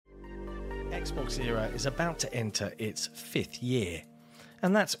Xbox Era is about to enter its 5th year,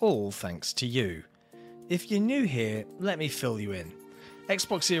 and that's all thanks to you. If you're new here, let me fill you in.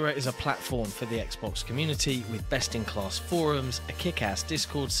 Xbox Era is a platform for the Xbox community with best-in-class forums, a kick-ass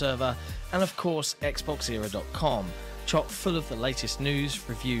Discord server, and of course xboxera.com, chock full of the latest news,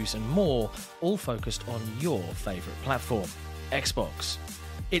 reviews and more, all focused on your favourite platform, Xbox.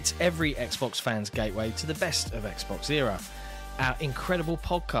 It's every Xbox fan's gateway to the best of Xbox Era. Our incredible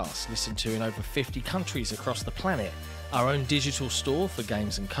podcasts listened to in over 50 countries across the planet, our own digital store for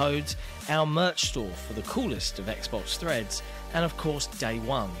games and codes, our merch store for the coolest of Xbox threads, and of course Day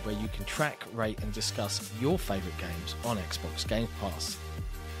One, where you can track, rate and discuss your favourite games on Xbox Game Pass.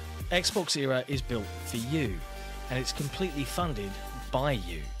 Xbox Era is built for you, and it's completely funded by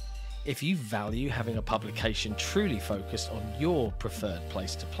you. If you value having a publication truly focused on your preferred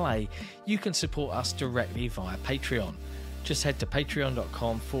place to play, you can support us directly via Patreon. Just head to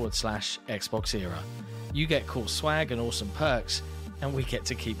patreon.com/Xbox Era. You get cool swag and awesome perks, and we get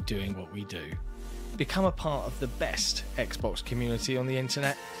to keep doing what we do. Become a part of the best Xbox community on the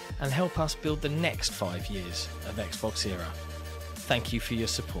internet and help us build the next 5 years of Xbox Era. Thank you for your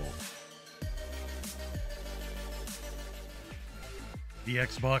support. The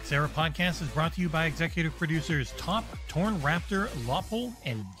Xbox Era podcast is brought to you by executive producers Top, Torn Raptor, Lawpole,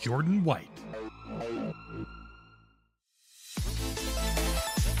 and Jordan White.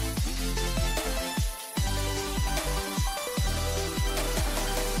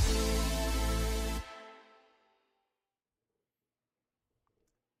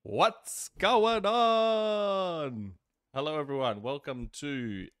 What's going on? Hello, everyone. Welcome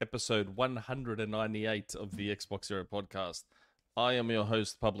to episode 198 of the Xbox Era podcast. I am your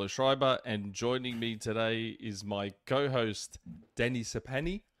host, Pablo Schreiber, and joining me today is my co-host, Danny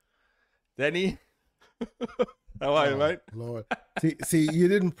Sapani. Danny, how are you, mate? Lord. See, you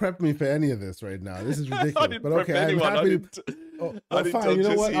didn't prep me for any of this right now. This is ridiculous. I didn't but prep okay, anyone. I'm happy fine. You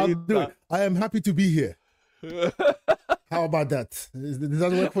know what? I'll do it. I am happy to be here. How about that? Does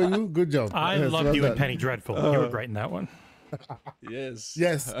that work for you? Good job. I loved you in Penny Dreadful. You were great in that one. Yes.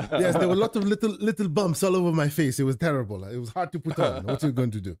 Yes. There were a lot of little bumps all over my face. It was terrible. It was hard to put on. What are you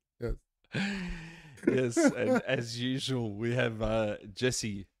going to do? Yes. Yes. And as usual, we have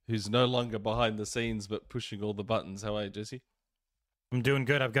Jesse, who's no longer behind the scenes but pushing all the buttons. How are you, Jesse? I'm doing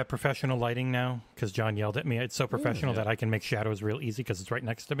good. I've got professional lighting now because John yelled at me. It's so professional that I can make shadows real easy because it's right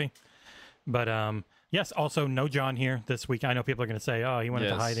next to me. But yes, also no John here this week. I know people are going to say, oh, he went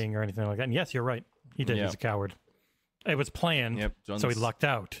into hiding or anything like that. And yes, you're right. He did. He's a coward. It was planned, so he lucked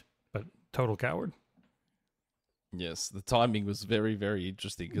out, but total coward. Yes, the timing was very, very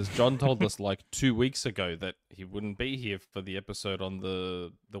interesting because John told us like 2 weeks ago that he wouldn't be here for the episode on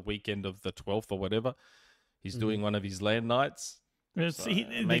the weekend of the 12th or whatever. He's doing one of his LAN nights.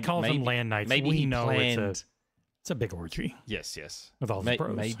 They call them LAN nights. Maybe we he know planned... it's a big orgy. Yes. With all the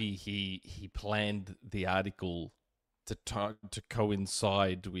pros. Maybe he planned the article to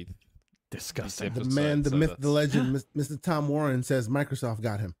coincide with disgusting. The man, the myth, the legend, Mr. Tom Warren says Microsoft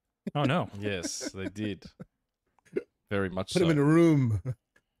got him. Oh, no. Yes, they did. Very much Put him in a room,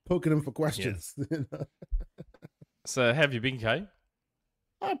 poking him for questions. Yes. So, have you been, Kay?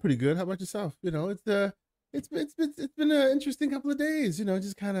 Oh, pretty good. How about yourself? You know, it's been an interesting couple of days. You know,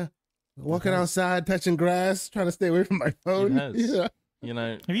 just kind of walking outside, touching grass, trying to stay away from my phone. Yeah. You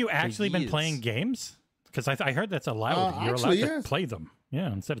know, have you actually been playing games? Because I heard that's allowed. You're allowed to play them.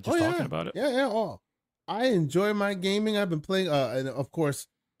 Yeah, instead of just talking about it. Yeah. Oh, I enjoy my gaming. I've been playing, and of course,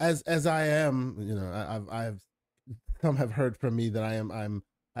 as I am, you know, I've some have heard from me that I'm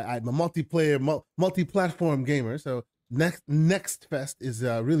a multiplayer, multi-platform gamer. So Next Fest is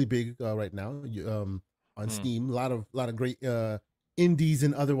really big right now on Steam. A lot of great indies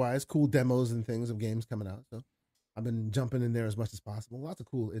and otherwise cool demos and things of games coming out. So I've been jumping in there as much as possible. Lots of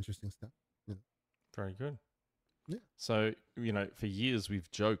cool, interesting stuff. Yeah. Very good. Yeah. So, you know, for years we've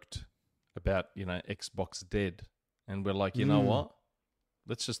joked about, you know, Xbox dead, and we're like, you know what?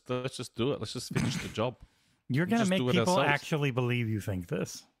 Let's just do it. Let's just finish the job. You're gonna make people actually believe you think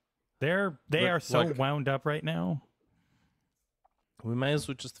this. They are so wound up right now. We may as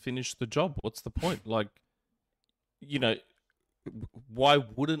well just finish the job. What's the point? Like, you know, why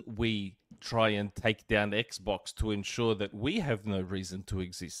wouldn't we try and take down Xbox to ensure that we have no reason to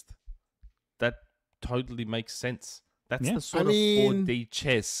exist? That totally makes sense. That's the sort of 4D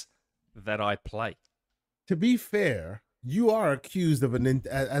chess that I play. To be fair, you are accused of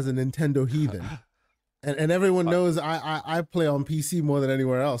as a Nintendo heathen, and everyone knows I play on PC more than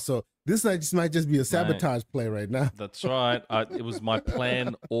anywhere else. So this might just be a sabotage play right now. That's right. It was my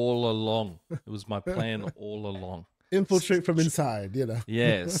plan all along. infiltrate from inside, you know.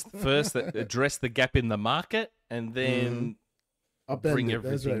 Yes, first address the gap in the market, and then Upend bring it.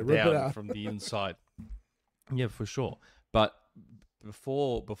 That's everything right. Rip it down out. from the inside. Yeah, for sure. But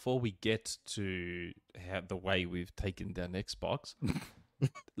before we get to how the way we've taken down Xbox,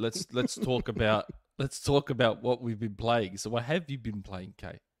 let's talk about what we've been playing. So, what have you been playing,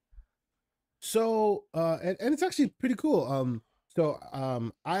 Kay? So, and it's actually pretty cool.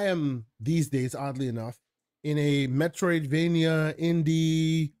 I am these days, oddly enough, in a Metroidvania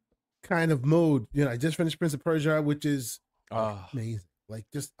indie kind of mode. You know, I just finished Prince of Persia, which is amazing, like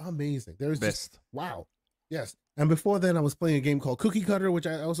just amazing. There's Best. just wow, yes. And before then, I was playing a game called Cookie Cutter, which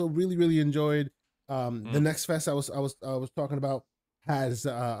I also really, really enjoyed. The next fest I was talking about has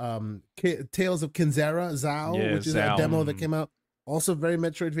Tales of Kinzera Zao, which is a demo that came out. Also very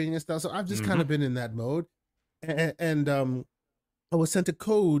Metroidvania style. So I've just kind of been in that mode. And I was sent a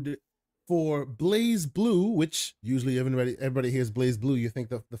code for Blaze Blue, which usually everybody hears Blaze Blue, you think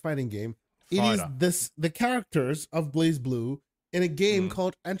the fighting game. Fighter. It is the characters of Blaze Blue in a game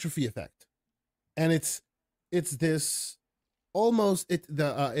called Entropy Effect. And it's this almost it's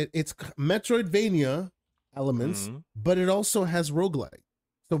Metroidvania elements, but it also has roguelike.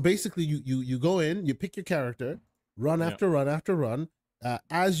 So basically you go in, you pick your character, run after run after run.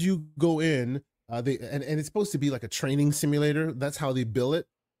 As you go in, and it's supposed to be like a training simulator. That's how they bill it.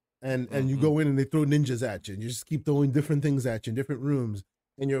 And you go in and they throw ninjas at you, and you just keep throwing different things at you in different rooms.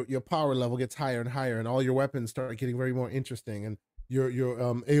 And your power level gets higher and higher, and all your weapons start getting very more interesting. And your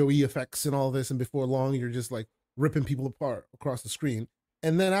AoE effects and all this, and before long you're just like ripping people apart across the screen.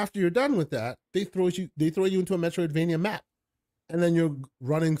 And then after you're done with that, they throw you into a Metroidvania map. And then you're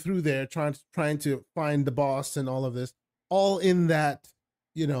running through there trying to find the boss and all of this, all in that,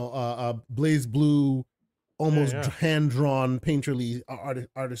 you know, Blaze Blue, almost hand-drawn, painterly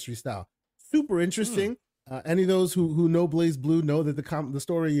artistry style. Super interesting. Any of those who know Blaze Blue know that the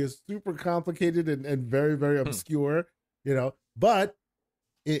story is super complicated and very, very obscure, you know. But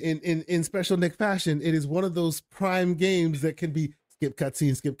in special Nick fashion, it is one of those prime games that can be skip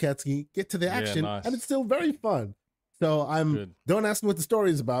cutscene, get to the action, and it's still very fun. So don't ask me what the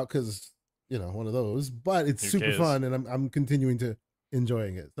story is about, because, you know, one of those, but it's super fun, and I'm continuing to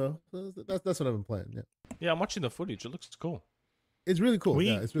enjoying it. So that's what I've been playing. Yeah, I'm watching the footage. It looks cool. It's really cool.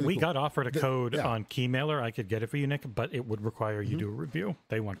 We got offered a code on Keymailer. I could get it for you, Nick, but it would require you do a review.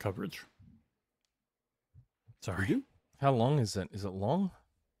 They want coverage. Sorry. How long is it? Is it long?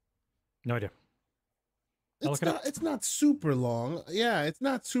 No idea. It's not super long. Yeah, it's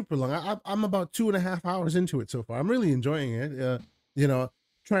not super long. I'm about 2.5 hours into it so far. I'm really enjoying it. You know,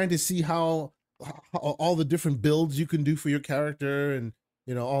 trying to see how all the different builds you can do for your character, and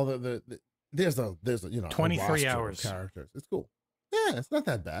you know all there's a you know 23 hours characters. It's cool. Yeah, it's not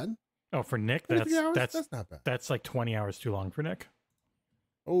that bad. Oh, for Nick, that's not bad. That's like 20 hours too long for Nick.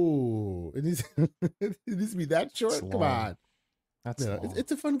 Oh, it needs it needs to be that short. Come on. That's long.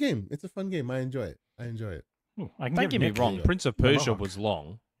 It's a fun game. It's a fun game. I enjoy it. Ooh, Don't get me wrong. Prince of Persia was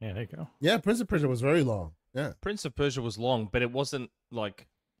long. Yeah, there you go. Yeah, Prince of Persia was very long. Yeah, Prince of Persia was long, but it wasn't like,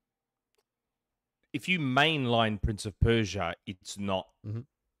 if you mainline Prince of Persia, it's not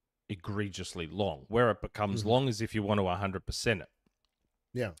egregiously long. Where it becomes long is if you want to 100% it.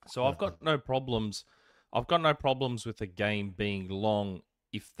 Yeah. So I've got no problems. I've got no problems with a game being long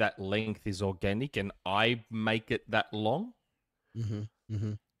if that length is organic and I make it that long.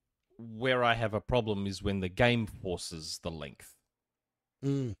 Where I have a problem is when the game forces the length.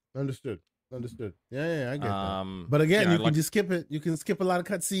 Understood. Yeah, I get that. But again, you can just skip it. You can skip a lot of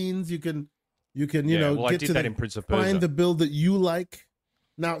cutscenes. You can I did that in Prince of Persia. Find the build that you like.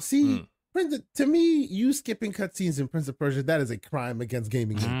 Now, see, to me, you skipping cutscenes in Prince of Persia, that is a crime against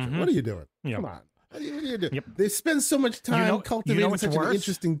gaming nature. What are you doing? Yep. Come on. What are you doing? Yep. They spend so much time cultivating such an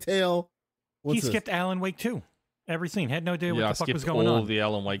interesting tale. He skipped Alan Wake 2. Every scene. Had no idea what the fuck was going on. on. All the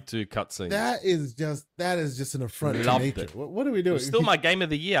Alan Wake 2 cutscenes. That is just an affront to nature. What are we doing? It was still my game of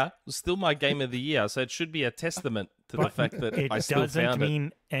the year. So it should be a testament to the fact that I still found it. It doesn't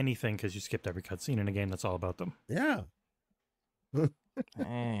mean anything because you skipped every cutscene in a game that's all about them. Yeah. But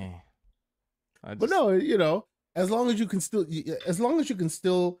no, you know, as long as you can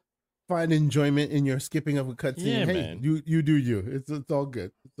still find enjoyment in your skipping of a cutscene, man. You do you. It's all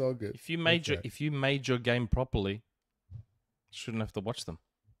good. It's all good. If you made your game properly, shouldn't have to watch them.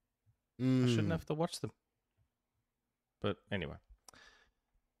 I shouldn't have to watch them. But anyway,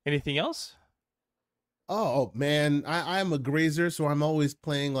 anything else? Oh man, I'm a grazer, so I'm always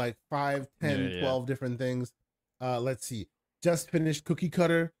playing like 5, 10, 12 different things. Let's see. Just finished Cookie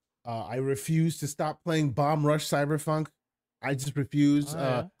Cutter. I refuse to stop playing Bomb Rush Cyberpunk. I just refuse.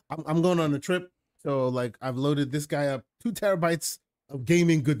 I'm going on a trip So like I've loaded this guy up 2 terabytes of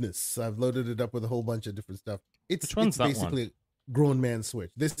gaming goodness. I've loaded it up with a whole bunch of different stuff. Which one's that basically a grown man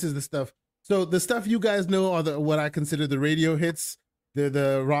Switch. This is the stuff. So the stuff you guys know are what I consider the radio hits. They're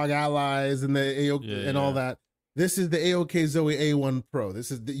the ROG Allies and the AOK and all that. This is the AOK Zoe A1 Pro.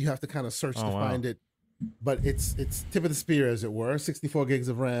 This is you have to kind of search to find it, but it's tip of the spear, as it were. 64 gigs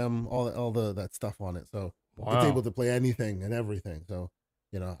of RAM, all that stuff on it. So it's able to play anything and everything. So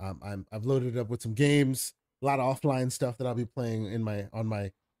I've loaded it up with some games, a lot of offline stuff that I'll be playing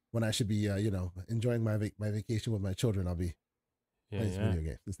when I should be enjoying my vacation with my children. I'll be playing some video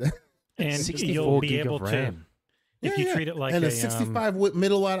games instead. And you'll be able to. If you treat it like a 65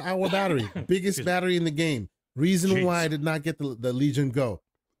 middle-hour battery, biggest battery in the game. Reason why I did not get the Legion Go,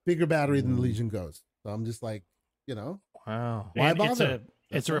 bigger battery than the Legion Goes. So I'm just like, wow. Why bother?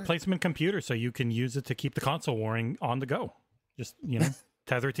 It's a replacement computer, so you can use it to keep the console warring on the go. Just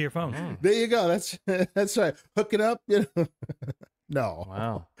tether it to your phone. There you go. That's right. Hook it up. No.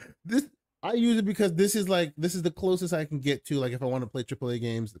 Wow. I use it because this is the closest I can get to, like, if I want to play AAA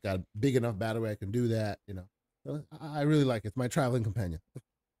games, got a big enough battery I can do that. So I really like it. It's my traveling companion.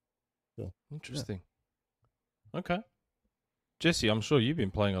 So interesting. Okay. Jesse, I'm sure you've been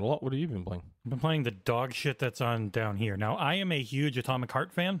playing a lot. What have you been playing? I've been playing the dog shit that's on down here. Now, I am a huge Atomic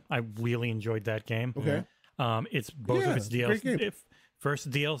Heart fan. I really enjoyed that game. Okay. It's both of its DLC. First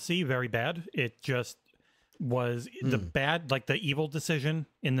DLC, very bad. It just was the bad, like the evil decision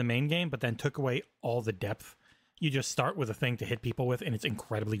in the main game, but then took away all the depth. You just start with a thing to hit people with, and it's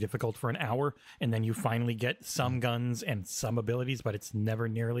incredibly difficult for an hour, and then you finally get some guns and some abilities, but it's never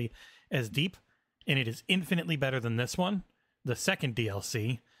nearly as deep. And it is infinitely better than this one. The second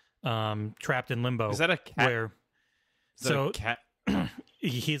DLC, Trapped in Limbo. Is that a cat? A cat?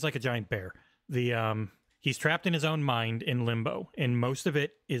 He's like a giant bear. He's trapped in his own mind in limbo, and most of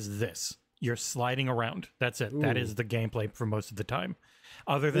it is this. You're sliding around. That's it. Ooh. That is the gameplay for most of the time.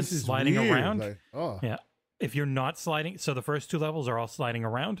 Other than sliding around. Yeah. If you're not sliding, so the first 2 levels are all sliding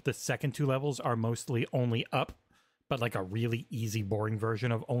around. The second 2 levels are mostly only up, but like a really easy, boring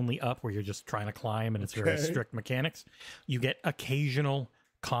version of only up where you're just trying to climb and it's very strict mechanics. You get occasional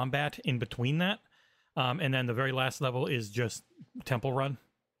combat in between that. And then the very last level is just Temple Run,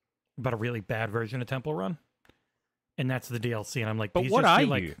 but a really bad version of Temple Run. And that's the DLC. And I'm like, but what are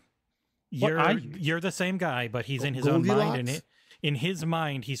you? Like, you're the same guy, but he's in his own mind. And in his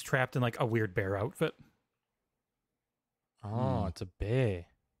mind, he's trapped in like a weird bear outfit. Oh, it's a bear.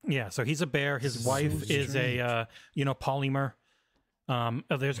 Yeah, so he's a bear. His wife is a, polymer.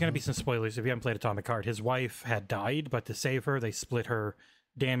 There's going to be some spoilers if you haven't played Atomic Heart. His wife had died, but to save her, they split her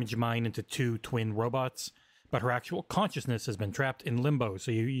damaged mind into 2 twin robots. But her actual consciousness has been trapped in limbo.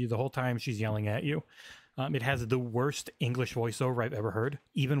 So you the whole time she's yelling at you. It has the worst English voiceover I've ever heard,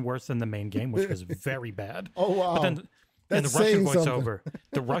 even worse than the main game, which was very bad. Oh wow! But then the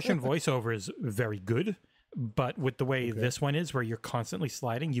Russian voiceover is very good. But with the way this one is, where you're constantly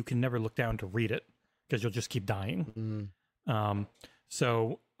sliding, you can never look down to read it because you'll just keep dying.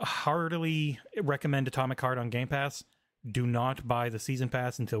 So heartily recommend Atomic Heart on Game Pass. Do not buy the Season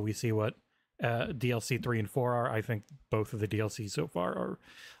Pass until we see what DLC 3 and 4 are. I think both of the DLCs so far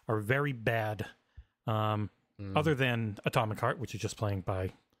are very bad. Other than Atomic Heart, which is just playing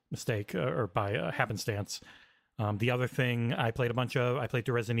by mistake or by happenstance. The other thing I played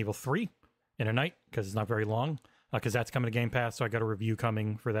through Resident Evil 3 in a night because it's not very long, because that's coming to Game Pass, so I got a review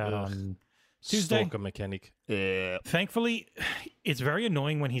coming for that on Tuesday. Stalker mechanic. Thankfully, it's very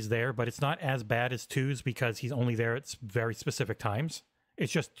annoying when he's there, but it's not as bad as 2's because he's only there at very specific times.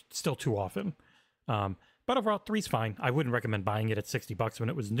 It's just still too often. But overall, 3's fine. I wouldn't recommend buying it at $60 when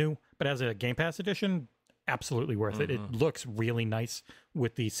it was new, but as a Game Pass edition, absolutely worth it. It looks really nice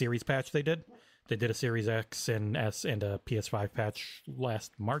with the series patch they did. They did a Series X and S and a PS5 patch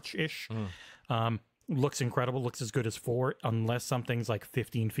last March-ish. Looks incredible. Looks as good as 4, unless something's like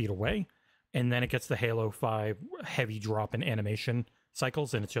 15 feet away. And then it gets the Halo 5 heavy drop in animation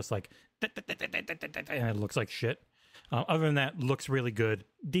cycles, and it's just like... and it looks like shit. Other than that, looks really good.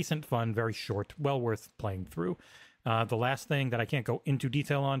 Decent fun, very short, well worth playing through. The last thing that I can't go into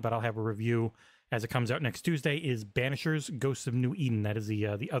detail on, but I'll have a review as it comes out next Tuesday, is Banishers Ghosts of New Eden. That is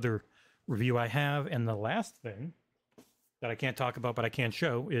the other review I have. And the last thing that I can't talk about but I can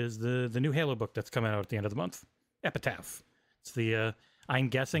show is the new Halo book that's coming out at the end of the month, Epitaph. It's the I'm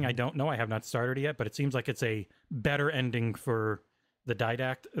guessing, I don't know, I have not started it yet, but it seems like it's a better ending for the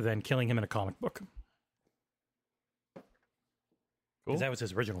Didact than killing him in a comic book. Cool. That was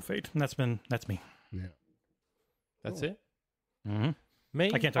his original fate, and that's me. Yeah, that's it. Mm-hmm.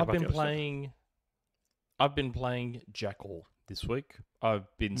 Me, I can't talk I've been playing Jackal, this week. I've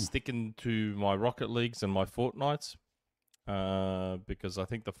been sticking to my Rocket Leagues and my Fortnites because I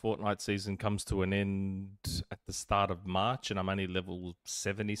think the Fortnite season comes to an end at the start of March, and I'm only level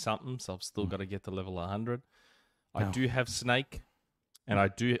 70-something, so I've still got to get to level 100. I do have Snake, and I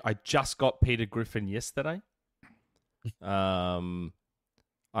just got Peter Griffin yesterday. I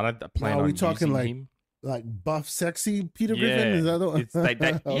don't plan on using him. Like buff, sexy Peter Griffin? Is that the one?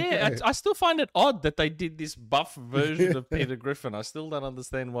 Okay. Yeah, I still find it odd that they did this buff version of Peter Griffin. I still don't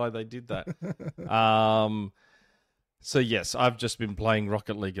understand why they did that. So yes, I've just been playing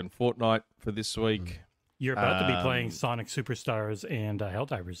Rocket League and Fortnite for this week. You're about to be playing Sonic Superstars and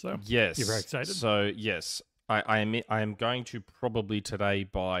Helldivers, though. Yes, you're very excited. So yes, I am going to probably today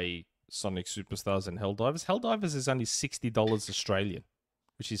buy Sonic Superstars and Helldivers. Helldivers is only $60 Australian,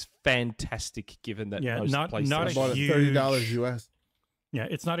 which is fantastic given that most places not bought huge, $30 US. Yeah,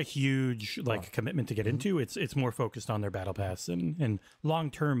 it's not a huge commitment to get into. It's more focused on their battle pass and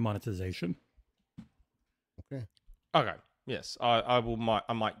long-term monetization. Okay. Yes, I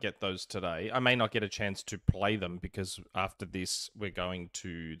might get those today. I may not get a chance to play them because after this we're going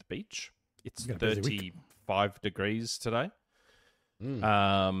to the beach. It's 35 degrees today.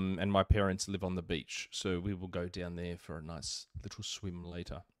 And my parents live on the beach, so we will go down there for a nice little swim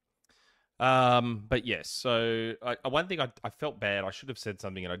later. But yes, so one thing I felt bad. I should have said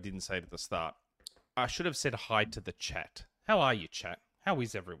something and I didn't say it at the start. I should have said hi to the chat. How are you, chat? How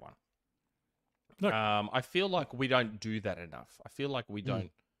is everyone? Look, I feel like we don't do that enough. I feel like we don't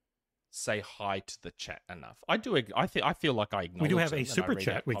say hi to the chat enough. I do. I feel like I acknowledge. we do have them a and I super read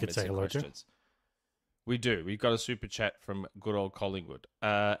chat out we could comments say and hello to. questions. We do. We've got a super chat from good old Collingwood.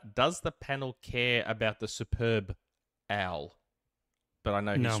 Does the panel care about the superb owl? But I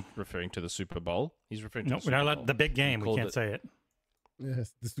know he's referring to the Super Bowl. He's referring to the Super Bowl. The big game. We can't say it.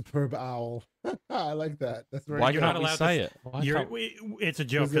 Yes, the superb owl. I like that. That's very Why good. can't we say it? It's a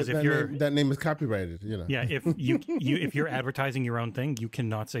joke because that name is copyrighted, you know. Yeah, if if you're advertising your own thing, you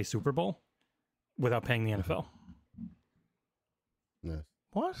cannot say Super Bowl without paying the NFL. Yes.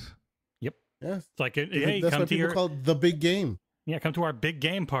 What? Yep. Yes. It's like, hey, that's come why to people call it the big game. Yeah, come to our big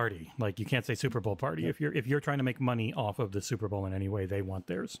game party. Like, you can't say Super Bowl party. If you're trying to make money off of the Super Bowl in any way, they want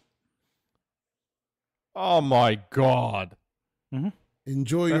theirs. Oh my God. Mm-hmm.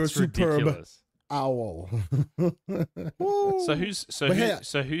 Enjoy your superb ridiculous. Owl. So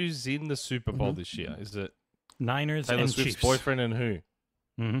who's in the Super Bowl this year? Is it Niners Taylor and Swift's Chiefs? boyfriend and who?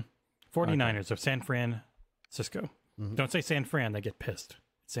 49ers of San Francisco. Don't say San Fran; they get pissed.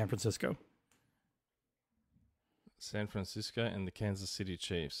 It's San Francisco. San Francisco and the Kansas City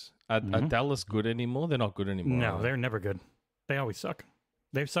Chiefs. Are Dallas good anymore? They're not good anymore. No, they're never good. They always suck.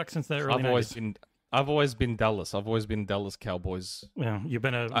 They've sucked since the early 90s. I've always been Dallas. I've always been Dallas Cowboys. Yeah, you've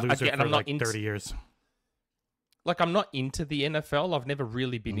been a loser for like 30 years. Like, I'm not into the NFL. I've never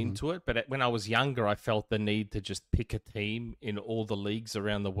really been into it. But when I was younger, I felt the need to just pick a team in all the leagues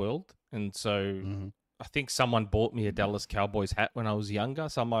around the world. And so I think someone bought me a Dallas Cowboys hat when I was younger.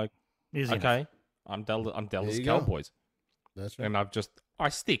 So I'm like, okay, I'm Dallas Cowboys. That's right. And I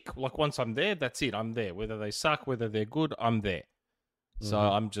stick. Like, once I'm there, that's it. I'm there. Whether they suck, whether they're good, I'm there. So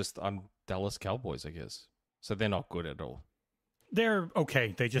I'm Dallas Cowboys, I guess. So they're not good at all. They're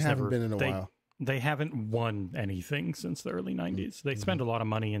okay. They just haven't been in a while. They haven't won anything since the early 90s. They spend a lot of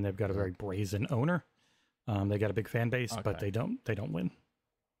money and they've got a very brazen owner. They got a big fan base, but they don't win.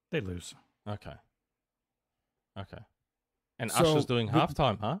 They lose. Okay. And Usher's doing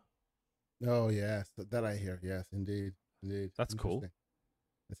halftime, huh? Oh, yes. That I hear. Yes, indeed. That's cool.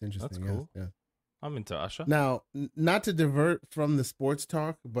 That's interesting. That's cool. Yes. I'm into Usher. Now, not to divert from the sports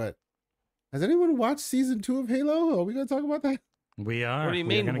talk, but has anyone watched season 2 of Halo? Are we going to talk about that? We are. What do you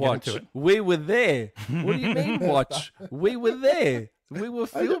mean watch? We were there. What do you mean watch? We were there. We were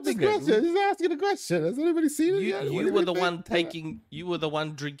filming it. Just asking a question. Has anybody seen it yet? You were the one You were the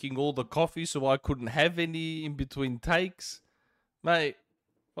one drinking all the coffee, so I couldn't have any in between takes, mate.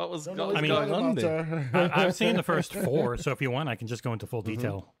 What was going on there? I've seen the first 4, so if you want, I can just go into full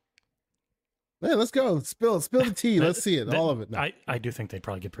detail. Yeah, let's go. Spill the tea. Let's see it. All of it. No. I do think they'd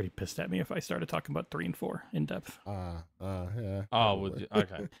probably get pretty pissed at me if I started talking about 3 and 4 in depth. Yeah. Oh, would you?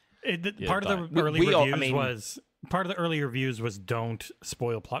 Okay. Part of the early reviews was don't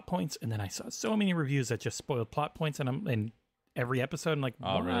spoil plot points, and then I saw so many reviews that just spoiled plot points, and I'm in every episode. I'm like,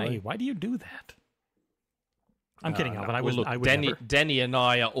 why? Really? Why do you do that? I'm kidding, Alvin. I would Danny, never. Danny and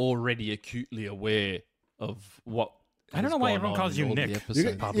I are already acutely aware of what. I don't know why everyone calls you Nick.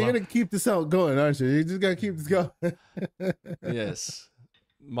 You're going to keep this out going, aren't you? You just got to keep this going. Yes.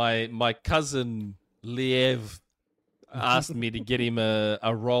 My cousin Liev asked me to get him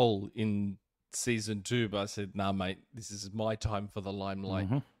a role in season 2, but I said, nah, mate, this is my time for the limelight.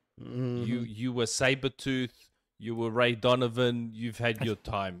 Mm-hmm. You were Sabretooth, you were Ray Donovan, you've had your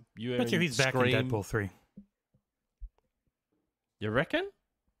time. You Bet you he's back in Deadpool 3. You reckon?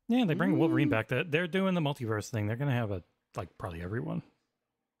 Yeah, they bring Wolverine back. They're doing the multiverse thing. They're gonna have probably everyone.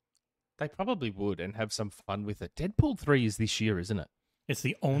 They probably would and have some fun with it. Deadpool 3 is this year, isn't it? It's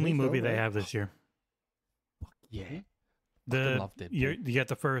the only movie they have this year. Yeah. I The love Deadpool. you get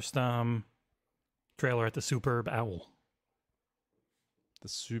the first trailer at the Superb Owl. The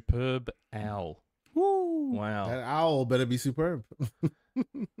Superb Owl. Woo! Wow. That owl better be superb. Do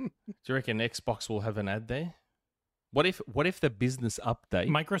you reckon Xbox will have an ad there? What if the business update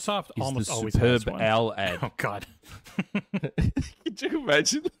Microsoft is almost the always Superb has one. Owl ad? Oh God! Could you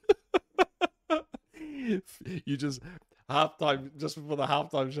imagine? You just halftime, just before the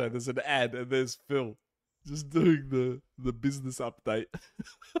halftime show, there's an ad and there's Phil just doing the business update.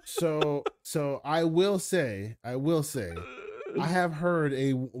 So I will say, I have heard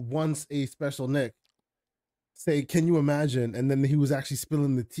once a special Nick say, "Can you imagine?" And then he was actually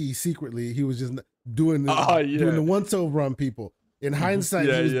spilling the tea secretly. He was just doing the once over on people. In hindsight,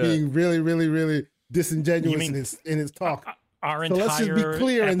 he was being really, really, really disingenuous in his talk. Our So entire let's just be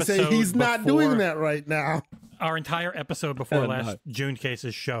clear and say he's not doing that right now. Our entire episode before last June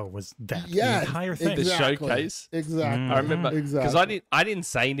Case's show was that. Yeah, the entire thing. The showcase. Exactly. I remember because Exactly. I didn't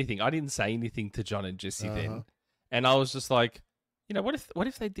say anything. I didn't say anything to John and Jesse then, and I was just like, what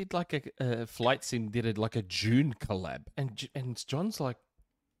if they did like a Flight Sim did it like a June collab, and John's like,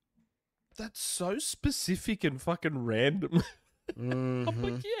 that's so specific and fucking random. I'm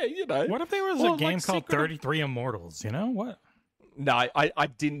like, yeah, What if there was a game called 33 Immortals? You know what? No, I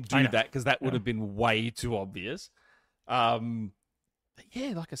didn't do I know. that because that would have been way too obvious. But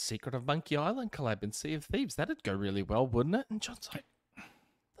yeah, like a Secret of Monkey Island collab in Sea of Thieves. That'd go really well, wouldn't it? And John's like,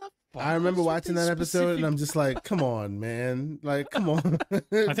 the fuck? I remember What's watching with that these episode, and specific- I'm just like, "Come on, man! Like, come on!"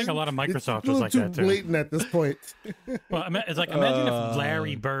 I think a lot of Microsoft it's was a like little that too too. blatant at this point. Well, it's like imagine if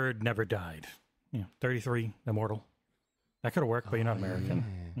Larry Bird never died. 33 Immortal. That could have worked, but you're not American.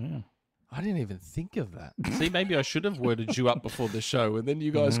 Yeah. I didn't even think of that. See, maybe I should have worded you up before the show, and then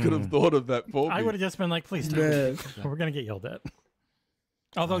you guys could have thought of that for me. I would have just been like, please don't. Man. We're going to get yelled at.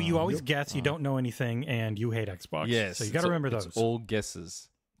 Although you always guess, you don't know anything, and you hate Xbox. Yes, So you got to remember It's those. all guesses.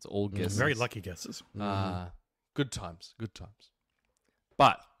 It's all guesses. Very lucky guesses. Good times. Good times.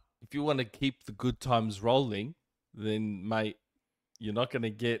 But if you want to keep the good times rolling, then, mate, you're not going to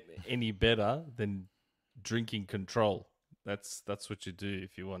get any better than drinking Control. That's what you do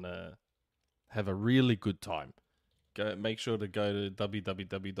if you want to have a really good time. Make sure to go to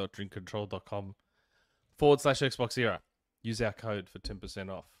www.drinkcontrol.com/Xbox Era. Use our code for 10%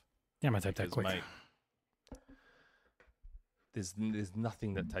 off. Yeah, I'm going to type that Because, quick. mate, there's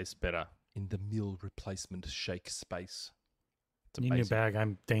nothing that tastes better in the meal replacement shake space. It's Need a new amazing. bag.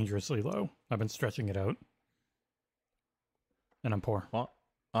 I'm dangerously low. I've been stretching it out. And I'm poor. What?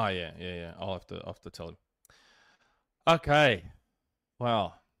 Oh, yeah. I'll have to tell him. Okay.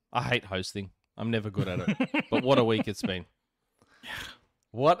 Wow. I hate hosting. I'm never good at it. But what a week it's been.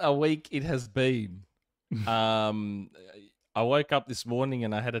 What a week it has been. I woke up this morning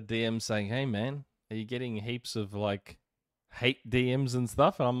and I had a DM saying, "Hey, man, are you getting heaps of like hate DMs and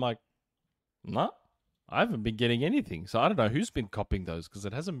stuff?" And I'm like, "No, I haven't been getting anything." So I don't know who's been copying those because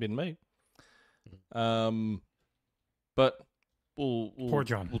it hasn't been me. But we'll Poor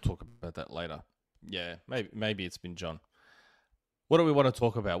John. We'll talk about that later. Yeah, maybe it's been John. What do we want to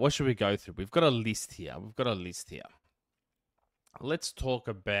talk about? What should we go through? We've got a list here. Let's talk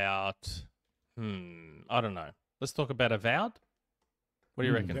about. I don't know. Let's talk about Avowed. What do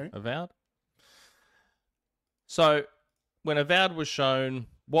you reckon? Okay. Avowed. So, when Avowed was shown,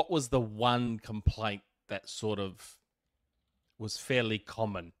 what was the one complaint that sort of was fairly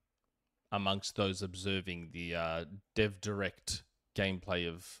common amongst those observing the Dev Direct gameplay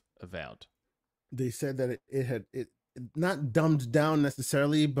of Avowed? They said that it had not dumbed down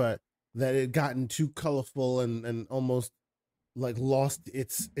necessarily, but that it gotten too colorful and almost like lost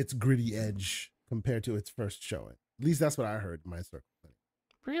its gritty edge compared to its first showing. At least that's what I heard in my circle.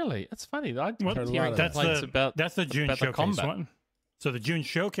 Really? That's funny. I Well, heard a hear lot of complaints that. about That's the June about the Showcase combat. one. So the June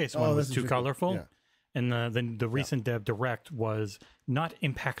Showcase one Oh, was that's too the June- colorful. yeah. And the recent Dev Direct was not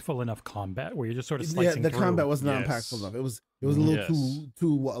impactful enough combat, where you're just sort of Yeah, slicing the through. combat was not Yes. impactful enough. It was a little Yes.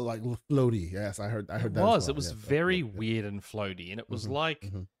 too like floaty. Yes, I heard It that. was. as well. It was Yes, very yeah. weird and floaty, and it was Mhm, like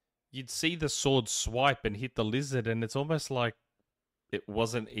mhm. you'd see the sword swipe and hit the lizard, and it's almost like it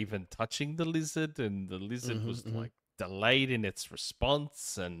wasn't even touching the lizard, and the lizard Mhm, was mhm. like delayed in its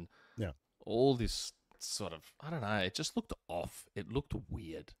response, and Yeah. all this sort of I don't know. It just looked off. It looked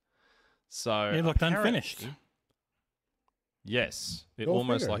weird. So It looked apparently- unfinished. Yes, it Go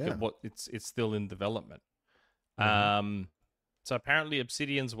almost figure, like yeah. it's still in development. Mhm. So apparently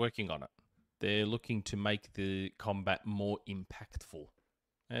Obsidian's working on it. They're looking to make the combat more impactful,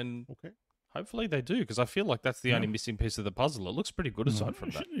 and Okay. hopefully they do, because I feel like that's the Yeah. only missing piece of the puzzle. It looks pretty good aside from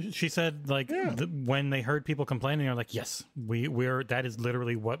that. She said, like, Yeah. when they heard people complaining, they're like, yes, we're that is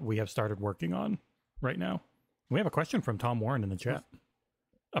literally what we have started working on right now. We have a question from Tom Warren in the chat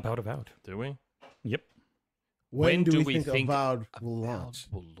about Avowed. Do we? Yep. When do we think Avowed will Avowed launch?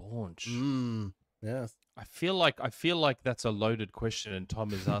 will launch? Yes. I feel like that's a loaded question, and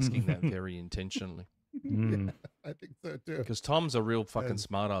Tom is asking that very intentionally. Mm. I think so too. Because Tom's a real fucking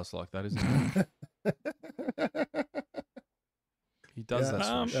smartass like that, isn't he? He does Yeah. that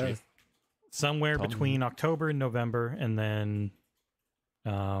sort of shit. Yes. Somewhere Tom. between October and November, and then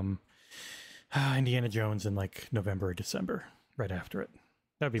Indiana Jones in like November or December, right after it.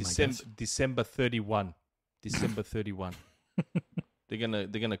 That'd be my guess. December 31. December 31. They're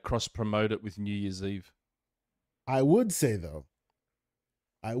gonna cross promote it with New Year's Eve. I would say though.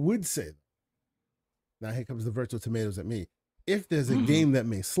 Now here comes the virtual tomatoes at me. If there's a game that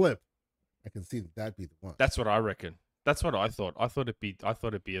may slip, I can see that'd be the one. That's what I reckon. That's what I thought. I thought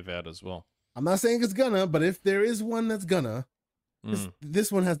it'd be Avowed as well. I'm not saying it's gonna, but if there is one that's gonna, Mm.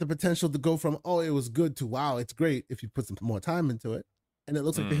 this one has the potential to go from, oh, it was good to, wow, it's great if you put some more time into it. And it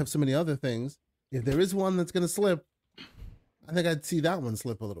looks like they have so many other things. If there is one that's gonna slip, I think I'd see that one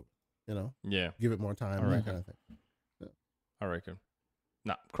slip a little bit, Yeah, give it more time, All right. that kind of thing. I reckon.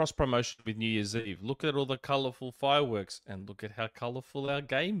 Nah, cross promotion with New Year's Eve. Look at all the colorful fireworks, and look at how colorful our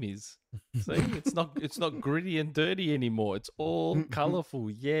game is. See, it's not gritty and dirty anymore. It's all colorful.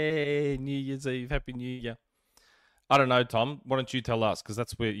 Yeah, New Year's Eve, Happy New Year. I don't know, Tom. Why don't you tell us? Because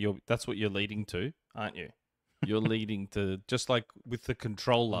that's what you're leading to, aren't you? You're leading to, just like with the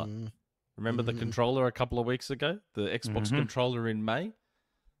controller. Remember the controller a couple of weeks ago? The Xbox controller in May?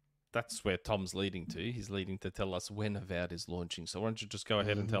 That's where Tom's leading to. He's leading to tell us when Avowed is launching. So why don't you just go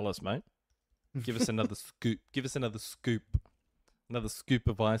ahead and tell us, mate? Give us another scoop. Give us another scoop. Another scoop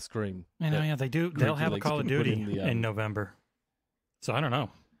of ice cream. I know, yeah, they do. They'll have a Legs Call of can put Duty in the, in November. So I don't know.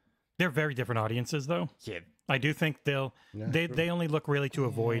 They're very different audiences, though. Yeah. I do think Yeah, they only look really to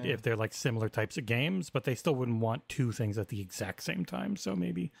avoid if they're like similar types of games, but they still wouldn't want two things at the exact same time. So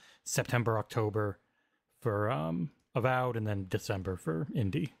maybe September, October for Avowed, and then December for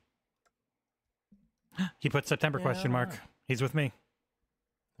Indie. He put September question mark. He's with me.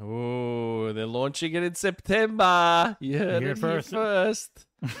 Oh, they're launching it in September. You heard Here it first. here first.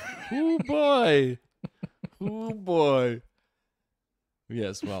 Oh, boy. Oh, boy.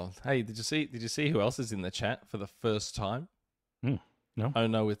 Yes, well, hey, did you see who else is in the chat for the first time? No. Oh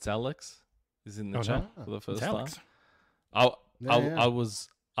no, it's Alex is in the Oh, chat no. for the first It's time. Alex.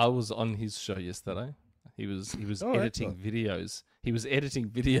 I was on his show yesterday. He was Oh, editing excellent. videos. He was editing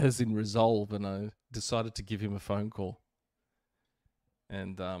videos in Resolve, and I decided to give him a phone call.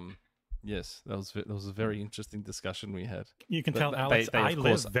 And yes, that was a very interesting discussion we had. You can But tell they- Alex they, of I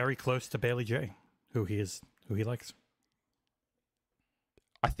course- live very close to Bailey J, who he likes.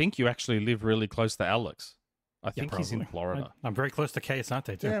 I think you actually live really close to Alex. I Yeah, think he's in probably. Florida. I'm very close to Kay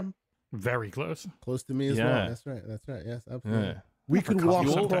Asante, too. Yeah, Very close. close to me as Yeah. well. That's right. Yes, absolutely. Yeah. We For could coffee walk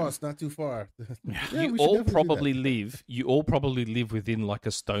sometime. across, not too far. Yeah. Yeah, You we should all definitely do that. probably live within like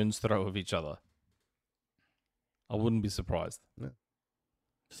a stone's throw of each other. I wouldn't be surprised. There's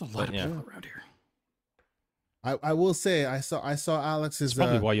a lot of yeah. people around here. I will say I saw Alex's That's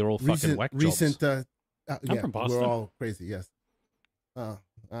probably why you're all fucking whack jobs. recent. I'm Yeah, from Boston. we're all crazy. Yes,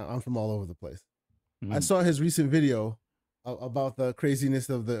 I'm from all over the place. I Mm. saw his recent video about the craziness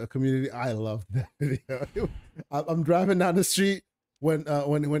of the community. I love that video. I'm driving down the street when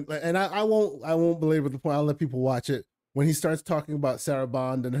and I won't belabor the point. I'll let people watch it when he starts talking about Sarah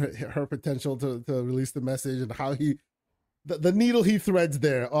Bond and her potential to release the message and how the needle he threads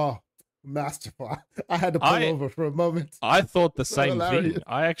there. Oh, masterful! I had to pull over for a moment. I thought the same hilarious. thing.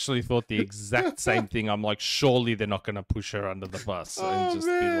 I actually thought the exact same thing. I'm like, surely they're not going to push her under the bus Oh, and just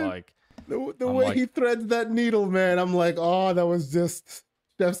man. be like, The I'm way like- he threads that needle, man, I'm like, oh, that was just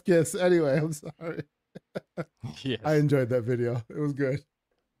chef's kiss. Anyway, I'm sorry. yes. I enjoyed that video. It was good.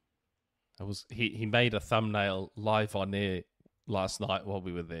 It was he made a thumbnail live on air last night while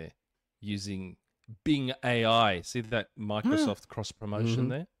we were there using Bing AI. See that Microsoft cross promotion Mhm.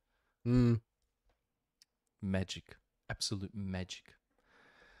 there? Mm. Magic. Absolute magic.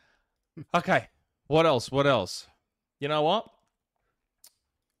 Okay. What else? What else? You know what?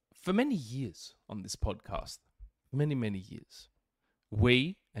 For many years on this podcast, many, many years,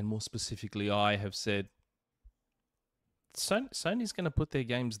 we, and more specifically I, have said Sony's going to put their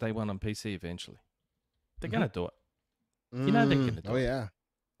games day one on PC eventually. They're going to do it. You know they're going to do it.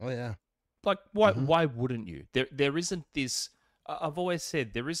 Oh yeah. Like, why wouldn't you? There isn't this. I've always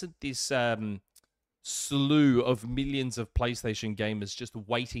said there isn't this slew of millions of PlayStation gamers just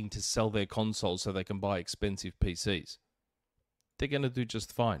waiting to sell their consoles so they can buy expensive PCs. They're going to do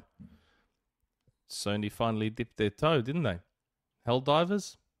just fine. Sony finally dipped their toe, didn't they?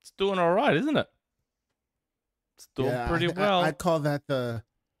 Helldivers, it's doing all right, isn't it? It's doing pretty well. I call that the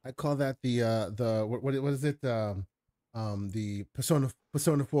what is it? The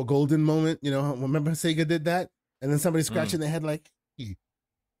Persona 4 Golden moment. You know, remember Sega did that, and then somebody scratching their head like, hey,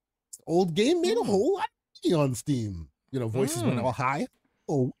 this old game made a whole lot of money on Steam. You know, voices went all high.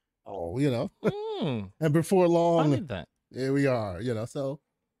 Oh, you know. And before long, here we are. You know, so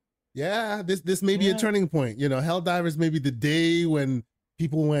yeah, this may be a turning point. You know, Helldivers may be the day when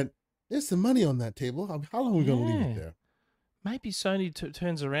people went, there's some money on that table. How long are we going to leave it there? Maybe Sony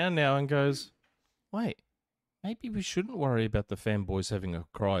turns around now and goes, wait, maybe we shouldn't worry about the fanboys having a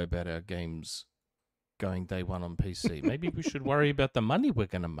cry about our games going day one on PC. Maybe we should worry about the money we're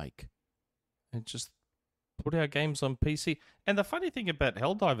going to make and just put our games on PC. And the funny thing about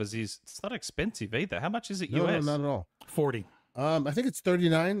Helldivers is it's not expensive either. How much is it US? No, not at all. 40. I think it's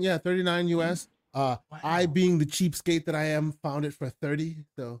 39. Yeah, 39 US. Wow. I, being the cheapskate that I am, found it for 30.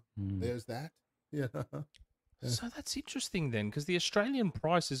 So there's that. Yeah. So that's interesting then, because the Australian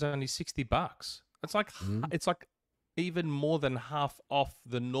price is only $60. It's like it's like even more than half off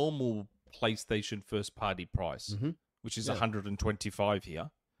the normal PlayStation first party price, which is $125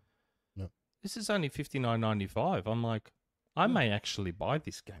 here. Yeah. This is only $59.95. I'm like, I may actually buy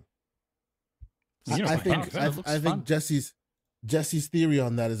this game. I think Jesse's theory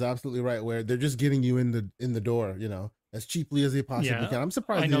on that is absolutely right. Where they're just getting you in the door, you know, as cheaply as they possibly can. I'm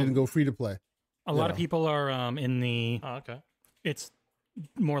surprised they didn't go free to play. A lot of people are in the. Oh, okay. It's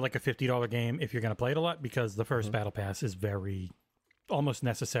more like a $50 game if you're going to play it a lot, because the first battle pass is very almost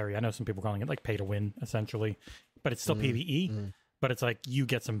necessary. I know some people are calling it like pay to win essentially, but it's still PvE. But it's like you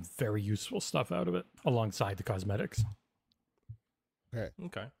get some very useful stuff out of it alongside the cosmetics.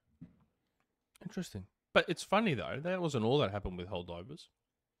 Okay. Interesting. But it's funny though, that wasn't all that happened with Helldivers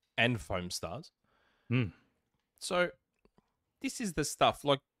and Foam Stars. So this is the stuff,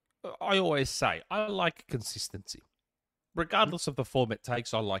 like I always say, I like consistency. Regardless of the form it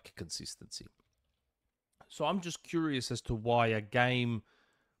takes, I like consistency. So I'm just curious as to why a game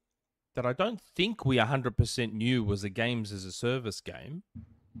that I don't think we 100% knew was a games as a service game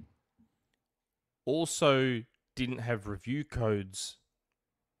also didn't have review codes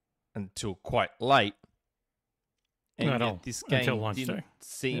until quite late. And yet this game didn't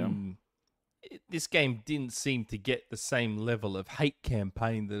seem... This game didn't seem to get the same level of hate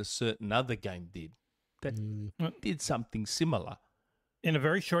campaign that a certain other game did. That did something similar. In a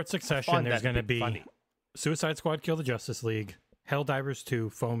very short succession, there's going to be Suicide Squad Kill the Justice League, Helldivers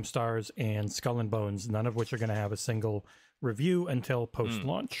 2, Foam Stars, and Skull and Bones, none of which are going to have a single review until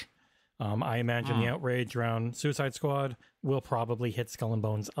post-launch. I imagine the outrage around Suicide Squad will probably hit Skull and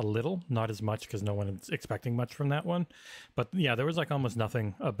Bones a little, not as much because no one is expecting much from that one. But yeah, there was like almost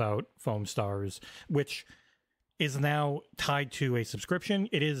nothing about Foam Stars, which is now tied to a subscription.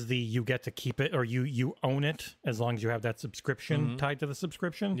 It is you get to keep it, or you own it as long as you have that subscription tied to the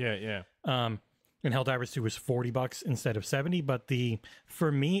subscription. Yeah. And Helldivers 2 was $40 instead of $70. But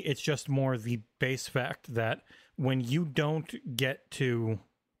for me, it's just more the base fact that when you don't get to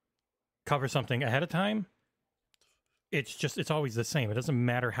cover something ahead of time, it's always the same. It doesn't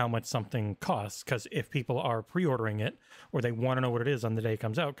matter how much something costs, because if people are pre-ordering it or they want to know what it is on the day it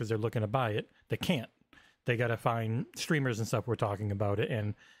comes out because they're looking to buy it, they can't. They got to find streamers and stuff were talking about it.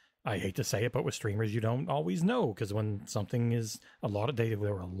 And I hate to say it, but with streamers, you don't always know, because when something is there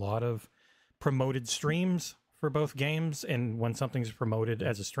were a lot of promoted streams for both games. And when something's promoted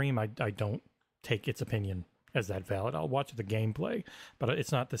as a stream, I don't take its opinion as that valid. I'll watch the gameplay, but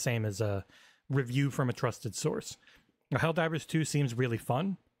it's not the same as a review from a trusted source. Now, Helldivers 2 seems really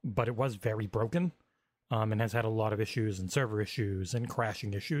fun, but it was very broken and has had a lot of issues and server issues and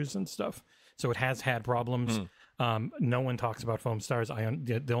crashing issues and stuff. So it has had problems. No one talks about Foam Stars.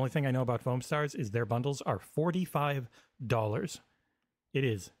 The only thing I know about Foam Stars is their bundles are $45. It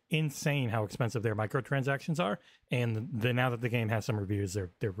is insane how expensive their microtransactions are. And now that the game has some reviews,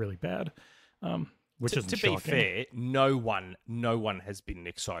 they're really bad. Which is to be fair, no one has been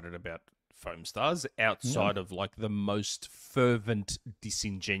excited about Foam Stars outside of like the most fervent,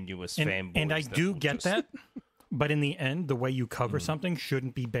 disingenuous fanboys. And I do get that, but in the end, the way you cover something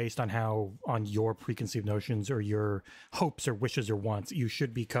shouldn't be based on your preconceived notions or your hopes or wishes or wants. You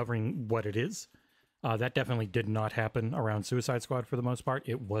should be covering what it is. That definitely did not happen around Suicide Squad for the most part.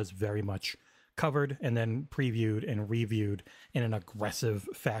 It was very much covered and then previewed and reviewed in an aggressive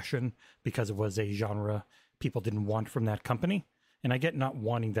fashion because it was a genre people didn't want from that company. And I get not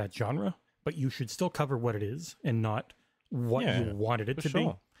wanting that genre, but you should still cover what it is and not what you wanted it to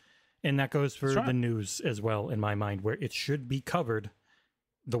be. And that goes for the news as well, in my mind, where it should be covered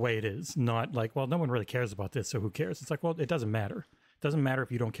the way it is, not like, well, no one really cares about this, so who cares? It's like, well, it doesn't matter. It doesn't matter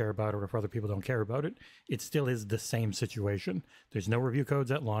if you don't care about it or if other people don't care about it. It still is the same situation. There's no review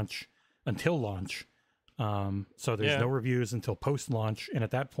codes at launch until launch. So there's no reviews until post-launch. And at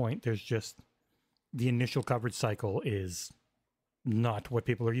that point, there's just the initial coverage cycle is not what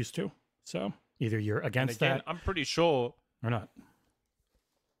people are used to. So either you're against that. I'm pretty sure. Or not.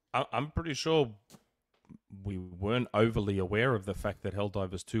 I'm pretty sure we weren't overly aware of the fact that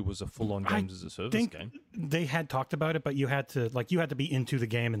Helldivers 2 was a full-on games as a service game. They had talked about it, but you had to be into the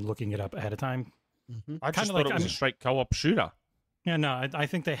game and looking it up ahead of time. Mm-hmm. I just thought it was a straight co-op shooter. Yeah, no, I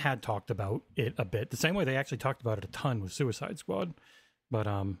think they had talked about it a bit. The same way they actually talked about it a ton with Suicide Squad. But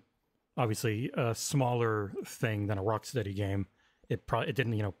obviously a smaller thing than a Rocksteady game. It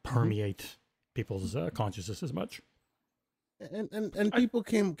didn't, permeate people's consciousness as much. And people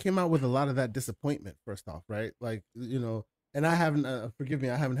came out with a lot of that disappointment, first off, right? Like, and I haven't forgive me,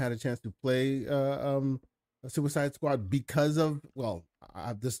 I haven't had a chance to play Suicide Squad because of, well,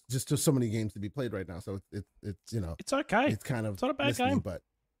 I've just so many games to be played right now, so it's it's okay. It's kind of, it's not a bad game, but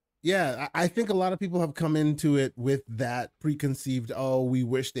yeah, I think a lot of people have come into it with that preconceived, oh, we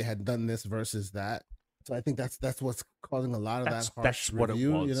wish they had done this versus that. So I think that's what's causing a lot of that harsh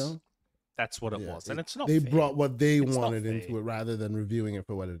review, what it was. That's what it was, and it's not. They fair. brought what they wanted into it rather than reviewing it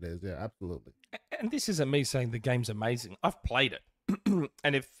for what it is. Yeah, absolutely. And this isn't me saying the game's amazing. I've played it,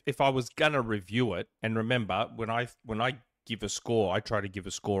 and if I was gonna review it, and remember when I give a score, I try to give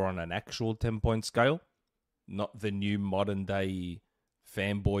a score on an actual 10-point scale, not the new modern day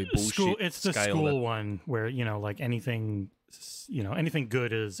fanboy bullshit. It's the scale school one where like anything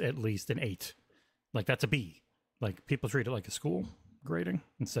good is at least an 8. Like that's a B. Like people treat it like a school grading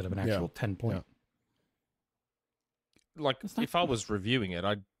instead of an actual 10-point. Yeah. Like if I was reviewing it,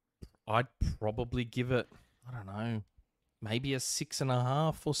 I'd probably give it, I don't know, maybe a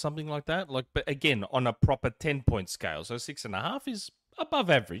 6.5 or something like that. Like, but again, on a proper 10-point scale, so 6.5 is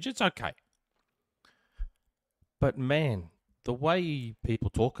above average. It's okay. But man, the way people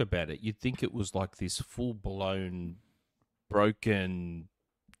talk about it, you'd think it was like this full-blown, broken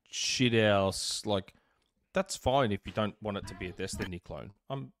shithouse. Like, that's fine if you don't want it to be a Destiny clone.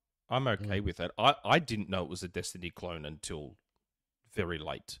 I'm okay with that. I didn't know it was a Destiny clone until very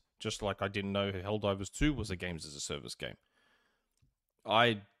late. Just like I didn't know Helldivers 2 was a games as a service game.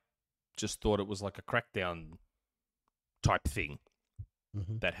 I just thought it was like a Crackdown type thing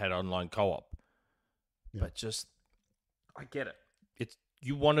that had online co-op. Yeah. But just, I get it.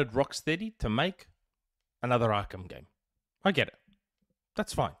 You wanted Rocksteady to make another Arkham game. I get it.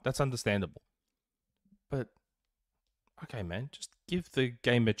 That's fine. That's understandable. But, okay, man, just give the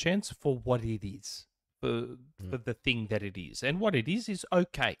game a chance for what it is, for the thing that it is. And what it is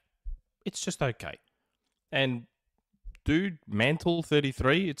okay. It's just okay. And, dude, Mantle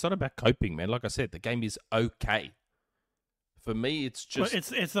 33, it's not about coping, man. Like I said, the game is okay. For me, it's just... Well,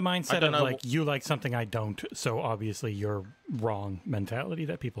 it's the mindset of, like, you like something I don't, so obviously you're wrong mentality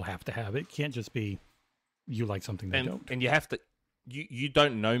that people have to have. It can't just be you like something they don't. And you have to... You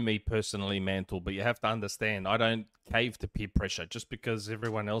don't know me personally, Mantle, but you have to understand I don't cave to peer pressure. Just because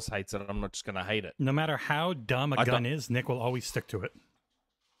everyone else hates it, I'm not just going to hate it. No matter how dumb a gun is, Nick will always stick to it.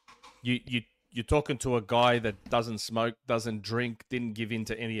 You're talking to a guy that doesn't smoke, doesn't drink, didn't give in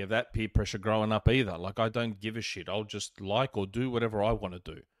to any of that peer pressure growing up either. Like, I don't give a shit. I'll just like or do whatever I want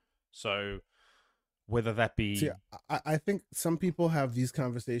to do. So, whether that be... See, I think some people have these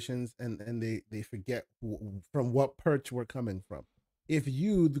conversations and they forget from what perch we're coming from. If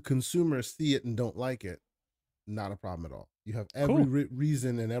you, the consumer, see it and don't like it, not a problem at all. You have every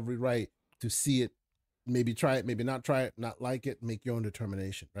reason and every right to see it, maybe try it, maybe not try it, not like it, make your own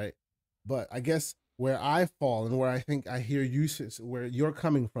determination, right? But I guess where I fall and where I think I hear you, where you're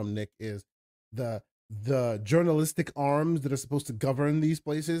coming from, Nick, is the journalistic arms that are supposed to govern these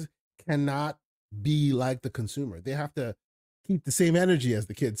places cannot be like the consumer. They have to keep the same energy, as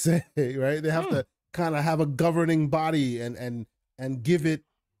the kids say, right? They have to kind of have a governing body and give it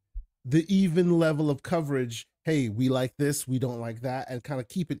the even level of coverage. Hey, we like this, we don't like that, and kind of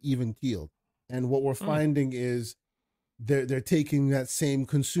keep it even keeled. And what we're finding is they're taking that same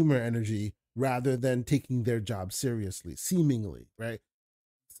consumer energy rather than taking their job seriously, seemingly, right?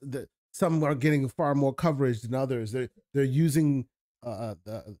 Some are getting far more coverage than others. They're using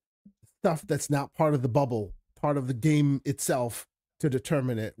stuff that's not part of the bubble, part of the game itself, to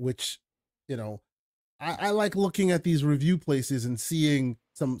determine it. Which, I like looking at these review places and seeing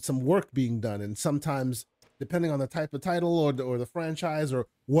some work being done, and sometimes depending on the type of title or the franchise or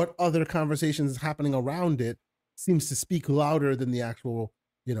what other conversations is happening around it, seems to speak louder than the actual,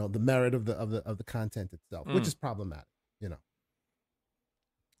 the merit of the content itself, which is problematic.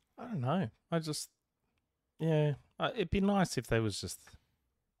 I don't know. It'd be nice if there was just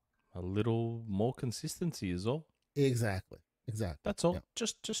a little more consistency is all. Exactly. That's all. Yeah.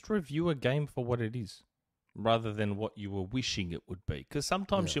 Just review a game for what it is, rather than what you were wishing it would be. Because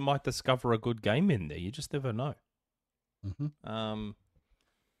sometimes you might discover a good game in there. You just never know. Mm-hmm.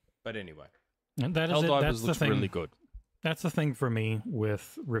 But anyway, and that is Helldivers that's looks the thing. really good. That's the thing for me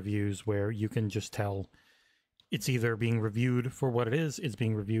with reviews, where you can just tell it's either being reviewed for what it is, it's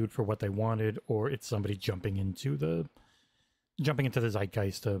being reviewed for what they wanted, or it's somebody jumping into the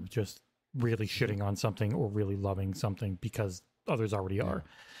zeitgeist of just really shitting on something or really loving something because others already are.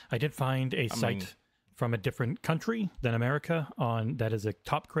 I did find a site from a different country than America that is a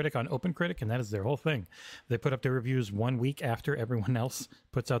top critic on OpenCritic, and that is their whole thing. They put up their reviews 1 week after everyone else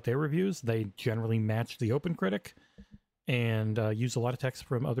puts out their reviews. They generally match the OpenCritic and use a lot of text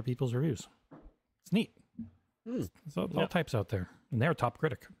from other people's reviews. It's neat. So all types out there, and they're a top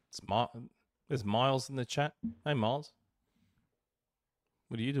critic. There's Miles in the chat. Hey, Miles.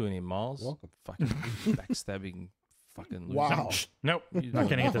 What are you doing here, Miles? Welcome. Fucking backstabbing fucking loser. Wow. Nope, not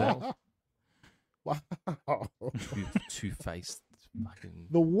getting into that. Wow. Two-faced fucking...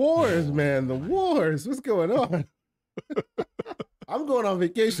 The wars, man. The wars. What's going on? I'm going on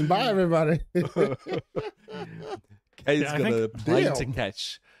vacation. Bye, everybody. Kay's got a plane to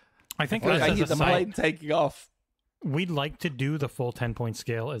catch. I think I as hear a the site, plane taking off. we'd like to do the full 10-point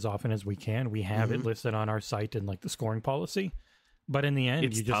scale as often as we can. We have it listed on our site in like the scoring policy. But in the end,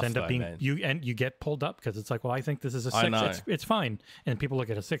 It's you just tough end up though, being man. you get pulled up because it's like, well, I think this is a I 6. know. It's fine, and people look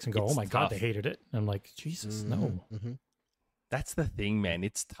at a 6 and go, It's oh my god, tough. they hated it. And I'm like, Jesus, no. That's the thing, man.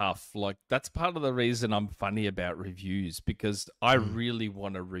 It's tough. Like, that's part of the reason I'm funny about reviews, because I really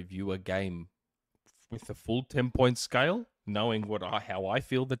want to review a game with a full 10-point scale, knowing how I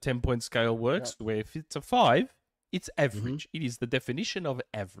feel the 10-point scale works, where if it's a 5, it's average. It is the definition of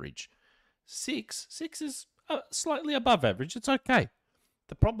average. 6 is slightly above average. It's okay.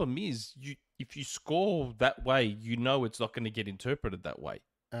 The problem is, if you score that way, you know it's not going to get interpreted that way.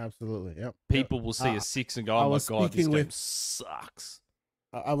 Absolutely. Yep. People will see a 6 and go, "Oh my god, this game sucks."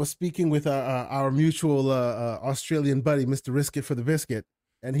 I was speaking with our mutual Australian buddy, Mr. Risk It for the Biscuit,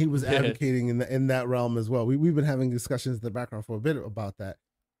 and he was advocating in that realm as well. We've been having discussions in the background for a bit about that.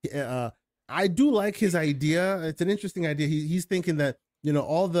 I do like his idea. It's an interesting idea. He's thinking that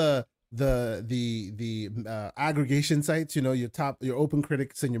all the aggregation sites, your open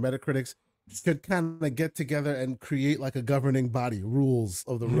critics and your metacritics, should kind of get together and create like a governing body, rules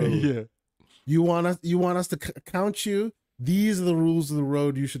of the road. Yeah. You want us to count you. These are the rules of the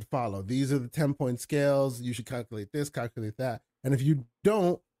road you should follow. These are the 10-point scales. You should calculate this, calculate that. And if you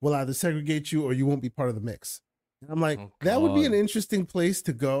don't, we'll either segregate you or you won't be part of the mix. And I'm like, that would be an interesting place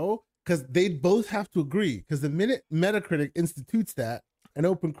to go, because they both have to agree. Because the minute Metacritic institutes that and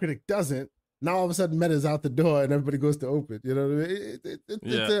OpenCritic doesn't, now all of a sudden Meta's out the door and everybody goes to Open. You know what I mean?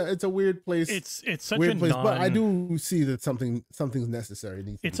 It's a weird place. It's such weird a place, but I do see that something's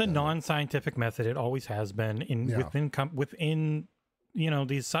necessary. It's a non-scientific method. It always has been within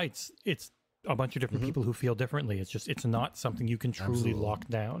these sites. It's a bunch of different people who feel differently. It's not something you can truly lock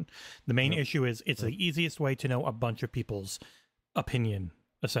down. The main issue is it's the easiest way to know a bunch of people's opinion,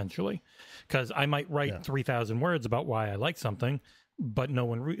 essentially, because I might write 3,000 words about why I like something, but no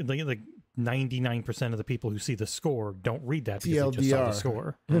one 99% of the people who see the score don't read that because they just saw the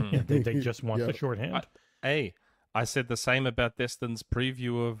score. They just want the shorthand. I said the same about Destin's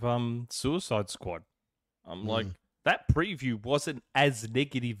preview of Suicide Squad. I'm like, that preview wasn't as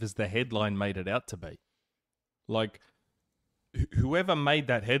negative as the headline made it out to be. Like, whoever made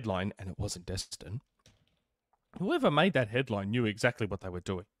that headline, and it wasn't Destin, whoever made that headline knew exactly what they were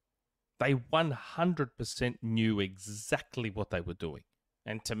doing. They 100% knew exactly what they were doing.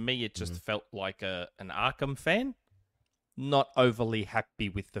 And to me, it just felt like an Arkham fan, not overly happy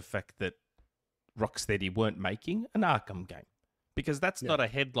with the fact that Rocksteady weren't making an Arkham game. Because that's not a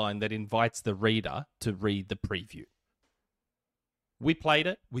headline that invites the reader to read the preview. We played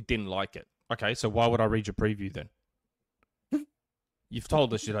it, we didn't like it. Okay, so why would I read your preview then? You've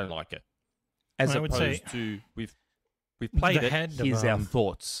told us you don't like it. As opposed to, we've played it, here's our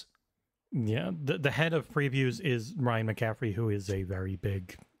thoughts. Yeah, the head of previews is Ryan McCaffrey, who is a very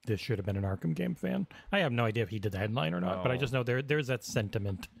big, this should have been an Arkham game fan. I have no idea if he did the headline or not, but I just know there's that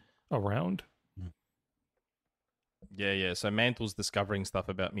sentiment around. Yeah. So Mantle's discovering stuff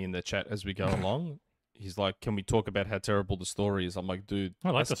about me in the chat as we go along. He's like, "Can we talk about how terrible the story is?" I'm like, "Dude, I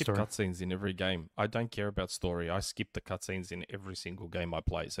like the skip story. cutscenes in every game. I don't care about story. I skip the cutscenes in every single game I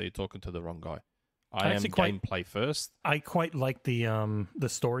play." So you're talking to the wrong guy. I am gameplay first. I quite like the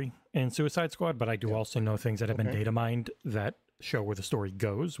story in Suicide Squad, but I do also know things that have been data mined that show where the story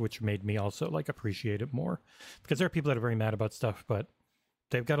goes, which made me also like appreciate it more. Because there are people that are very mad about stuff, but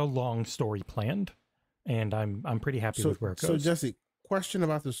they've got a long story planned, and I'm pretty happy with where it goes. So Jesse, question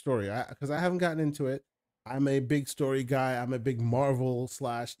about the story, because I haven't gotten into it. I'm a big story guy. I'm a big Marvel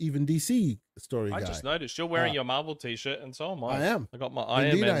 / even DC story guy. I just noticed you're wearing your Marvel t-shirt, and so am I. I am. I got my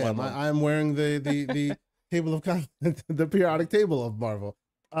Iron Man one. I am wearing the table of contents, the periodic table of Marvel.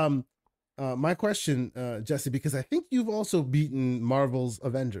 My question, Jesse, because I think you've also beaten Marvel's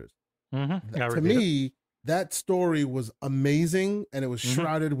Avengers. To me, that story was amazing, and it was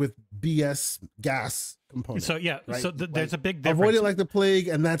shrouded with BS gas components. So yeah, right? so there's a big difference. Avoid it like the plague,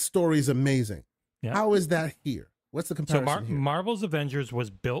 and that story is amazing. Yeah. How is that here? What's the comparison here? Marvel's Avengers was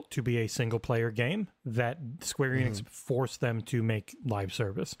built to be a single-player game that Square Enix forced them to make live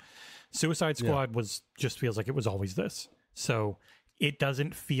service. Suicide Squad just feels like it was always this. So it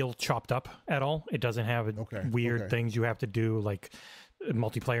doesn't feel chopped up at all. It doesn't have weird things you have to do, like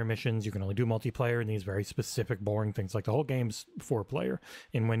multiplayer missions. You can only do multiplayer and these very specific, boring things. Like the whole game's 4-player.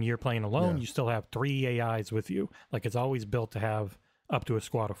 And when you're playing alone, you still have 3 AIs with you. Like it's always built to have up to a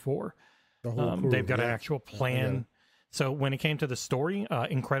squad of 4. The whole crew, they've got an actual plan. So when it came to the story,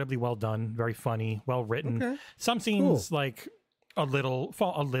 incredibly well done, very funny, well written. Some scenes like a little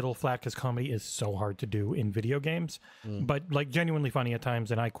flat because comedy is so hard to do in video games, but like genuinely funny at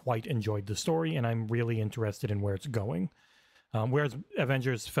times. And I quite enjoyed the story, and I'm really interested in where it's going. Whereas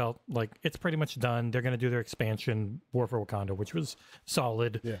Avengers felt like it's pretty much done. They're going to do their expansion, War for Wakanda, which was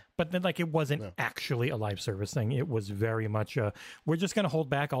solid. But then, like, it wasn't actually a live service thing. It was very much we're just going to hold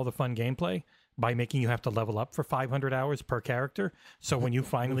back all the fun gameplay by making you have to level up for 500 hours per character. So when you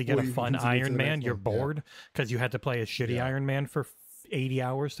finally get a fun Iron Man, you're bored because you had to play a shitty Iron Man for 80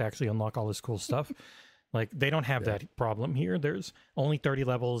 hours to actually unlock all this cool stuff. Like, they don't have that problem here. There's only 30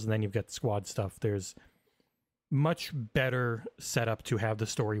 levels, and then you've got squad stuff. There's much better setup to have the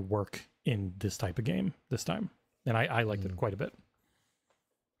story work in this type of game this time. And I liked it quite a bit.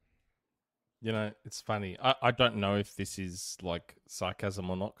 You know, it's funny. I don't know if this is like sarcasm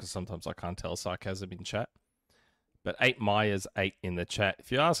or not, because sometimes I can't tell sarcasm in chat. But 8 Myers 8 in the chat.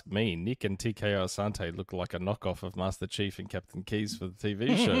 If you ask me, Nick and TKO Asante look like a knockoff of Master Chief and Captain Keys for the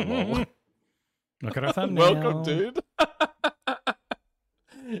TV show. Lol. Look at our thumbnail. Welcome, dude.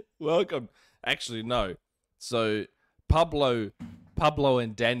 Welcome. Actually, no. So Pablo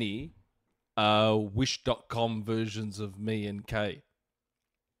and Danny are Wish.com versions of me and Kay.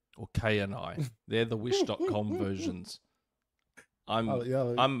 Or Kay and I. They're the Wish.com versions.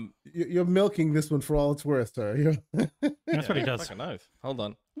 You're milking this one for all it's worth, sir. That's what he does. Fucking oath. Hold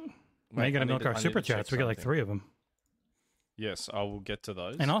on. Now you got to milk our super chats. We got like 3 of them. Yes, I will get to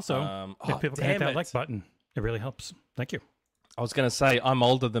those. And also, if people can hit that like button, it really helps. Thank you. I was going to say, I'm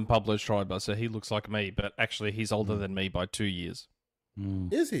older than Pablo Schreiber, so he looks like me, but actually he's older than me by 2 years.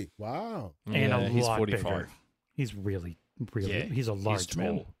 Is he? Wow. And he's lot 45. bigger. He's really, he's a large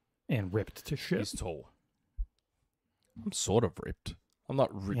man and ripped to shit. He's tall. I'm sort of ripped. I'm not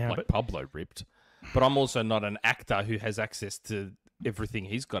ripped Pablo ripped, but I'm also not an actor who has access to everything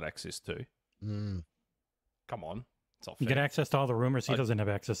he's got access to. Come on. It's not fair. You get access to all the rumors he doesn't have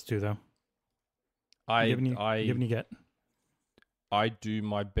access to, though. Giving you get. I do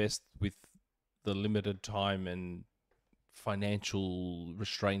my best with the limited time and financial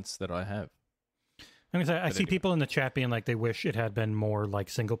restraints that I have. I'm gonna say, I see people in the chat being like they wish it had been more like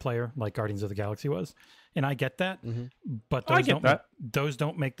single player, like Guardians of the Galaxy was, and I get that. But those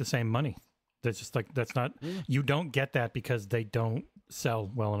don't make the same money. That's just like that's not. You don't get that because they don't sell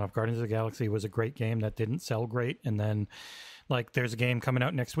well enough. Guardians of the Galaxy was a great game that didn't sell great, and then like there's a game coming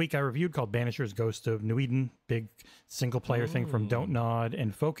out next week I reviewed called Banisher's Ghost of New Eden, big single player thing from Don't Nod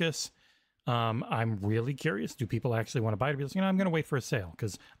and Focus. I'm really curious. Do people actually want to buy it? Because I'm going to wait for a sale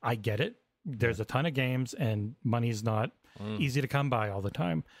because I get it. There's a ton of games and money's not easy to come by all the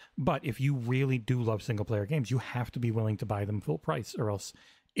time. But if you really do love single player games, you have to be willing to buy them full price, or else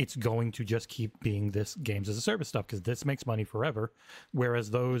it's going to just keep being this games as a service stuff, because this makes money forever.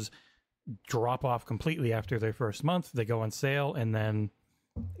 Whereas those drop off completely after their first month, they go on sale, and then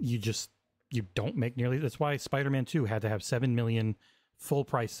you don't make nearly. That's why Spider-Man 2 had to have 7 million full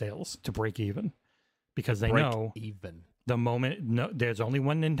price sales to break even, because they know the moment there's only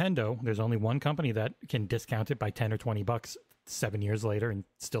one Nintendo, there's only one company that can discount it by $10 or $20 7 years later and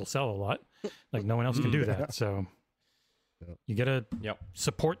still sell a lot. Like no one else can do that. So you got to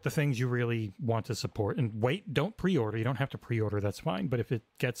support the things you really want to support and wait. Don't pre-order. You don't have to pre-order. That's fine. But if it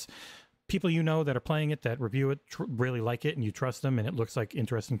gets people you know that are playing it, that review it, really like it, and you trust them, and it looks like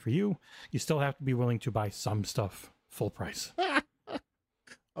interesting for you, you still have to be willing to buy some stuff full price.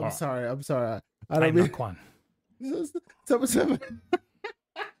 I'm sorry. I I'm don't mean. not Quan.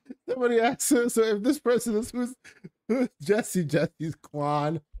 Somebody asked. So if this person is who's Jesse? Jesse's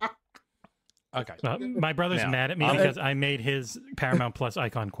Quan. Okay. My brother's mad at me because I made his Paramount Plus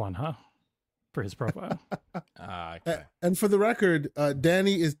icon Quan for his profile. Okay. And for the record,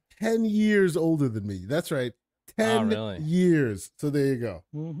 Danny is 10 years older than me. That's right. 10 years. So there you go.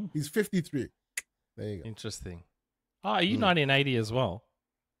 Mm-hmm. He's 53. There you go. Interesting. Oh, are you 1980 as well?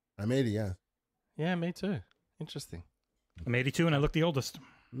 I'm 80, yeah. Yeah, me too. Interesting. I'm 82 and I look the oldest.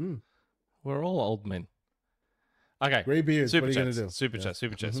 We're all old men. Okay. Gray beards. Super what are you chats. going to do? Super chats.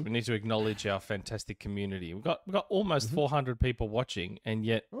 Super chats. We need to acknowledge our fantastic community. We've got almost 400 people watching, and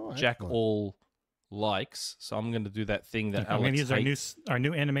yet Jack excellent. all likes. So I'm going to do that thing that I'm going to use hates our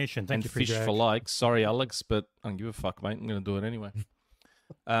new animation. Thank and you for fish Jack. for likes. Sorry, Alex, but I don't give a fuck, mate. I'm going to do it anyway.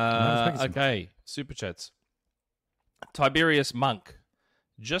 Okay. Super chats. Tiberius Monk.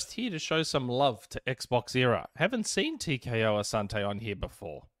 Just here to show some love to Xbox Era. Haven't seen TKO Asante on here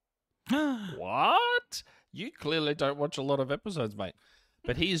before. What? You clearly don't watch a lot of episodes, mate.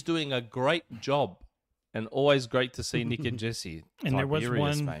 But he is doing a great job, and always great to see Nick and Jesse. And there was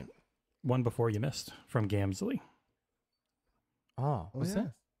Tiberius, mate. one before you missed from Gamsley. Oh, was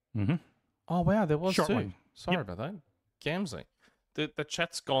there? Mm-hmm. Oh, wow, there was Short too. one. Sorry about that. Gamsley. The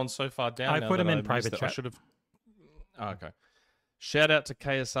chat's gone so far down. I now put that him in missed private it. chat. I should have. Oh, okay. Shout out to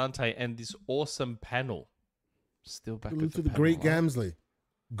Kay Asante and this awesome panel. Still back Salute at to the the great panel, Gamsley.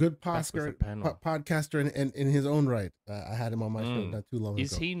 Good Back with the panel. podcaster in his own right. I had him on my show not too long ago.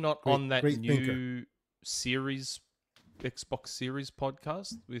 Is he not Great- on that great new thinker. series, Xbox Series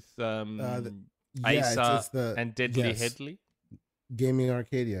podcast with Yeah, Asa it's the and Deadly yes. Headley? Gaming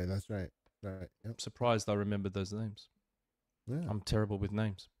Arcadia. That's right. Right. Yep. I'm surprised I remembered those names. Yeah. I'm terrible with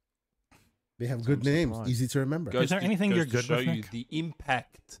names. They have So good I'm names, surprised. easy to remember. Is there anything goes you're to good show with, you Nick?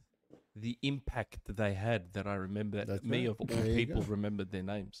 the impact they had that I remember that That's me right. of all There you people go. remembered their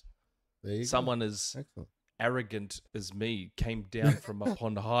names. There you Someone as go. Excellent. arrogant as me came down from up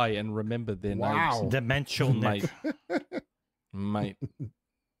on high and remembered their Wow. names. Dimensional Nick. Mate, it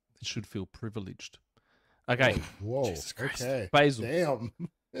should feel privileged. Okay, Whoa. Jesus Christ. Okay. Basil. Damn.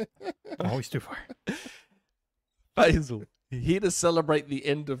 Always too far. Basil, here to celebrate the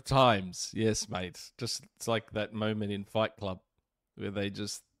end of times. Yes, mate. Just it's like that moment in Fight Club where they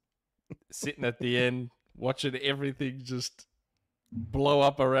just sitting at the end, watching everything just blow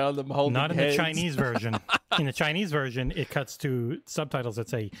up around them, holding Not in hands. the Chinese version. In the Chinese version, it cuts to subtitles that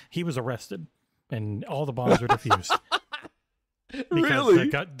say he was arrested and all the bombs were defused. Because Really?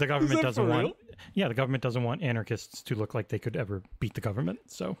 the government that doesn't for want. real? Yeah, the government doesn't want anarchists to look like they could ever beat the government.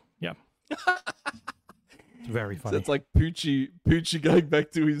 So yeah, it's very So funny. it's like Poochie going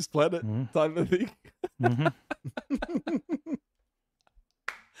back to his planet type of thing. hmm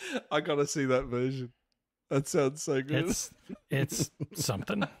I gotta see that version. That sounds so good. It's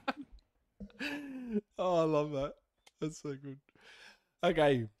something. Oh, I love that. That's so good.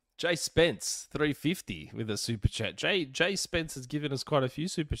 Okay, Jay Spence, 350 with a super chat. Jay Spence has given us quite a few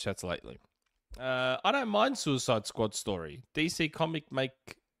super chats lately. I don't mind Suicide Squad story. DC Comic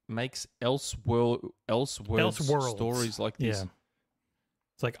makes Elseworlds stories like this. Yeah,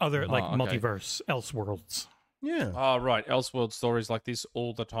 it's like other like okay. multiverse, Elseworlds. Yeah. Oh, right. Elseworld stories like this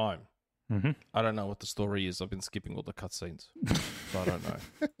all the time. Mm-hmm. I don't know what the story is. I've been skipping all the cutscenes. So I don't know.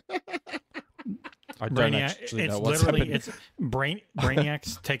 I don't actually it's know what's literally happening. it's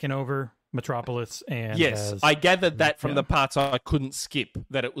Brainiac's taken over Metropolis and Yes, has, I gathered that from yeah. the parts I couldn't skip,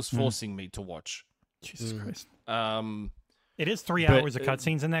 that it was forcing me to watch. Jesus Christ. It It is 3 But, hours of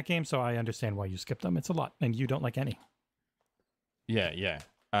cutscenes in that game, so I understand why you skip them. It's a lot, and you don't like any. Yeah.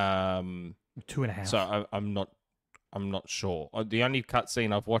 2.5. So I'm not sure. The only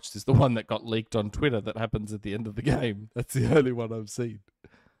cutscene I've watched is the one that got leaked on Twitter that happens at the end of the game. That's the only one I've seen.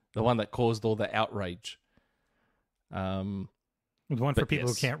 The one that caused all the outrage. The one for but people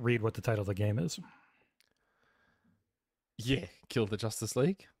yes. who can't read what the title of the game is. Yeah, kill the Justice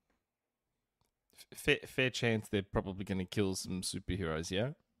League. Fair chance they're probably going to kill some superheroes, yeah?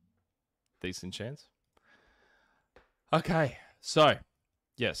 Decent chance. Okay, so,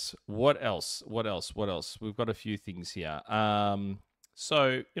 yes, what else? We've got a few things here.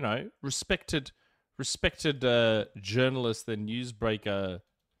 So, respected journalist and newsbreaker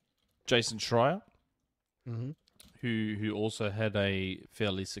Jason Schreier, who also had a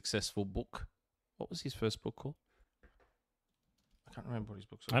fairly successful book. What was his first book called? I can't remember what his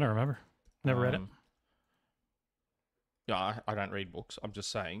book's called. I don't remember. Never read it. Yeah, I don't read books. I'm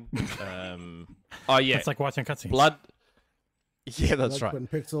just saying. Oh yeah, It's like watching cutscenes. Blood. Yeah, that's Blood, right. Sweat, and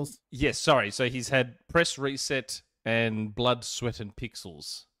Pixels. Yes, sorry. So he's had Press Reset and Blood, Sweat, and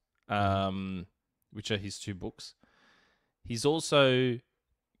Pixels, which are his two books. He's also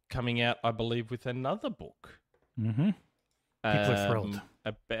coming out, I believe, with another book. Mm-hmm. People are thrilled.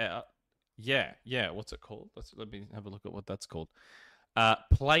 About what's it called? Let me have a look at what that's called.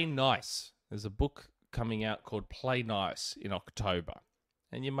 Play Nice. There's a book coming out called Play Nice in October,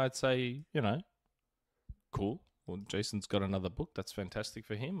 and you might say, cool. Well, Jason's got another book. That's fantastic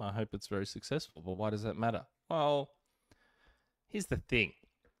for him. I hope it's very successful. But why does that matter? Well, here's the thing.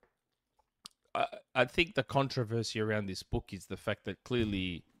 I think the controversy around this book is the fact that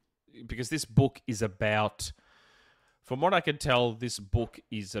clearly, because this book is about, from what I can tell, this book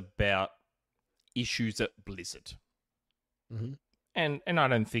is about issues at Blizzard. Mm-hmm. And I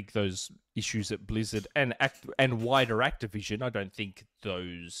don't think those issues at Blizzard and wider Activision, I don't think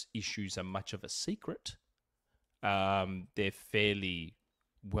those issues are much of a secret. They're fairly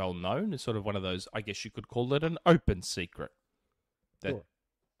well known. It's sort of one of those, I guess you could call it an open secret. That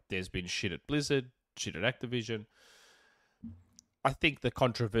there's been shit at Blizzard, shit at Activision. I think the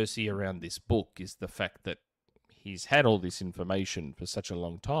controversy around this book is the fact that he's had all this information for such a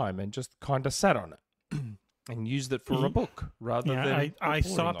long time and just kind of sat on it and used it for a book rather than. I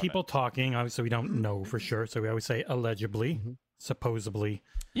saw people talking. Obviously, we don't know for sure, so we always say allegedly, supposedly.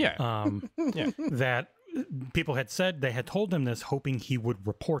 Yeah. That people had said they had told him this, hoping he would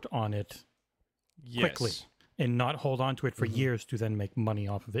report on it quickly and not hold on to it for years to then make money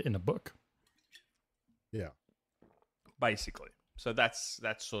off of it in a book. Yeah. Basically. So that's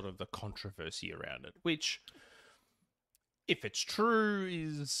sort of the controversy around it, which, if it's true,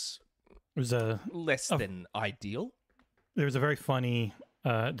 is less than ideal. There was a very funny,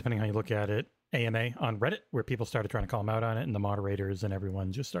 depending how you look at it, AMA on Reddit where people started trying to call him out on it, and the moderators and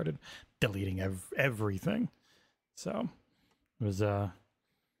everyone just started deleting everything. So it was I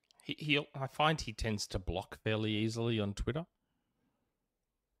find he tends to block fairly easily on Twitter.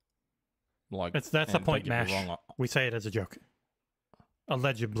 Like that's the point, Mash. We say it as a joke,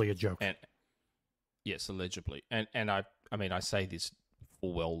 allegedly a joke. And yes, allegedly, and I mean I say this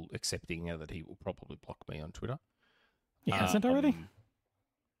full well accepting now that he will probably block me on Twitter. He hasn't already?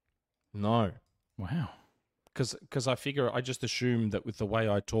 No. Wow. Because I figure, I just assume that with the way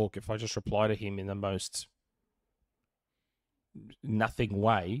I talk, if I just reply to him in the most nothing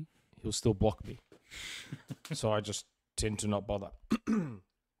way, he'll still block me. So I just tend to not bother.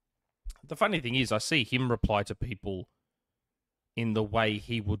 The funny thing is, I see him reply to people in the way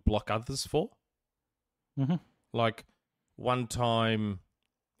he would block others for. Mm-hmm. Like, one time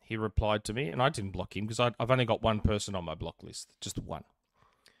he replied to me, and I didn't block him because I've only got one person on my block list, just one.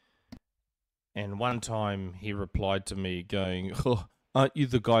 And one time he replied to me going, "Oh, aren't you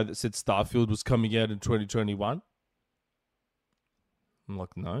the guy that said Starfield was coming out in 2021? I'm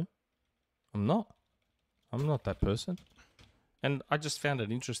like, no, I'm not. I'm not that person. And I just found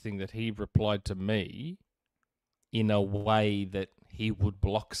it interesting that he replied to me in a way that he would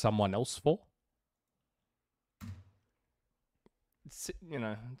block someone else for. It's,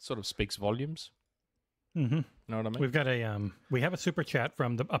 it sort of speaks volumes. Mm-hmm. Know what I mean? We've got we have a super chat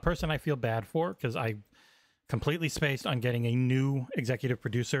from a person I feel bad for because I completely spaced on getting a new executive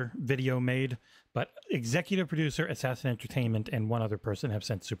producer video made, but executive producer, Assassin Entertainment, and one other person have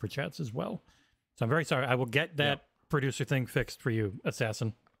sent super chats as well. So I'm very sorry. I will get that producer thing fixed for you,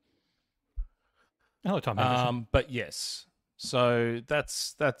 Assassin. Hello, Tom Henderson. But yes. So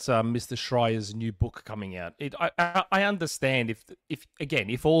that's Mr. Schreier's new book coming out. I understand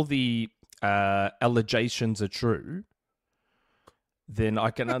if all the allegations are true, then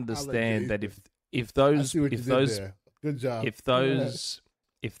I can understand that if those good job. if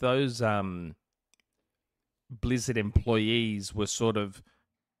those Blizzard employees were sort of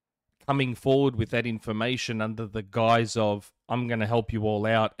coming forward with that information under the guise of I'm going to help you all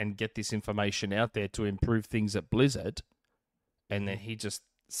out and get this information out there to improve things at Blizzard, and then he just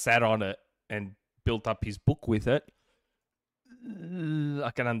sat on it and built up his book with it,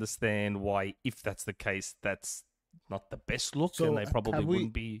 I can understand why, if that's the case, that's not the best look, and they probably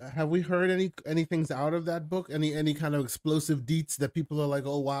wouldn't be. Have we heard any things out of that book? Any kind of explosive deets that people are like,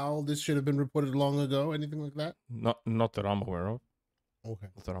 oh wow, this should have been reported long ago? Anything like that? Not that I'm aware of. Okay.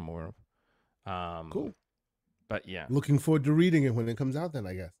 Not that I'm aware of. Cool. But yeah. Looking forward to reading it when it comes out then,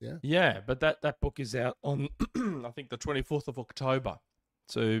 I guess. Yeah. Yeah, but that book is out on I think the 24th of October.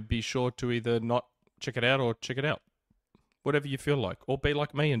 So be sure to either not check it out or check it out. Whatever you feel like. Or be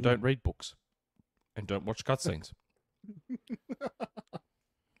like me and don't read books. And don't watch cutscenes.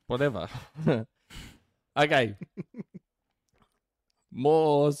 Whatever. Okay.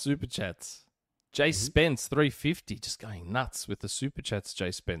 More super chats. Jay Spence 350 just going nuts with the super chats.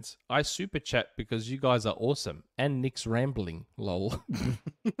 Jay Spence, I super chat because you guys are awesome and Nick's rambling. Lol.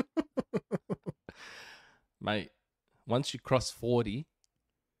 Mate, once you cross 40,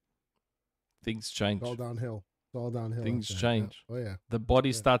 things change. It's all downhill. It's all downhill. Things change. Yeah. Oh yeah. The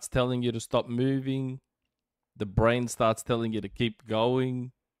body starts telling you to stop moving. The brain starts telling you to keep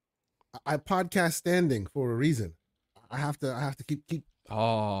going. I podcast standing for a reason. I have to keep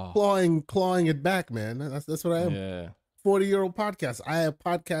Oh, clawing it back, man. That's what I am. yeah. 40-year-old podcast. I have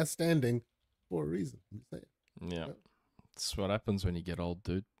podcast standing for a reason. I'm just saying. Yeah. That's what happens when you get old,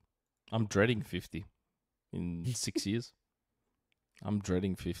 dude. I'm dreading 50 in 6 years. I'm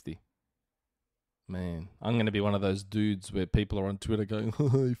dreading 50. Man, I'm going to be one of those dudes where people are on Twitter going,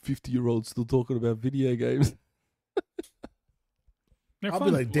 50-year-olds still talking about video games. They're I'll fun.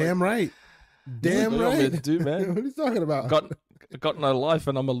 be like, damn right. Damn What do you want me right. to do, man? What are you talking about? Got no life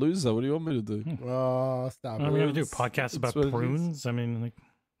and I'm a loser. What do you want me to do? Oh, stop What are we it. gonna do? Podcasts about what it is. prunes? I mean, like,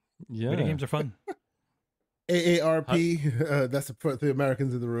 Yeah. video games are fun. AARP, that's for the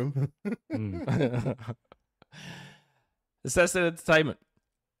Americans in the room. Assassin Entertainment.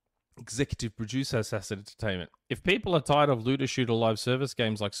 Executive producer Assassin Entertainment. If people are tired of looter shooter live service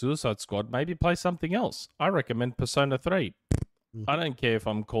games like Suicide Squad, maybe play something else. I recommend Persona 3. I don't care if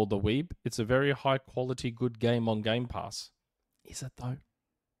I'm called a weeb. It's a very high quality, good game on Game Pass. Is it though?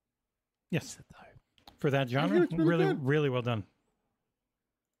 Yes, Is it though? for that genre, it's pretty really, good. really well done.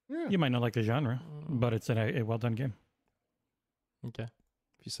 Yeah. You might not like the genre, but it's a well done game. Okay,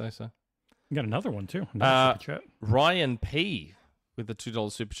 if you say so. You got another one too. Another super chat. Ryan P with the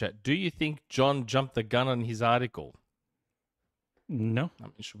 $2 super chat. Do you think John jumped the gun on his article? No, I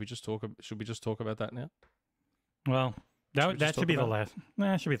mean, should we just talk about that now? well, Should we that just should be talk the about last.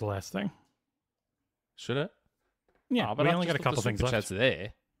 Nah, that should be the last thing. Should it? Yeah, Oh, but we I've only got just a put couple the things super left. chats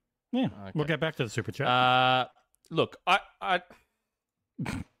there. Yeah, Okay. we'll get back to the super chat. Look, I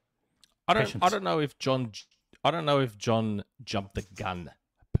Patience. don't know if John jumped the gun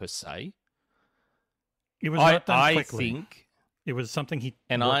per se. It was not done I quickly. think, It was something he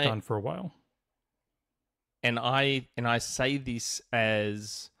And worked I- on for a while. and I say this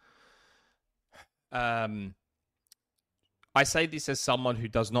as, I say this as someone who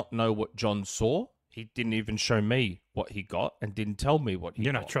does not know what John saw. He didn't even show me what he got and didn't tell me what he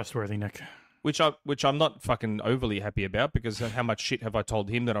You're got. not trustworthy, Nick. Which I'm not fucking overly happy about, because how much shit have I told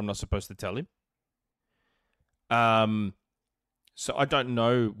him that I'm not supposed to tell him? So I don't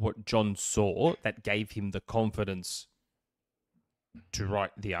know what John saw that gave him the confidence to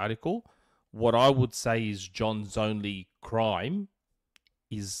write the article. What I would say is John's only crime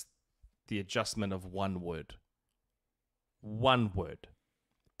is the adjustment of one word. One word.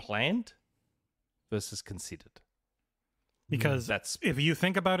 Planned versus considered. Because That's if you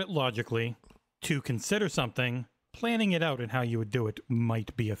think about it logically, to consider something, planning it out and how you would do it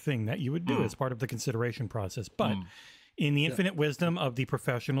might be a thing that you would do as part of the consideration process. But in the infinite wisdom of the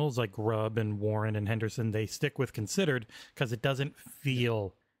professionals like Grubb and Warren and Henderson, they stick with considered because it doesn't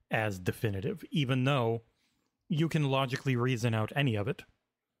feel as definitive, even though you can logically reason out any of it.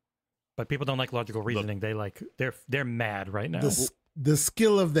 But people don't like logical reasoning. They're mad right now. The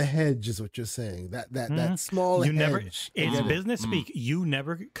skill of the hedge is what you're saying. That small You hedge. never. It's business Mm. speak. You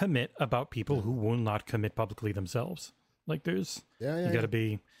never commit about people who will not commit publicly themselves. Like there's, Yeah. you got to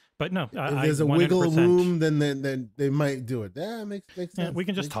be. But no, If I there's a 100%, wiggle room, then they might do it. Yeah, makes sense. Yeah, we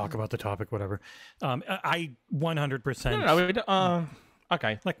can just Makes talk sense. about the topic, whatever. I 100%. no,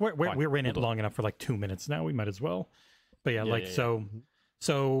 okay. Like we're Fine. in it long enough for like 2 minutes now. We might as well. But yeah, Yeah.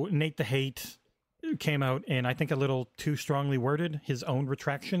 so Nate the Hate came out and I think a little too strongly worded his own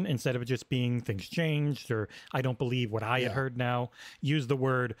retraction instead of it just being things changed or I don't believe what I had heard now. Use the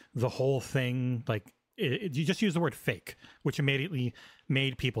word the whole thing, like you just use the word fake, which immediately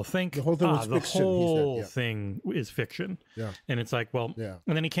made people think The whole thing was the fiction, he said, whole yeah. thing is fiction. Yeah. And it's like, well, Yeah.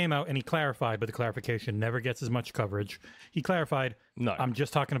 and then he came out and he clarified, but the clarification never gets as much coverage. He clarified, No. I'm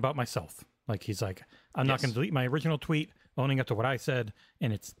just talking about myself. Like he's like, I'm not going to delete my original tweet, owning up to what I said,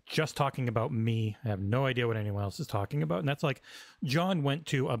 and it's just talking about me. I have no idea what anyone else is talking about. And that's like, John went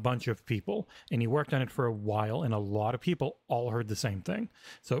to a bunch of people and he worked on it for a while, and a lot of people all heard the same thing.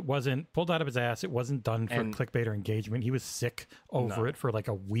 So it wasn't pulled out of his ass. It wasn't done for clickbait or engagement. He was sick over it for like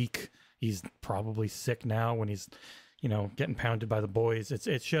a week. He's probably sick now when he's, getting pounded by the boys.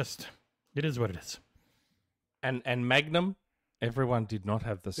 It's just, it is what it is. And Magnum, everyone did not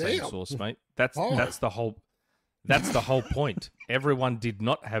have the same Damn. source, mate. That's Oh. that's the whole That's the whole point. Everyone did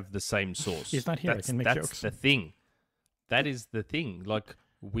not have the same source. He's not here. I can make that's jokes. the thing. That is the thing. Like,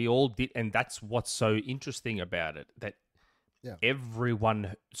 we all did, and that's what's so interesting about it. That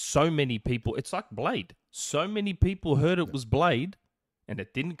everyone, so many people, it's like Blade. So many people heard it was Blade, and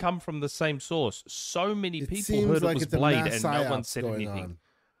it didn't come from the same source. So many people heard it was Blade, and no one said anything.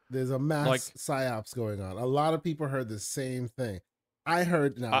 There's a mass psyops going on. A lot of people heard the same thing. I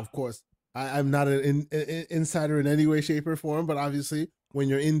heard, now, of course, I'm not an insider in any way, shape, or form, but obviously, when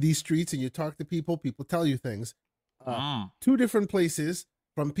you're in these streets and you talk to people, people tell you things. 2 different places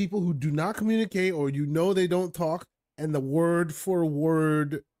from people who do not communicate, or they don't talk, and the word for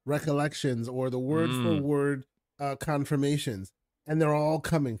word recollections or the word for word confirmations. And they're all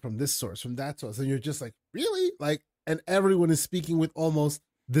coming from this source, from that source. And you're just like, really? Like, and everyone is speaking with almost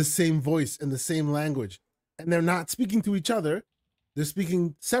the same voice and the same language. And they're not speaking to each other. They're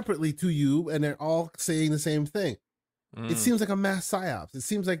speaking separately to you, and they're all saying the same thing. It seems like a mass psyops. It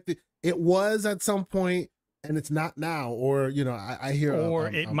seems like it was at some point, and it's not now. Or, I hear, or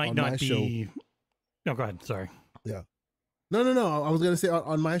it might not be. No, go ahead. Sorry. Yeah. No. I was gonna say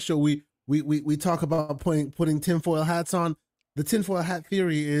on my show we talk about putting tinfoil hats on. The tinfoil hat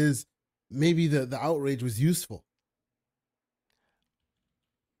theory is maybe the outrage was useful.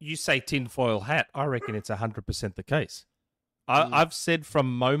 You say tinfoil hat, I reckon it's 100% the case. I've said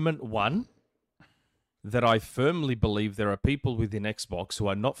from moment one that I firmly believe there are people within Xbox who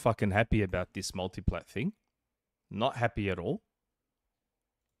are not fucking happy about this multiplat thing. Not happy at all.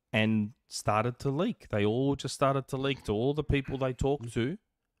 And started to leak. They all just started to leak to all the people they talk to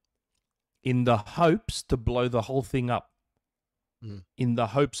in the hopes to blow the whole thing up. In the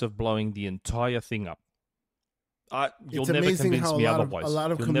hopes of blowing the entire thing up. You'll never convince me otherwise. A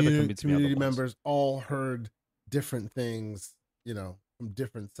lot of community members all heard different things, from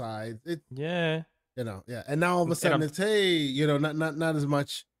different sides. And now all of a sudden it's not as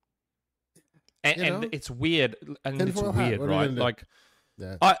much. And it's weird, right? Like,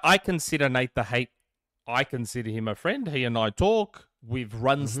 I consider Nate the Hate. I consider him a friend. He and I talk. We've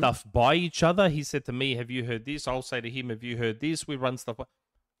run stuff by each other. He said to me, "Have you heard this?" I'll say to him, "Have you heard this?" We run stuff by.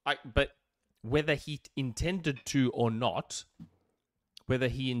 But whether he intended to or not,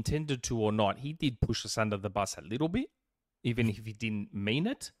 he did push us under the bus a little bit, even if he didn't mean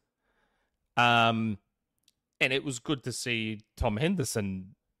it. And it was good to see Tom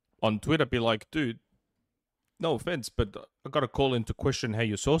Henderson on Twitter be like, "Dude, no offense, but I got to call into question how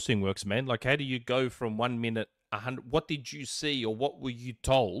your sourcing works, man. Like, how do you go from 1 minute 100? What did you see, or what were you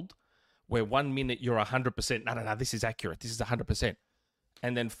told? Where 1 minute you're 100%. No, this is accurate. This is 100%,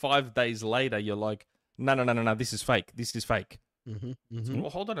 and then 5 days later you're like, no, this is fake. This is fake. Well,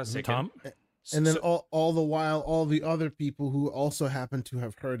 hold on a second, Tom. And then all the while, all the other people who also happen to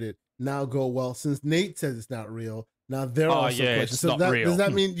have heard it now go, well, since Nate says it's not real, now they're also questioning. It's not real. Does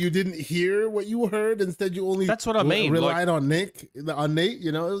that mean you didn't hear what you heard? Instead, you only that's what I mean. Relied on Nate. It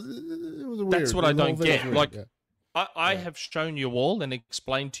was weird. That's what I don't get. Like, I have shown you all and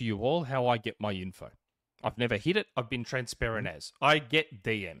explained to you all how I get my info. I've never hid it. I've been transparent as. I get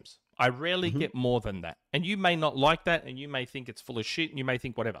DMs. I rarely get more than that. And you may not like that, and you may think it's full of shit, and you may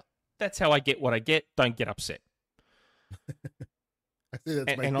think whatever. That's how I get what I get. Don't get upset. I say that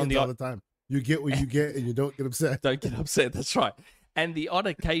to my kids all the time. You get what you get, and you don't get upset. Don't get upset. That's right. And the odd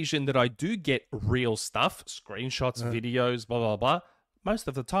occasion that I do get real stuff, screenshots, videos, blah, blah, blah, most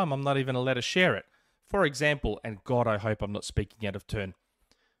of the time I'm not even allowed to share it. For example, and God, I hope I'm not speaking out of turn.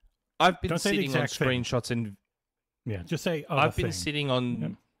 I've been sitting on screenshots and just say I've been sitting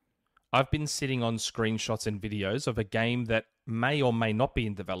on screenshots and videos of a game that may or may not be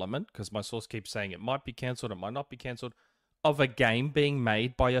in development, because my source keeps saying it might be cancelled, it might not be cancelled, of a game being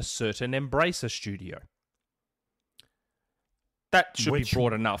made by a certain Embracer studio. That should be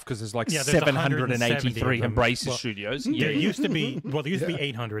broad enough, because there's like 783 Embracer studios. There used to be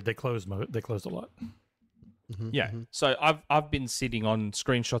 800. They closed a lot. So I've been sitting on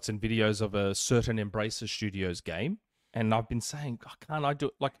screenshots and videos of a certain Embracer Studios game, and I've been saying, can't I do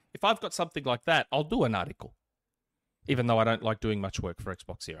it? Like, if I've got something like that, I'll do an article. Even though I don't like doing much work for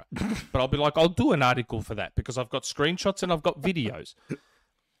Xbox Era. But I'll be like, I'll do an article for that, because I've got screenshots and I've got videos.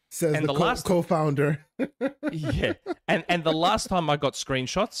 Says and the co-founder. And the last time I got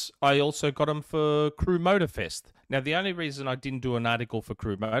screenshots, I also got them for Crew Motorfest. Now, the only reason I didn't do an article for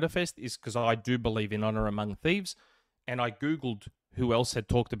Crew Motorfest is because I do believe in Honor Among Thieves, and I Googled who else had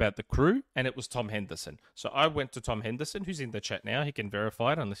talked about the crew, and it was Tom Henderson. So I went to Tom Henderson, who's in the chat now. He can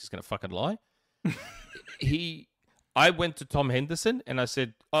verify it, unless he's going to fucking lie. I went to Tom Henderson, and I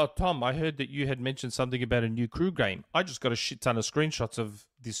said, "Oh, Tom, I heard that you had mentioned something about a new crew game. I just got a shit ton of screenshots of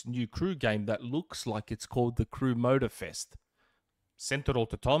this new crew game that looks like it's called the Crew Motor Fest. Sent it all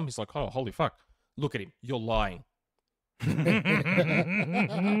to Tom. He's like, oh, holy fuck. Look at him. You're lying. JK.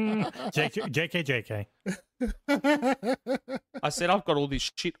 I said, I've got all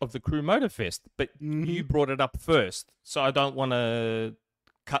this shit of the Crew Motor Fest, but you brought it up first, so I don't want to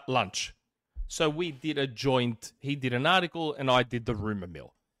cut lunch. So we did a joint. He did an article, and I did the rumor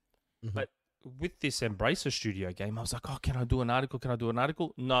mill. But with this Embracer Studio game, I was like, oh, can I do an article? Can I do an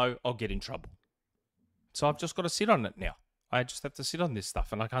article? No, I'll get in trouble. So I've just got to sit on it now. I just have to sit on this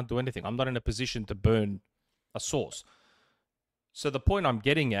stuff, and I can't do anything. I'm not in a position to burn a source. So the point I'm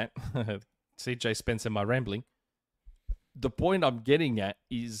getting at, CJ Spencer, my rambling, the point I'm getting at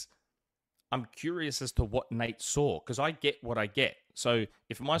is I'm curious as to what Nate saw, because I get what I get. So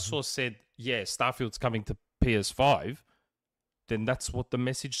if my source said, yeah, Starfield's coming to PS5, then that's what the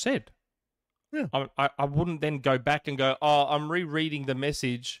message said. Yeah. I wouldn't then go back and go, oh, I'm rereading the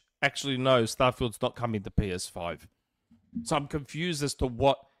message. Actually, no, Starfield's not coming to PS5. So I'm confused as to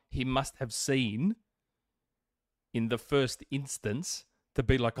what he must have seen in the first instance to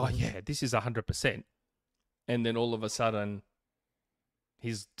be like, oh, yeah, this is 100%. And then all of a sudden,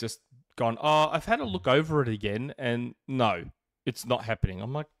 he's just gone, oh, I've had a look over it again, and no, it's not happening.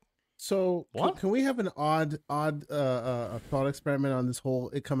 I'm like, so what? Can we have an odd thought experiment on this whole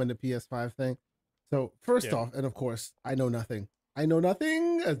it coming to PS5 thing? So first off, and of course, I know nothing,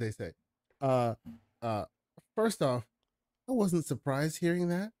 as they say. First off, I wasn't surprised hearing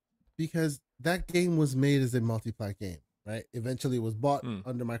that, because that game was made as a multi-plat game, right? Eventually it was bought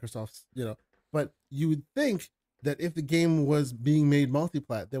under Microsoft's, but you would think that if the game was being made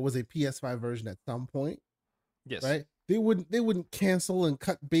multi-plat, there was a PS5 version at some point. yes, Right? They wouldn't cancel and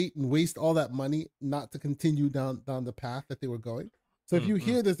cut bait and waste all that money not to continue down the path that they were going. So if you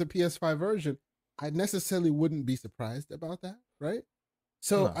hear there's a PS5 version, I necessarily wouldn't be surprised about that, right?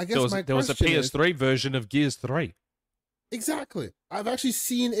 So No. I guess there was a PS3 version of Gears 3. Exactly. I've actually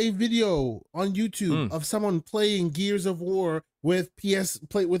seen a video on YouTube of someone playing Gears of War with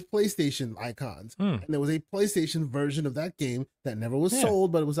PlayStation icons, and there was a PlayStation version of that game that never was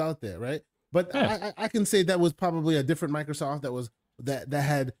sold, but it was out there, right? But I can say that was probably a different Microsoft that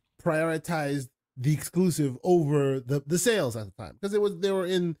had prioritized the exclusive over the sales at the time, because they were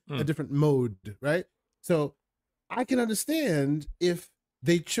in a different mode, right? So I can understand if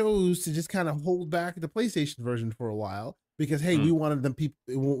they chose to just kind of hold back the PlayStation version for a while, because hey, we wanted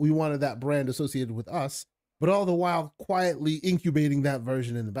that brand associated with us, but all the while quietly incubating that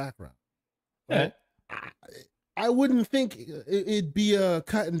version in the background. Right? I wouldn't think it'd be a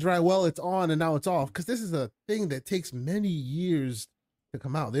cut and dry, well, it's on and now it's off, because this is a thing that takes many years to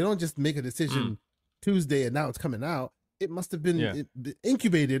come out. They don't just make a decision Tuesday and now it's coming out. It must have been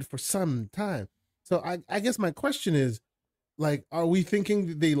incubated for some time. So I guess my question is, like, are we thinking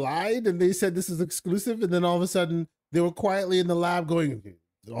that they lied and they said this is exclusive, and then all of a sudden they were quietly in the lab going,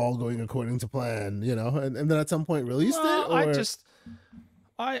 it's all going according to plan, and then at some point released it? Or...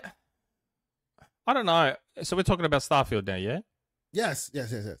 I don't know. So we're talking about Starfield now, yeah? Yes. Yeah.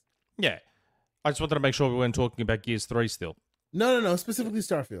 I just wanted to make sure we weren't talking about Gears 3 still. No, specifically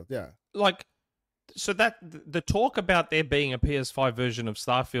Starfield, yeah. Like, so that the talk about there being a PS5 version of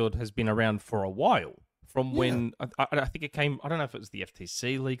Starfield has been around for a while. From when, I think it came, I don't know if it was the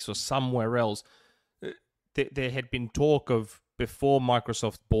FTC leaks or somewhere else. There had been talk of, before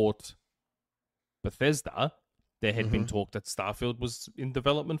Microsoft bought Bethesda, there had been talk that Starfield was in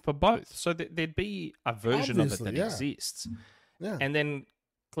development for both. So there'd be a version of it that exists. Yeah. And then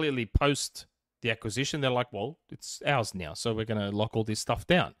clearly post the acquisition, they're like, well, it's ours now, so we're going to lock all this stuff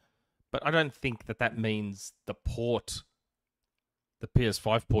down. But I don't think that means the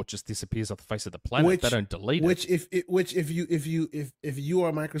PS5 port just disappears off the face of the planet. They don't delete it. If you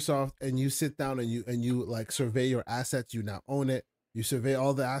are Microsoft and you sit down and you like survey your assets, you now own it. You survey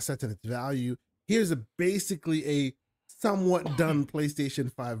all the assets and its value. Here's basically a somewhat done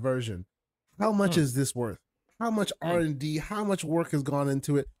PlayStation 5 version. How much is this worth? How much R&D? How much work has gone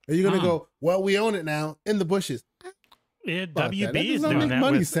into it? Are you gonna go, well, we own it now, in the bushes? WB is doing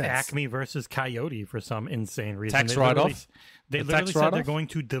that with Acme versus Coyote for some insane reason. Tax write-off? They literally said they're going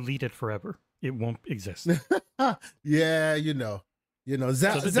to delete it forever. It won't exist. Yeah,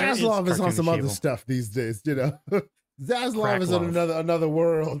 Zaslav is on some other stuff these days, Zaslav is on another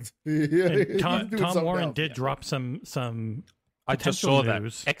world. Tom Warren did drop some I just saw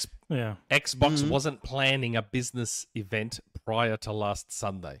news. That. Xbox wasn't planning a business event prior to last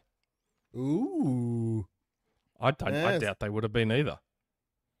Sunday. Ooh. I doubt they would have been either.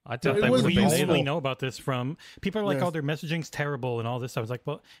 I thought It they was would We be abysmal. only know about this from people are like, Yes. oh, their messaging's terrible and all this. I was like,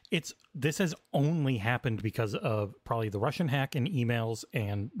 well, this has only happened because of probably the Russian hack and emails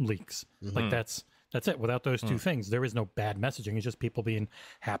and leaks. Like that's it. Without those two things, there is no bad messaging. It's just people being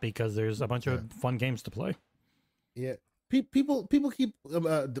happy because there's a bunch of fun games to play. Yeah. People keep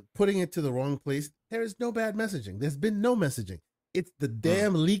putting it to the wrong place. There is no bad messaging. There's been no messaging. It's the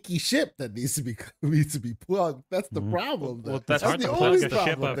damn leaky ship that needs to be plugged. That's the problem. Well, that's Hard the to only plug a ship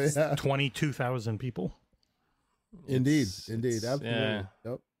problem they of have. 22,000 people. Indeed, It's- absolutely. yeah.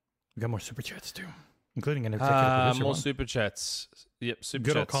 Yep. We got more super chats too, including an executive producer More one. super chats. Yep, super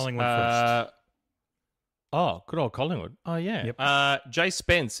Good old chats. Collingwood first. Oh, good old Collingwood. Oh yeah. Yep. Jay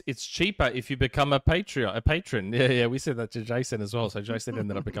Spence. It's cheaper if you become a patron. Yeah. We said that to Jason as well. So Jason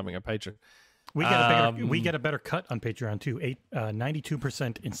ended up becoming a patron. We get a better cut on Patreon too.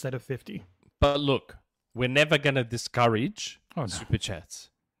 92% instead of 50. But look, we're never going to discourage Oh, no. super chats.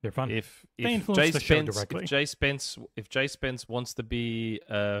 They're fun. If They influence Jay the show Spence, directly. if Jay Spence wants to be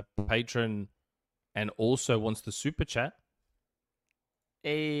a patron and also wants to super chat,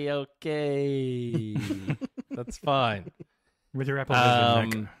 okay, that's fine. Where's your Apple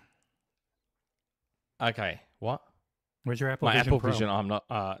Vision, Nick? Okay, what? Where's your Apple My Vision Apple Pro? Vision. I'm not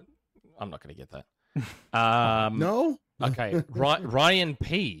going to get that. No. Okay, Ryan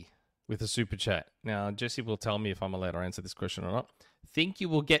P with a super chat. Now, Jesse will tell me if I'm allowed to answer this question or not. Think you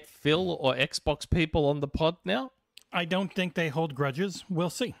will get Phil or Xbox people on the pod now? I don't think they hold grudges. We'll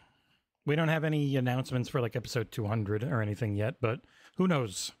see. We don't have any announcements for like episode 200 or anything yet, but who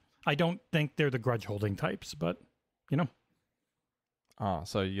knows? I don't think they're the grudge holding types, but you know,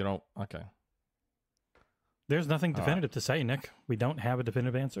 So you don't. Okay. there's nothing definitive to say, Nick. We don't have a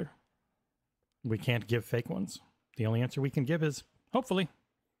definitive answer. We can't give fake ones. The only answer we can give is hopefully.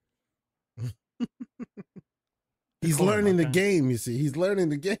 He's Cool, learning the okay. game, you see. He's learning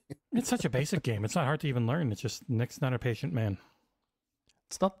the game. It's such a basic game. It's not hard to even learn. It's just Nick's not a patient man.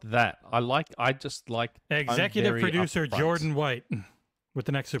 It's not that. I just like I'm Executive very producer upfront. Jordan White with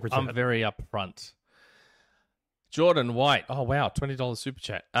the next super chat. I'm very upfront. Jordan White. Oh wow, $20 super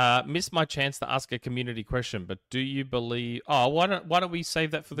chat. Missed my chance to ask a community question, but do you believe? Oh, why don't we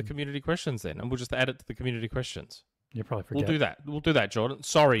save that for the community questions then, and we'll just add it to the community questions. You'll probably forget. We'll do that, Jordan.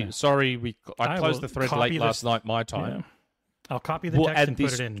 Sorry. I I closed will the thread copy late last this- night, my time. Yeah. I'll copy the We'll text add and put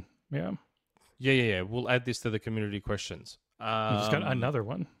this- it in. Yeah. Yeah. We'll add this to the community questions. We just got another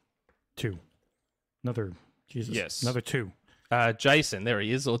one. Two. Another. Jesus. Yes. Another two. Jason, there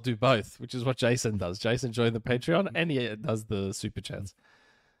he is, or do both, which is what Jason does. Jason joined the Patreon and he does the super chats.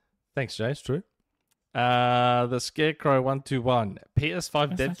 Thanks, Jay. It's true. The Scarecrow 121.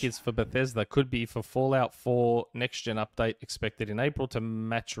 PS5 dev kits for Bethesda could be for Fallout 4 next gen update expected in April to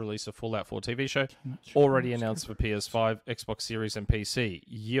match release of Fallout 4 TV show. Already announced for PS5, Xbox Series, and PC.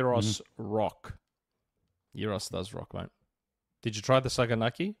 Euros rock. Euros does rock, mate. Did you try the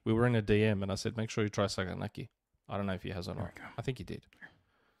Saganaki? We were in a DM and I said, make sure you try Saganaki. I don't know if he has or not. I think he did.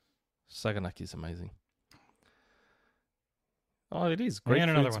 Saganaki is amazing. Oh, it is. Great.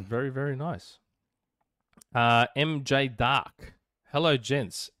 And another food's one. Very, very nice. MJ Dark. Hello,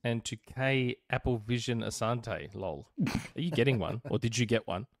 gents. And to K Apple Vision Asante. Lol. Are you getting one? Or did you get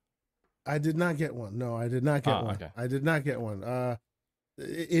one? I did not get one. No, I did not get one. Okay. I did not get one.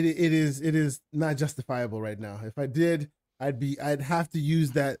 It is not justifiable right now. If I did, I'd have to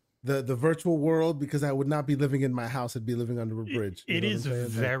use the virtual world because I would not be living in my house. I'd be living under a bridge. You It know what is I'm saying?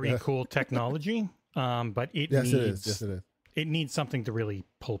 very cool technology, but it Yes, needs, it is. Yes, it is. It needs something to really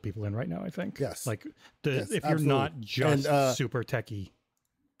pull people in right now, I think. Yes. Like Yes, if you're not absolutely. just And, super techie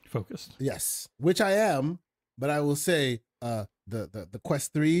focused. Yes, which I am, but I will say the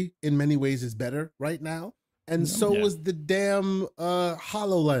Quest 3 in many ways is better right now. And so Yeah. was the damn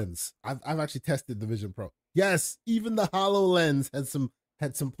HoloLens. I've actually tested the Vision Pro. Yes, even the HoloLens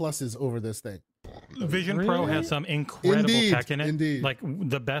had some pluses over this thing. Vision Pro has some incredible Indeed, tech in it. indeed. Like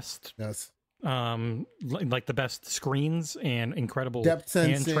the best Yes. like the best screens and incredible Depth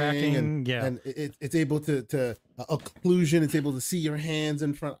hand sensing tracking. and, Yeah. and it's able to occlusion. It's able to see your hands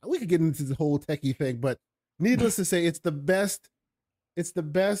in front. We could get into the whole techie thing, but needless to say, it's the best. It's the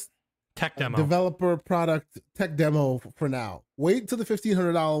best Tech demo. developer product tech demo for now. Wait till the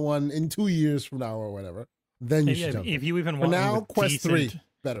 $1,500 one in 2 years from now or whatever. Then you should jump. if you even For want one now, with Quest 3 decent-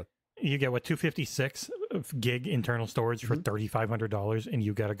 better. You get 256 of gig internal storage for $3,500, and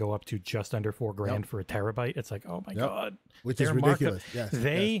you got to go up to just under $4,000 Yep. for a terabyte. It's like, oh my Yep. god, Which is their markup- ridiculous. Yes,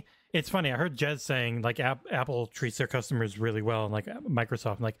 yes. It's funny. I heard Jez saying like Apple treats their customers really well, and like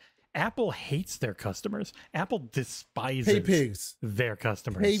Microsoft, like Apple hates their customers. Apple despises Pay pigs. their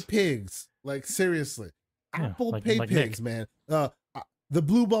customers. Pay pigs. Like seriously. Yeah, Apple like pay Nick. pigs, man. the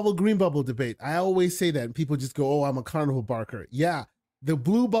blue bubble, green bubble debate. I always say that, and people just go, "Oh, I'm a carnival barker." Yeah, the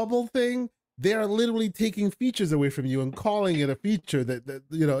blue bubble thing. They are literally taking features away from you and calling it a feature that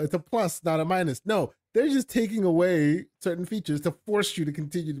it's a plus, not a minus. No, they're just taking away certain features to force you to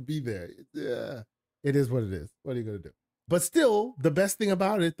continue to be there. Yeah, it is what it is. What are you gonna do? But still, the best thing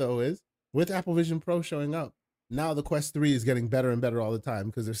about it though is with Apple Vision Pro showing up, now the Quest 3 is getting better and better all the time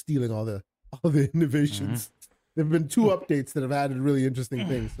because they're stealing all the innovations. There have been 2 updates that have added really interesting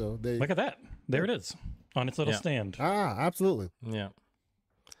things. So they look at that. There it is on its little stand. Absolutely. Yeah.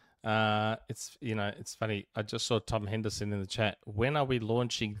 It's funny. I just saw Tom Henderson in the chat. When are we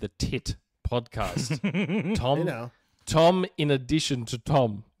launching the Tit podcast? Tom, in addition to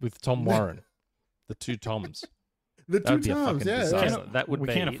Tom with Tom Warren, the 2 Toms. The 2 Toms, yeah. Disaster. That would we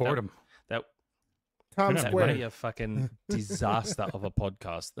be, can't afford them. Tom That Square. would be a fucking disaster of a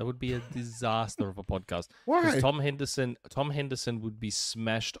podcast. That would be a disaster of a podcast. Why? Because Tom Henderson would be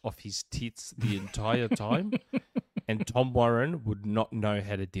smashed off his tits the entire time, and Tom Warren would not know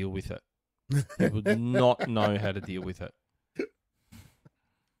how to deal with it. He would not know how to deal with it.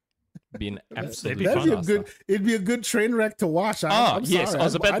 Be an absolute disaster. It'd be a good train wreck to watch. I'm yes, sorry. I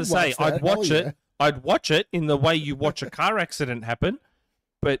was about to say I'd watch it. Yeah. I'd watch it in the way you watch a car accident happen,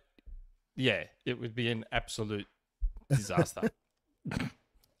 but yeah, it would be an absolute disaster.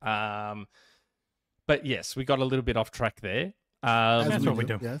 But yes, we got a little bit off track there. That's what we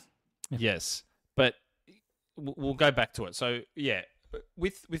do. Yes. Yes, but we'll go back to it. So yeah,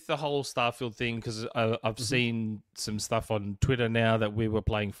 with the whole Starfield thing, because I've seen some stuff on Twitter now that we were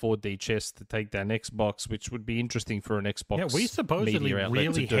playing 4D chess to take down Xbox, which would be interesting for an Xbox. Yeah, we supposedly media outlet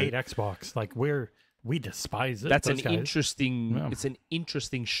really to do. hate Xbox. Like we despise it. That's those guys. interesting. Yeah. It's an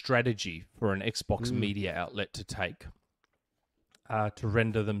interesting strategy for an Xbox media outlet to take to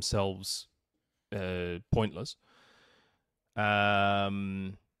render themselves pointless.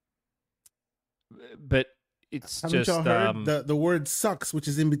 But it's Haven't just y'all heard the word "sucks," which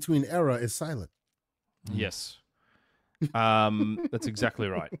is in between "era," is silent. Yes, that's exactly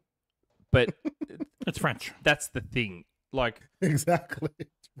right. But It's French. that's the thing. Like Exactly.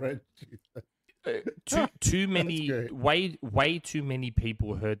 It's French. too many, way too many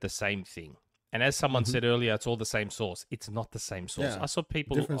people heard the same thing. And as someone said earlier, it's all the same source. It's not the same source. Yeah. I saw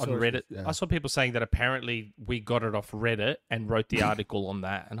people Different on sources, Reddit. yeah. I saw people saying that apparently we got it off Reddit and wrote the article on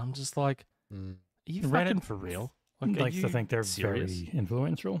that. And I'm just like, are you Reddit fucking for real? Like, are Likes to you think they're serious? very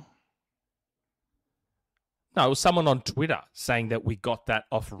influential. No, it was someone on Twitter saying that we got that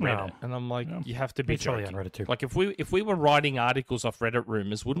off Reddit, No. and I'm like, No. you have to be It's probably joking. on Reddit too. Like if we were writing articles off Reddit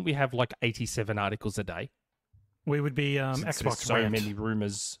rumors, wouldn't we have like 87 articles a day? We would be Since Xbox there's so Rant many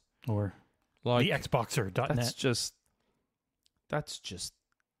rumors. or Like the Xboxer.net. That's just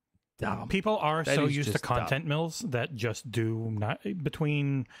dumb. People are That so is used to just dumb. content mills that just do not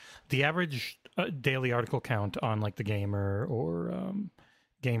between the average daily article count on like the Gamer or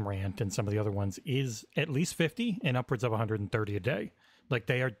Game Rant and some of the other ones is at least 50 and upwards of 130 a day. Like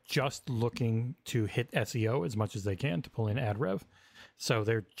they are just looking to hit SEO as much as they can to pull in ad rev. So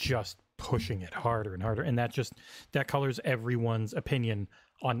they're just pushing it harder and harder. And that colors everyone's opinion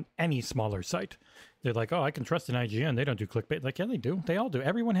on any smaller site. They're like, oh, I can trust an IGN. They don't do clickbait. Like, yeah, they do. They all do.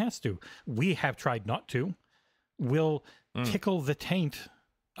 Everyone has to. We have tried not to. We'll tickle the taint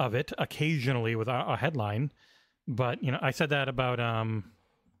of it occasionally with a headline. But, I said that about,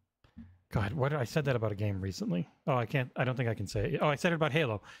 I said that about a game recently. Oh, I don't think I can say it. Oh, I said it about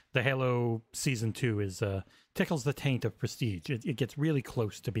Halo. The Halo Season 2 is, tickles the taint of prestige. It gets really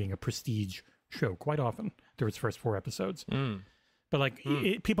close to being a prestige show quite often through its first 4 episodes. But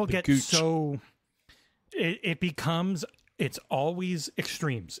people get gooch. so it becomes, it's always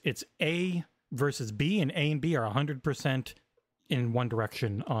extremes. It's A versus B, and A and B are 100% in one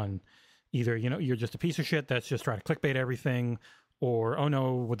direction on either, you're just a piece of shit that's just trying to clickbait everything, or, oh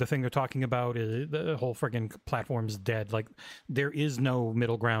no, what the thing they're talking about is the whole friggin' platform's dead. Like there is no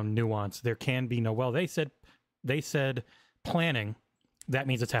middle ground nuance. There can be no, well, they said planning, that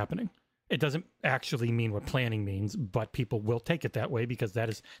means it's happening. It doesn't actually mean what planning means, but people will take it that way because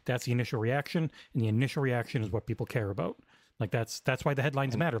that's the initial reaction, and the initial reaction is what people care about. Like that's why the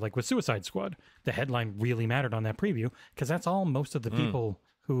headlines matter. Like with Suicide Squad, the headline really mattered on that preview because that's all most of the people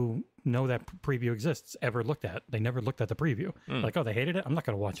who know that preview exists ever looked at. They never looked at the preview. Like, oh, they hated it? I'm not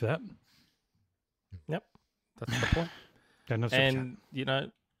going to watch that. Yep, that's the point. And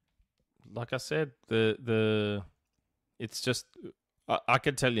like I said, the it's just I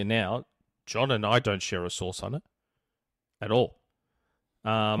can tell you now. John and I don't share a source on it at all.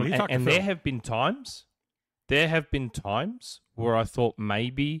 And there have been times where I thought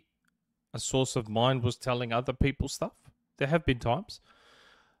maybe a source of mine was telling other people stuff. There have been times.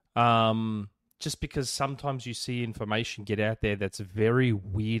 Just because sometimes you see information get out there that's very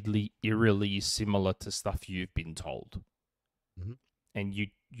weirdly, eerily similar to stuff you've been told, and you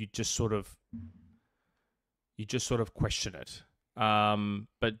just sort of question it.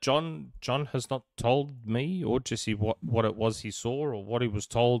 But John has not told me or Jesse what it was he saw or what he was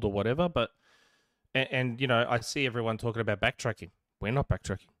told or whatever. But and I see everyone talking about backtracking. We're not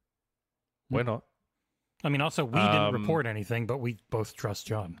backtracking. We're not. I mean, also we didn't report anything, but we both trust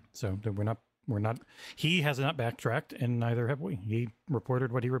John, so we're not. He has not backtracked, and neither have we. He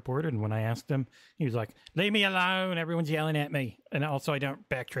reported what he reported, and when I asked him, he was like, "Leave me alone! Everyone's yelling at me." And also, I don't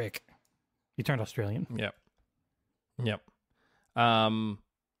backtrack. He turned Australian. Yep.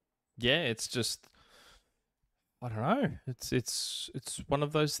 Yeah, it's just I don't know. It's one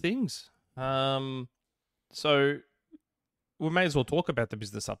of those things. So we may as well talk about the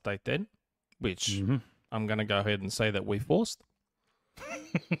business update then, which I'm going to go ahead and say that we forced.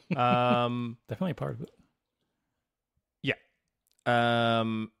 Definitely a part of it. Yeah.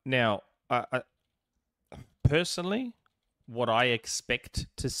 Now, I personally, what I expect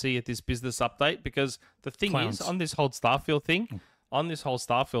to see at this business update, because the thing is, on this whole Starfield thing,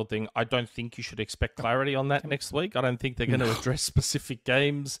 I don't think you should expect clarity on that next week. I don't think they're going to address specific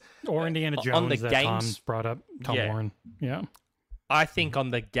games or Indiana Jones on the that games Tom's brought up. Tom Warren. Yeah. I think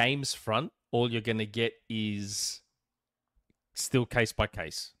on the games front, all you're going to get is still case by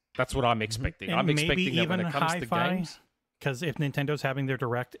case. That's what I'm expecting. And I'm expecting that when it comes to hi-fi, games. Because if Nintendo's having their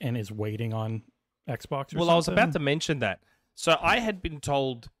direct and is waiting on Xbox, I was about to mention that. So I had been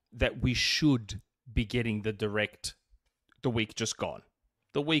told that we should be getting the direct the week just gone,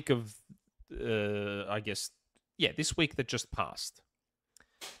 the week of, this week that just passed.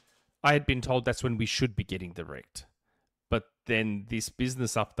 I had been told that's when we should be getting direct. But then this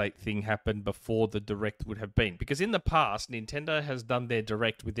business update thing happened before the direct would have been. Because in the past, Nintendo has done their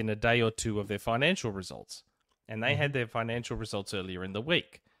direct within a day or two of their financial results. And they had their financial results earlier in the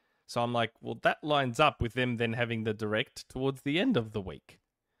week. So I'm like, well, that lines up with them then having the direct towards the end of the week.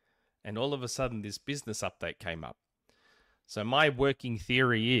 And all of a sudden, this business update came up. So my working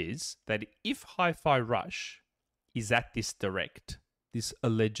theory is that if Hi-Fi Rush is at this direct, this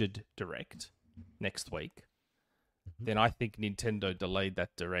alleged direct, next week, then I think Nintendo delayed that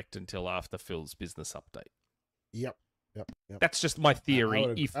direct until after Phil's business update. Yep. That's just my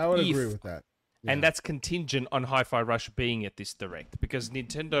theory. I would agree with that. Yeah. And that's contingent on Hi-Fi Rush being at this direct, because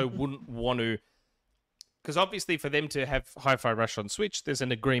Nintendo wouldn't want to... Because obviously for them to have Hi-Fi Rush on Switch, there's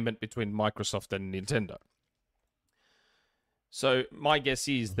an agreement between Microsoft and Nintendo. So my guess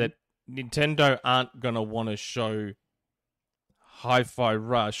is that Nintendo aren't going to want to show Hi-Fi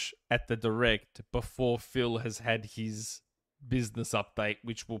Rush at the direct before Phil has had his business update,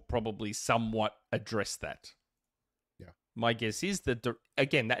 which will probably somewhat address that. Yeah. My guess is that,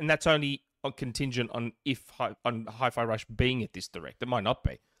 and that's only contingent on on Hi-Fi Rush being at this direct. It might not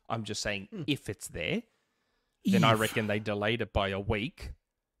be. I'm just saying if it's there, then I reckon they delayed it by a week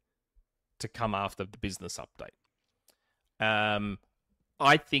to come after the business update.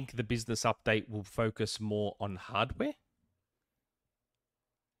 I think the business update will focus more on hardware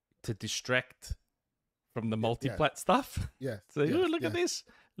to distract from the multi-plat stuff. Yeah. So look at this.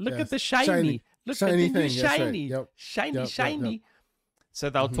 Look at the shiny. Look at the new shiny. Right. Yep. Shiny. Yep.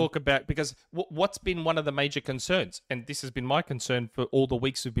 So they'll talk about, because what's been one of the major concerns, and this has been my concern for all the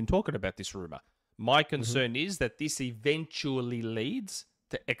weeks we've been talking about this rumor. My concern is that this eventually leads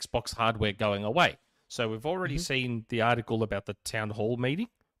to Xbox hardware going away. So we've already seen the article about the town hall meeting,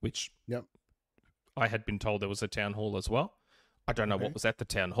 which I had been told there was a town hall as well. I don't know what was at the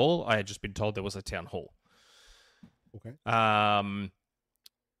town hall. I had just been told there was a town hall. Okay. Now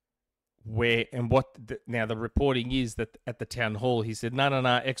the reporting is that at the town hall he said, no,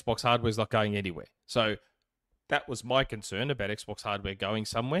 Xbox hardware's not going anywhere. So that was my concern about Xbox hardware going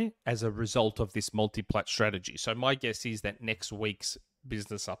somewhere as a result of this multi-plat strategy. So my guess is that next week's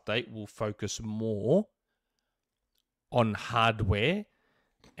business update will focus more on hardware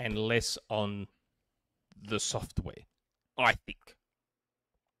and less on the software, I think.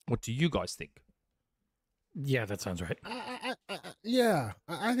 What do you guys think? Yeah, that sounds right. I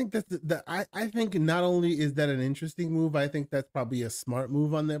think that's I think not only is that an interesting move, I think that's probably a smart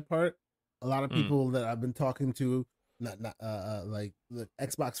move on their part. A lot of people that I've been talking to, like the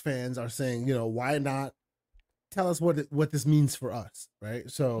Xbox fans, are saying, why not tell us what this means for us, right?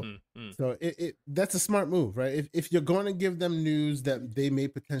 So, so that's a smart move, right? If you're going to give them news that they may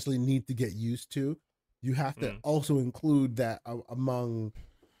potentially need to get used to, you have to also include that among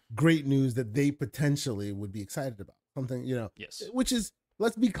great news that they potentially would be excited about. Something, yes, which is,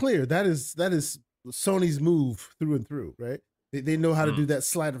 let's be clear, that is Sony's move through and through, right? They know how to do that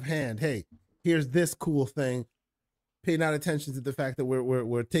sleight of hand. Hey, here's this cool thing. Pay not attention to the fact that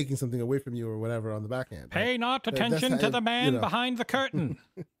we're taking something away from you or whatever on the back end. Pay not attention to the man behind the curtain.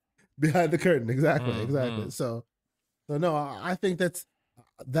 Behind the curtain, exactly. So no, I think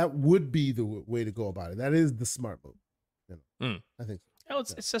that would be the way to go about it. That is the smart move. I think so.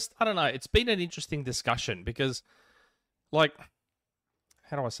 It's just, I don't know. It's been an interesting discussion because, like,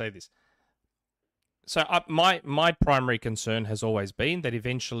 how do I say this? So my primary concern has always been that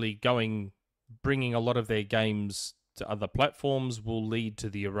eventually bringing a lot of their games to other platforms will lead to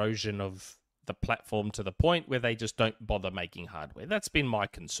the erosion of the platform to the point where they just don't bother making hardware. That's been my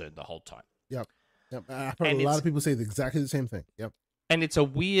concern the whole time. Yep. I've heard a lot of people say exactly the same thing. Yep. And it's a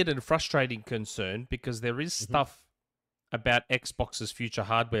weird and frustrating concern because there is stuff about Xbox's future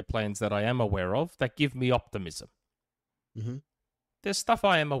hardware plans that I am aware of that give me optimism. There's stuff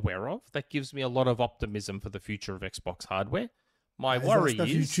I am aware of that gives me a lot of optimism for the future of Xbox hardware. My worry stuff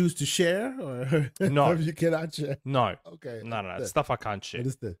is you choose to share or no, you cannot share. No, okay, no, it's stuff I can't share.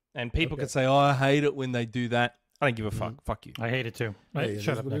 Understood. And people can say, "Oh, I hate it when they do that." I don't give a fuck. Fuck you. I hate it too. Hey,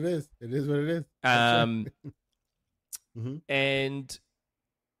 Shut up. It is. It is what it is. And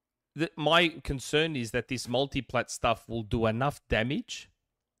my concern is that this multi-plat stuff will do enough damage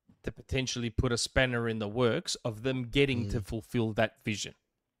to potentially put a spanner in the works of them getting to fulfill that vision.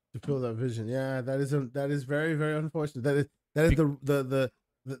 To fulfill that vision, yeah, that is very, very unfortunate. That is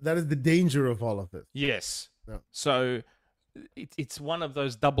that is the danger of all of this. Yes. Yeah. So it's one of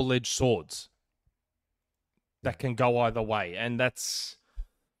those double-edged swords that can go either way, and that's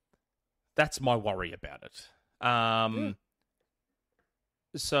my worry about it.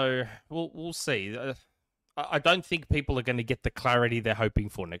 So we'll see. I don't think people are going to get the clarity they're hoping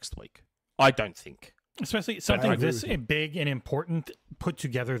for next week. I don't think. Especially something this big and important put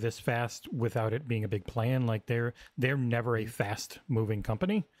together this fast without it being a big plan. Like they're never a fast moving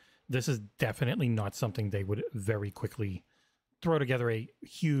company. This is definitely not something they would very quickly throw together a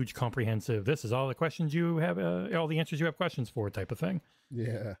huge comprehensive, this is all the questions you have, all the answers you have questions for type of thing.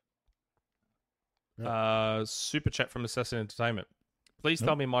 Yeah. Super chat from Assassin Entertainment. Please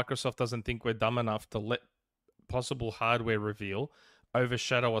tell me Microsoft doesn't think we're dumb enough to let possible hardware reveal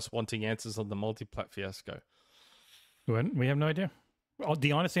overshadow us wanting answers on the multi-plat fiasco. We have no idea.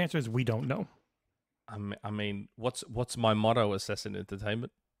 The honest answer is we don't know. I mean, what's my motto, Assassin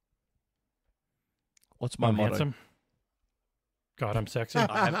Entertainment? What's my motto? Handsome. God, I'm sexy.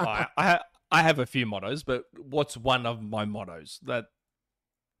 I have a few mottos, but what's one of my mottos? That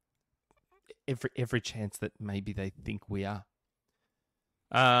every chance that maybe they think we are.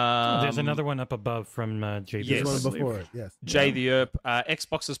 There's another one up above from Jay. Yes. There's one before it. Yes. Jay the Earp.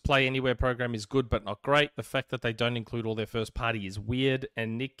 Xbox's Play Anywhere program is good, but not great. The fact that they don't include all their first party is weird.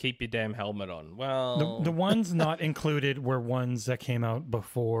 And Nick, keep your damn helmet on. Well, the ones not included were ones that came out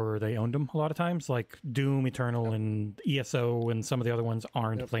before they owned them. A lot of times, like Doom Eternal and ESO, and some of the other ones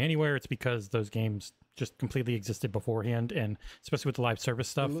aren't Play Anywhere. It's because those games just completely existed beforehand, and especially with the live service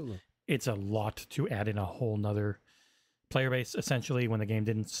stuff, it's a lot to add in a whole nother player base. Essentially, when the game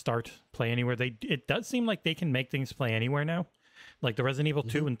didn't start Play Anywhere, it does seem like they can make things Play Anywhere now. Like the Resident Evil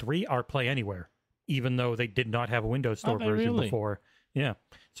 2 and 3 are Play Anywhere, even though they did not have a Windows Store version before. Yeah,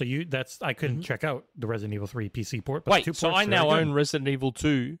 so I couldn't check out the Resident Evil 3 PC port. But wait, so I now own Resident Evil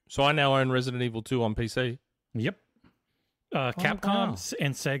 2. So I now own Resident Evil 2 on PC. Yep. Capcom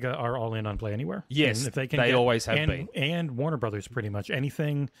and Sega are all in on Play Anywhere. Yes, if they always have been. And Warner Brothers, pretty much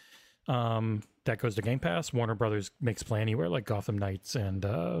anything that goes to Game Pass, Warner Brothers makes Play Anywhere, like Gotham Knights and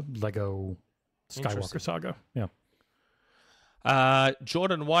Lego Skywalker Saga. Yeah.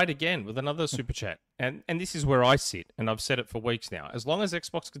 Jordan White again with another super chat. And this is where I sit, and I've said it for weeks now. As long as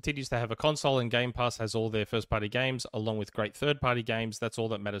Xbox continues to have a console and Game Pass has all their first-party games, along with great third-party games, that's all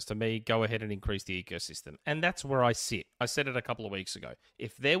that matters to me. Go ahead and increase the ecosystem. And that's where I sit. I said it a couple of weeks ago.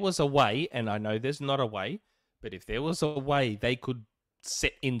 If there was a way, and I know there's not a way, but if there was a way they could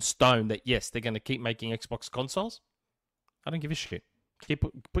set in stone that, yes, they're going to keep making Xbox consoles, I don't give a shit.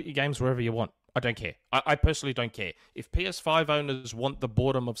 Put your games wherever you want. I don't care. I personally don't care. If PS5 owners want the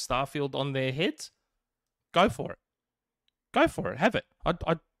boredom of Starfield on their heads, go for it. Go for it. Have it.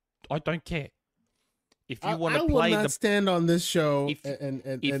 I don't care. If you want to play, I will not stand on this show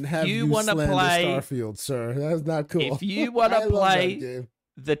and have you slander Starfield, sir. That's not cool. If you want to play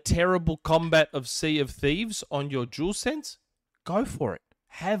the terrible combat of Sea of Thieves on your DualSense, go for it.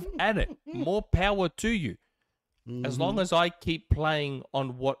 Have at it. More power to you. As long as I keep playing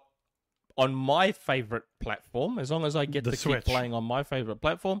on my favorite platform, as long as I get to keep playing on my favorite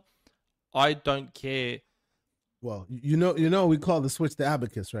platform, I don't care Well, we call the Switch the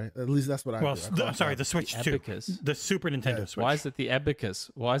abacus, right? At least that's what I. Well, do. I call I'm it sorry, the the Switch The 2. abacus? The Super Nintendo Yeah. Switch. Why is it the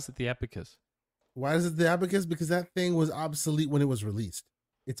abacus? Why is it the abacus? Why is it the abacus? Because that thing was obsolete when it was released.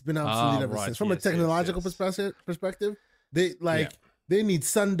 It's been obsolete ever right. since. From a Yes, yes, technological yes. perspective, they need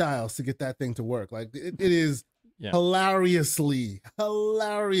sundials to get that thing to work. Like it is Yeah. hilariously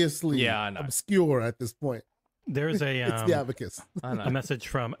Yeah, I know. obscure at this point. There's a It's the abacus. I know. a message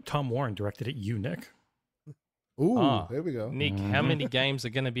from Tom Warren directed at you, Nick. Ooh, Ah, there we go. Nick, how many games are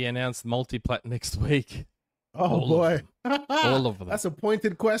going to be announced multi-plat next week? Oh all of boy, All of them. That's a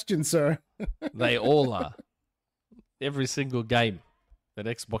pointed question, sir. They all are. Every single game that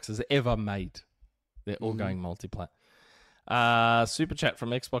Xbox has ever made, they're all going multi-plat. Super chat from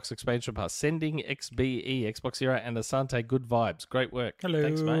Xbox Expansion Pass. Sending XBE, Xbox Zero, and Asante good vibes. Great work. Hello.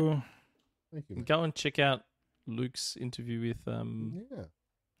 Thanks, mate. Thank you. Man. Go and check out Luke's interview with Yeah,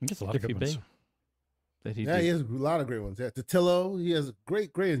 He gets a lot of good Cliffy ones. B. That he yeah, did. he has a lot of great ones. Yeah, Totillo, he has a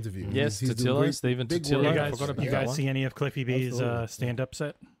great interview. Yes, He's doing Totillo, great- Stephen big Totillo. work. You I guys, forgot about you that guys one. see any of Cliffy B's Absolutely. stand-up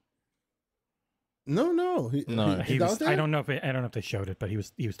set? No. No. He he's out was. there? I don't know if they showed it, but he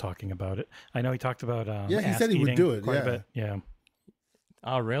was talking about it. I know he talked about Yeah, he ass said he would eating do it, quite yeah. a bit. Yeah,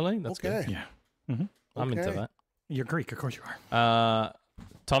 Oh, really? That's Okay. good. yeah. I'm into Okay. that. You're Greek, of course you are.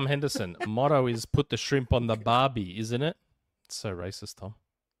 Tom Henderson, motto is put the shrimp on the Barbie, isn't it? It's so racist, Tom.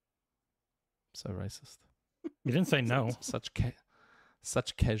 So racist. You didn't say no. Such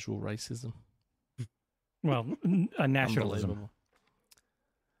casual racism. Well, a nationalism. Unbelievable.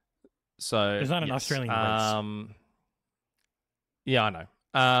 So There's not an yes, Australian race. Yeah, I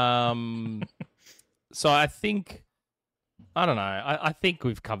know. So I think I don't know. I think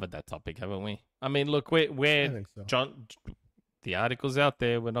we've covered that topic, haven't we? I mean, look, I we're think so. John. The article's out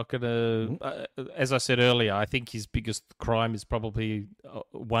there. We're not going to. As I said earlier, I think his biggest crime is probably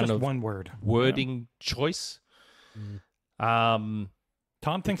Just one word. wording choice. Tom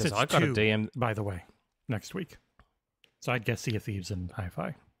thinks Because it's I got a 2, DM. by the way, next week. So I'd guess Sea of Thieves and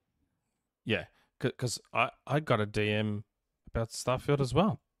Hi-Fi. Yeah, because I got a DM about Starfield as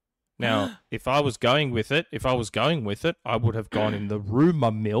well. Now, if I was going with it, I would have gone in the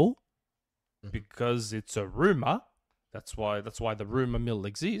rumor mill because it's a rumor. That's why the rumor mill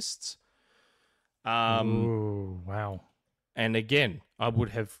exists. Ooh, wow. And again, I would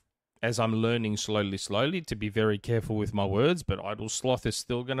have, as I'm learning slowly, to be very careful with my words. But Idle Sloth is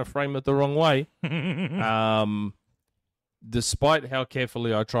still going to frame it the wrong way. Despite how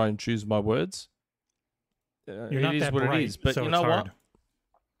carefully I try and choose my words, You're not it is that what bright, it is. But so you it's know what? hard.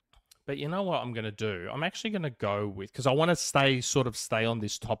 But you know what I'm going to do? I'm actually going to go with, because I want to stay on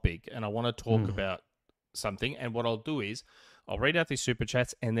this topic, and I want to talk about something. And what I'll do is I'll read out these super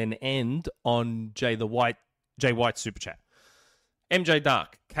chats and then end on Jay White's super chat. MJ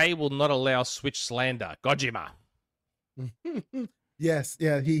Dark, K will not allow Switch slander. Gojima. Yes,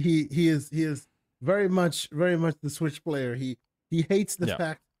 yeah, he is very much the Switch player. He hates the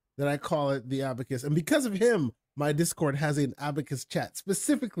fact that I call it the abacus, and because of him, my Discord has an abacus chat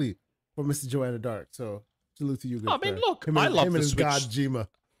specifically for Mr. Joanna Dark. So salute to you. I mean, look, I love the Switch. Gojima.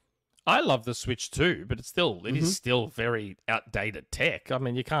 I love the Switch too, but it is still very outdated tech. I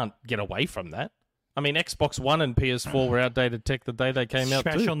mean, you can't get away from that. I mean, Xbox One and PS4 were outdated tech the day they came out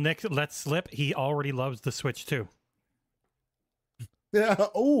Special too. Nick let slip. He already loves the Switch too. Yeah.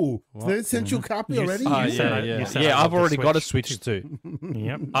 Oh, What? they sent you a copy You already? said- Yeah, it. yeah. You said I Yeah, love I've the already got a Switch Switch too.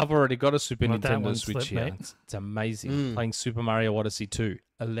 Yep. I've already got a Super Let that Nintendo one Switch slip, here. mate. It's amazing. Playing Super Mario Odyssey 2.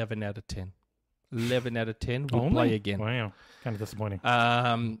 11 out of 10. 11 out of 10. We'll Only? play again. Wow. Kind of disappointing.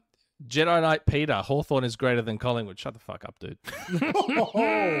 Jedi Knight Peter. Hawthorne is greater than Collingwood. Shut the fuck up, dude.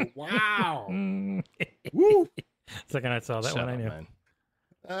 Oh, wow. Mm. Woo. Second I saw that Shut one, I up,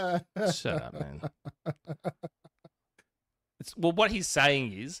 knew. man. Shut up, man. Well, what he's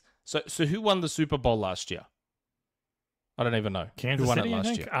saying is, so who won the Super Bowl last year? I don't even know. Kansas who won City, it last I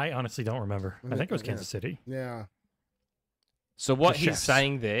think? year? I honestly don't remember. I think it was Kansas City. Yeah. So what The he's Chefs.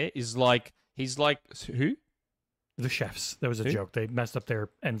 saying there is he's like, who? The Chefs. There was a Who? joke. They messed up their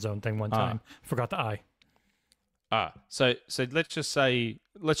end zone thing one time. Forgot the I. So let's just say,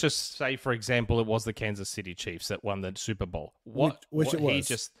 for example, it was the Kansas City Chiefs that won the Super Bowl. Which what it he was.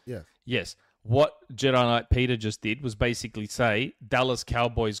 just Yes. What Jedi Knight Peter just did was basically say Dallas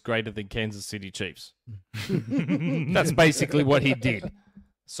Cowboys greater than Kansas City Chiefs. That's basically what he did.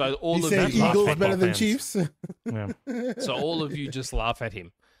 So all He of said you, Eagles football better than fans. Chiefs. Yeah. so all of you just laugh at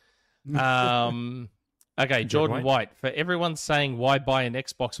him. Okay, Good Jordan White. White. For everyone saying why buy an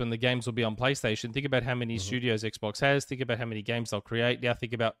Xbox when the games will be on PlayStation, think about how many studios Xbox has. Think about how many games they'll create. Now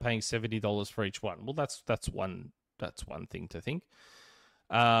think about paying $70 for each one. Well, that's one thing to think.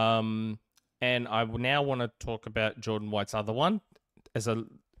 and I now want to talk about Jordan White's other one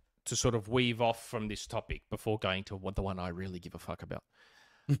to sort of weave off from this topic before going to the one I really give a fuck about.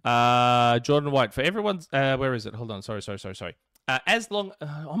 Jordan White, for everyone's... where is it? Hold on. Sorry. As long...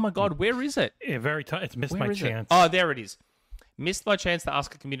 oh, my God. Where is it? Yeah, it's missed Where my is chance. Oh, there it is. Missed my chance to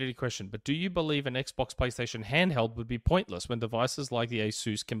ask a community question, but do you believe an Xbox PlayStation handheld would be pointless when devices like the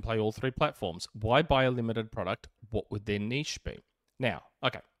Asus can play all three platforms? Why buy a limited product? What would their niche be? Now,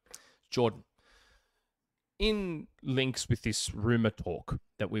 okay, Jordan, in links with this rumor talk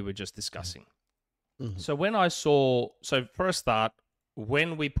that we were just discussing. Mhm. So for a start,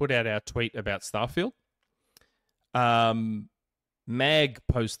 when we put out our tweet about Starfield, Mag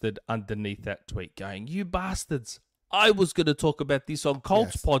posted underneath that tweet going, "You bastards, I was going to talk about this on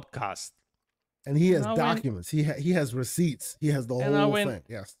Colt's podcast." And he has And I documents. He has receipts. He has the And I whole went, thing.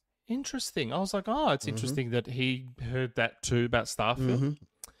 Yes. Interesting. I was like, oh, it's interesting that he heard that too about Starfield. Mhm.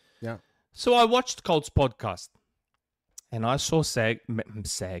 Yeah. So I watched Colt's podcast and I saw Sag.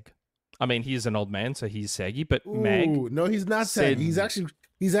 I mean, he is an old man, so he's saggy, but Mag. Ooh, no, he's not said- saggy.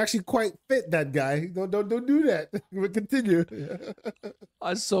 He's actually quite fit, that guy. Don't do that. But continue.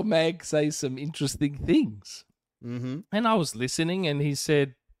 I saw Mag say some interesting things. Mm-hmm. And I was listening and he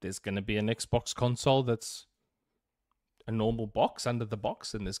said, there's going to be an Xbox console that's a normal box under the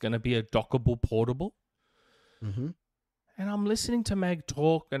box, and there's going to be a dockable portable. Mm-hmm. And I'm listening to Mag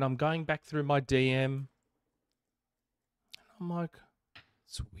talk, and I'm going back through my DM. And I'm like,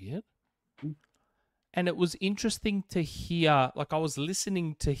 it's weird. And it was interesting to hear, like I was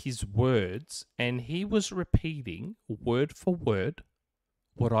listening to his words, and he was repeating word for word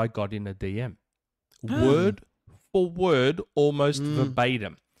what I got in a DM. Word for word, almost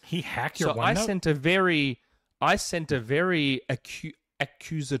verbatim. He hacked your So OneNote? I sent a very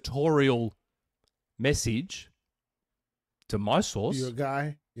accusatorial message to my source, Your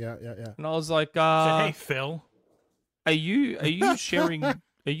guy. Yeah. and I was like, Said, hey, Phil. "Are you sharing?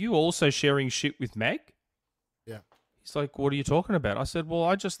 Are you also sharing shit with Mag?" Yeah. He's like, "What are you talking about?" I said, "Well,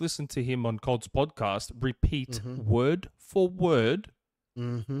 I just listened to him on Cold's podcast repeat word for word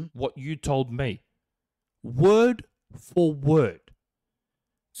Mm-hmm. what you told me, word for word."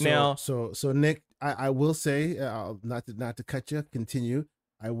 Now- so Nick, I will say, not to cut you, continue.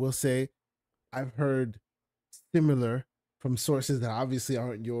 I will say, I've heard similar from sources that obviously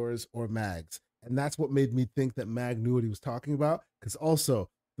aren't yours or Mag's, and that's what made me think that Mag knew what he was talking about. Because also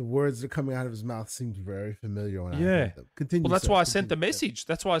the words that are coming out of his mouth seemed very familiar when I heard them. Continue. Well, that's sir, why I sent the continue. message.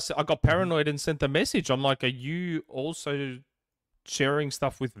 That's why I got paranoid and sent the message. I'm like, are you also sharing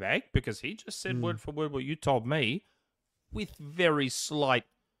stuff with Mag? Because he just said word for word what you told me, with very slight.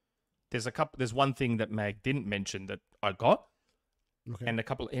 There's one thing that Mag didn't mention that I got, Okay. and a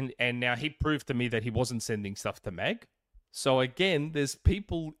couple, and now he proved to me that he wasn't sending stuff to Mag. So again, there's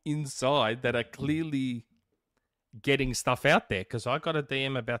people inside that are clearly getting stuff out there, because I got a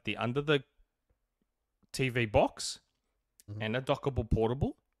DM about the under the TV box and a dockable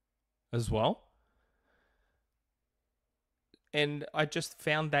portable as well. And I just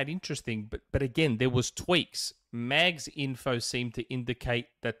found that interesting. But again, there was tweaks. Mag's info seemed to indicate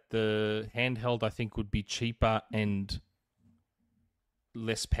that the handheld, I think, would be cheaper and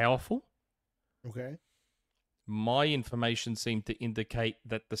less powerful. Okay. My information seemed to indicate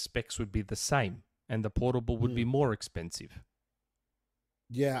that the specs would be the same and the portable would be more expensive.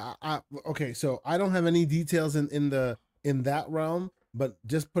 Yeah. Okay. So I don't have any details in that realm, but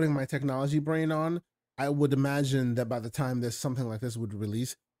just putting my technology brain on, I would imagine that by the time there's something like this would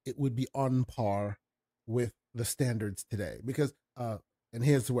release, it would be on par with the standards today. Because and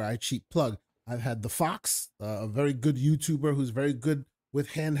here's where I cheap plug. I've had the Fox, a very good YouTuber who's very good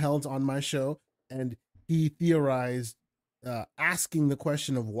with handhelds, on my show, and he theorized, asking the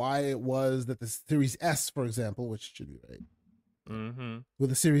question of why it was that the Series S, for example, which should be right, with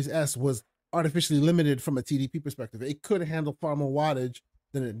the Series S, was artificially limited from a TDP perspective. It could handle far more wattage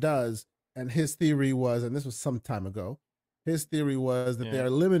than it does. And his theory was, and this was some time ago, his theory was that they are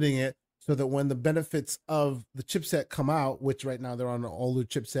limiting it so that when the benefits of the chipset come out, which right now they're on an older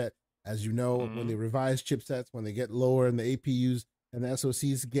chipset, as you know, when they revise chipsets, when they get lower and the APUs and the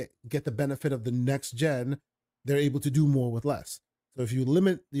SoCs get the benefit of the next gen, they're able to do more with less. So if you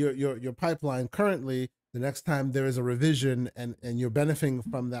limit your pipeline currently, the next time there is a revision and you're benefiting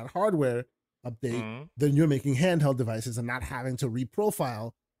from that hardware update, then you're making handheld devices and not having to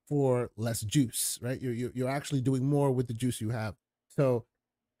reprofile for less juice, right? You're actually doing more with the juice you have. So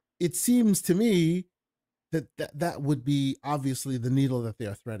it seems to me that would be obviously the needle that they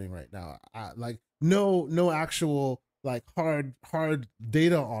are threading right now. Like no actual like hard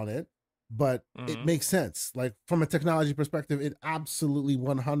data on it, but it makes sense. Like from a technology perspective, it absolutely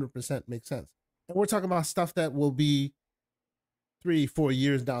 100% makes sense. And we're talking about stuff that will be 3-4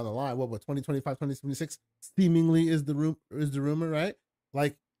 years down the line. What 2025, 2026 seemingly is the rumor, right?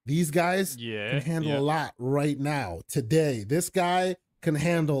 Like these guys can handle a lot right now, today. This guy can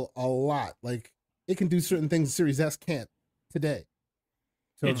handle a lot. Like it can do certain things Series S can't today.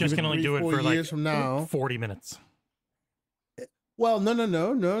 So it just can only do it for like from now, 40 minutes. Well,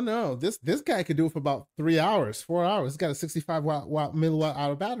 no. This guy could do it for about 3 hours, 4 hours. He's got a 65 milliwatt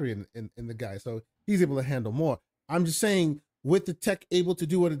hour battery in the guy, so he's able to handle more. I'm just saying, with the tech able to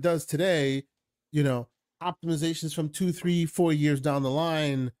do what it does today, optimizations from 2, 3, 4 years down the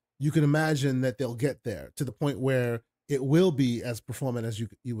line, you can imagine that they'll get there to the point where it will be as performant as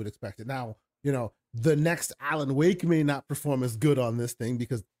you would expect it. Now, the next Alan Wake may not perform as good on this thing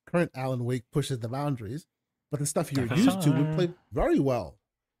because current Alan Wake pushes the boundaries, but the stuff you're used to would play very well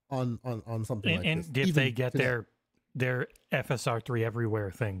on something like this. And if they get their FSR3 everywhere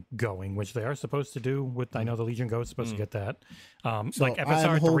thing going, which they are supposed to do with, I know the Legion Go is supposed to get that. So like FSR3,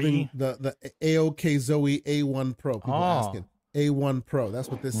 I'm holding the AOK Zoe A1 Pro. People asking A1 Pro. That's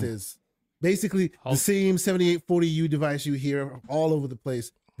what this is. Basically, the same 7840U device you hear all over the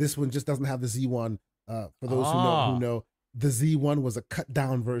place. This one just doesn't have the Z1. For those who know, the Z1 was a cut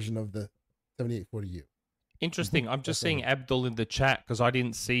down version of the 7840U. Interesting. I'm just seeing Abdul in the chat because I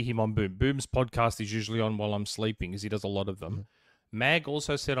didn't see him on Boom. Boom's podcast is usually on while I'm sleeping because he does a lot of them. Mag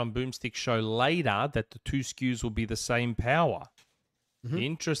also said on Boomstick Show later that the two SKUs will be the same power.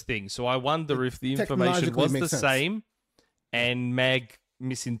 Interesting. So I wonder if the information was the same and Mag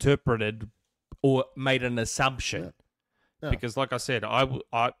misinterpreted or made an assumption. Yeah. Because like I said,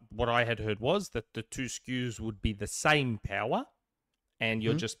 what I had heard was that the two SKUs would be the same power and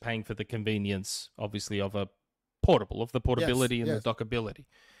you're just paying for the convenience, obviously, of a portable, of the portability and the dockability.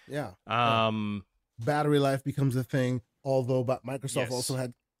 Yeah. Battery life becomes a thing, although but Microsoft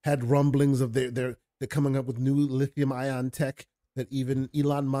also had rumblings of they're coming up with new lithium-ion tech that even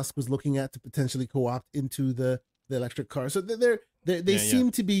Elon Musk was looking at to potentially co-opt into the electric car. So they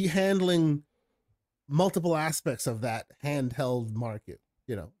seem to be handling multiple aspects of that handheld market.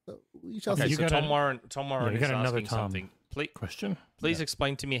 So we shall see. So Tom Warren is asking something. Question. Please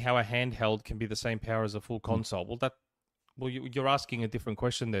explain to me how a handheld can be the same power as a full console. You're asking a different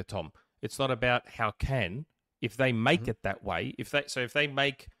question there, Tom. It's not about how can. If they make it that way, if they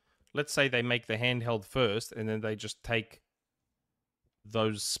make, let's say they make the handheld first, and then they just take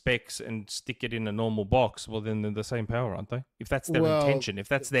those specs and stick it in a normal box, well, then they're the same power, aren't they? If that's their intention, if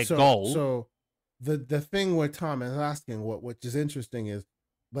that's their goal. So the thing where Tom is asking, which is interesting, is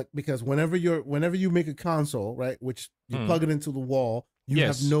because whenever you make a console, right, which you plug it into the wall, you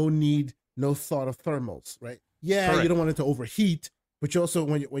have no thought of thermals, right? Yeah, correct. You don't want it to overheat, but you also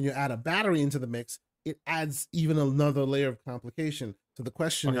when you add a battery into the mix, it adds even another layer of complication. So the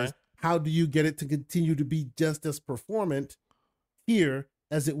question is, how do you get it to continue to be just as performant here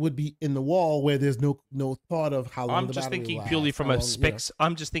as it would be in the wall, where there's no thought of how long I'm just thinking purely from a specs.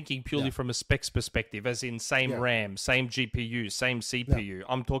 I'm just thinking purely from a specs perspective, as in same RAM, same GPU, same CPU. Yeah.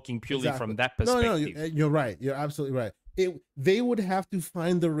 I'm talking purely from that perspective. No, you're right. You're absolutely right. They would have to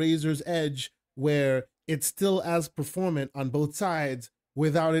find the razor's edge where it's still as performant on both sides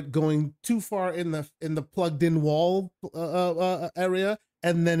without it going too far in the plugged-in wall area,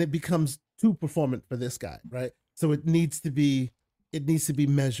 and then it becomes too performant for this guy, right? So it needs to be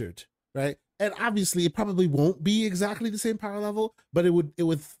measured, right? And obviously it probably won't be exactly the same power level, but it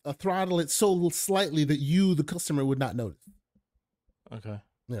would throttle it so slightly that you, the customer, would not notice. Okay.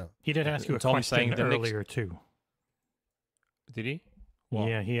 Yeah. He did ask you a question earlier too. Did he? Wow.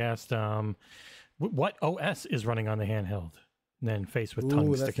 Yeah, he asked what OS is running on the handheld, and then faced with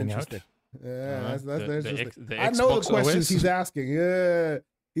tongue sticking out. Yeah, that's interesting. The I know the questions OS? he's asking. Yeah.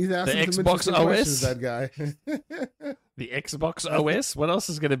 He's asking some Xbox OS, that guy. The Xbox OS? What else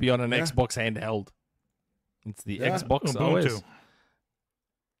is going to be on an Xbox handheld? It's the Xbox OS.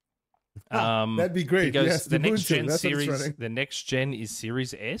 That'd be great. Yes, the next gen series. The next gen is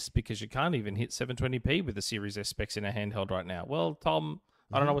Series S because you can't even hit 720p with the Series S specs in a handheld right now. Well, Tom,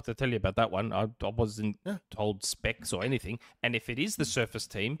 I don't know what to tell you about that one. I wasn't told specs or anything. And if it is the Surface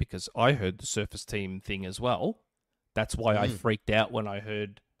team, because I heard the Surface team thing as well. That's why I freaked out when I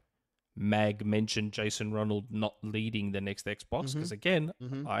heard Mag mention Jason Ronald not leading the next Xbox. Because again,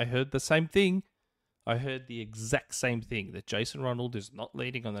 I heard the same thing. I heard the exact same thing, that Jason Ronald is not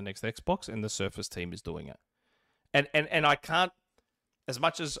leading on the next Xbox and the Surface team is doing it. And I can't, as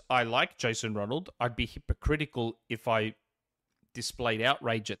much as I like Jason Ronald, I'd be hypocritical if I displayed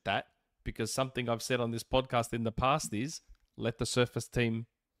outrage at that, because something I've said on this podcast in the past is let the Surface team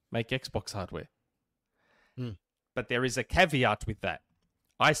make Xbox hardware. Hmm. But there is a caveat with that.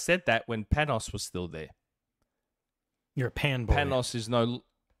 I said that when Panos was still there. You're a pan boy.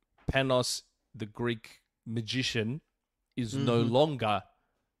 Panos, the Greek magician, is no longer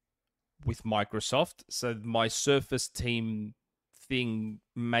with Microsoft. So my Surface team thing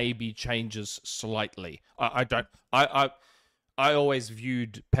maybe changes slightly. I always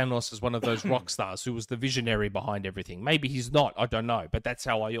viewed Panos as one of those rock stars who was the visionary behind everything. Maybe he's not. I don't know. But that's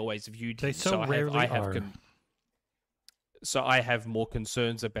how I always viewed him. They so rarely are. So I have more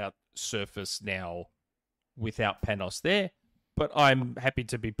concerns about Surface now without Panos there, but I'm happy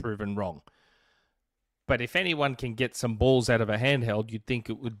to be proven wrong. But if anyone can get some balls out of a handheld, you'd think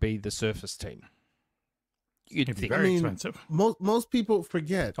it would be the Surface team. It'd be very expensive. Most people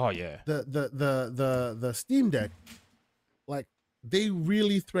forget. Oh yeah, the Steam Deck, like they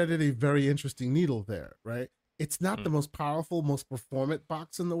really threaded a very interesting needle there, right? It's not the most powerful, most performant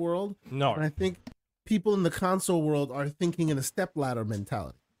box in the world. No, and I think people in the console world are thinking in a stepladder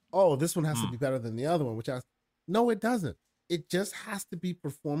mentality. Oh, this one has to be better than the other one, no, it doesn't. It just has to be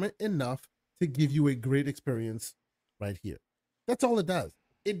performant enough to give you a great experience right here. That's all it does.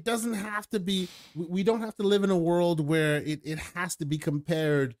 It doesn't have to be, we don't have to live in a world where it has to be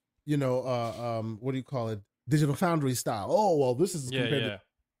compared, what do you call it? Digital Foundry style. Oh, well, this is compared to,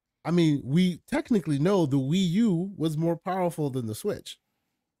 I mean, we technically know the Wii U was more powerful than the Switch.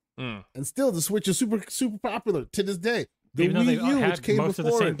 And still, the Switch is super, super popular to this day. The Even Wii though they U, had which came most of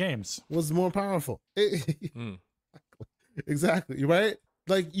the before same it, games, was more powerful. Exactly, right?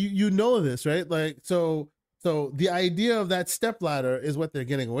 Like you know this, right? Like so the idea of that stepladder is what they're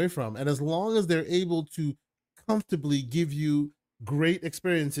getting away from. And as long as they're able to comfortably give you great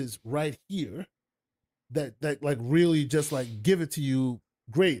experiences right here, that like really just like give it to you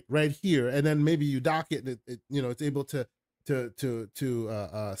great right here, and then maybe you dock it, and it's able to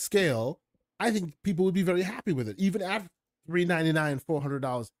scale. I think people would be very happy with it, even at $399,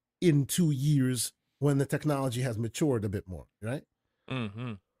 $400 in 2 years when the technology has matured a bit more, right?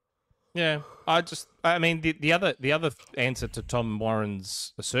 Mm-hmm. Yeah, I mean, the other answer to Tom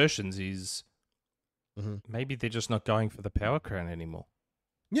Warren's assertions is maybe they're just not going for the Power Crown anymore.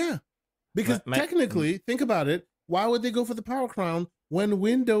 Yeah, because technically, think about it. Why would they go for the Power Crown when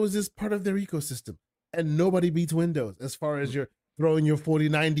Windows is part of their ecosystem and nobody beats Windows as far as you're throwing your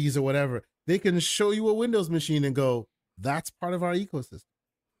 4090s or whatever? They can show you a Windows machine and go, that's part of our ecosystem.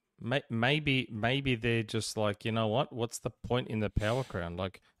 Maybe they're just like, you know what? What's the point in the Power Crown?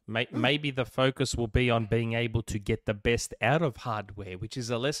 Like, maybe the focus will be on being able to get the best out of hardware, which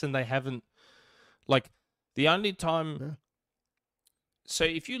is a lesson they haven't. Like, the only time. Yeah. So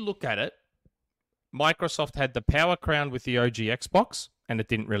if you look at it, Microsoft had the Power Crown with the OG Xbox, and it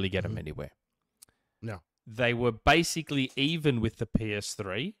didn't really get them anywhere. No. They were basically even with the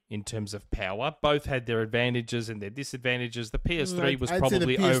PS3 in terms of power. Both had their advantages and their disadvantages. The PS3 was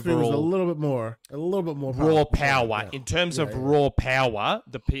probably the PS3 overall was a little bit more raw power. Yeah. In terms of raw power,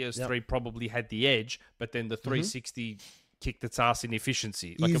 the PS3 probably had the edge, but then the 360 kicked its ass in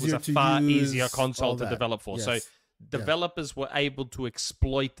efficiency. Like, it was a far easier console to develop for. Yes. So developers were able to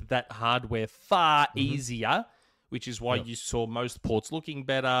exploit that hardware far easier, which is why you saw most ports looking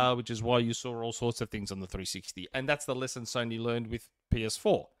better, which is why you saw all sorts of things on the 360. And that's the lesson Sony learned with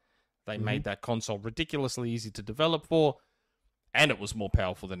PS4. They made that console ridiculously easy to develop for, and it was more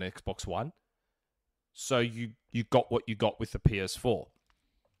powerful than Xbox One. So you got what you got with the PS4.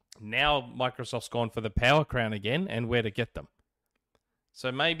 Now Microsoft's gone for the Power Crown again, and where to get them.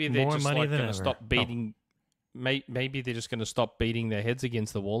 So maybe they're just like going to stop beating... Maybe they're just going to stop beating their heads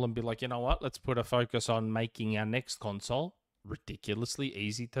against the wall and be like, you know what? Let's put a focus on making our next console ridiculously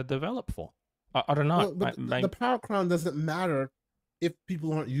easy to develop for. I don't know. Well, the Power Crown doesn't matter if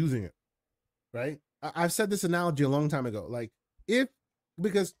people aren't using it, right? I've said this analogy a long time ago. Like,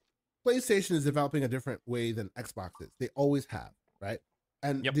 because PlayStation is developing a different way than Xbox is. They always have, right?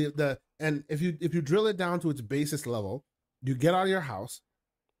 And and if you drill it down to its basis level, you get out of your house,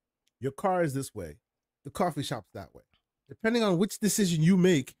 your car is this way, the coffee shop's that way. Depending on which decision you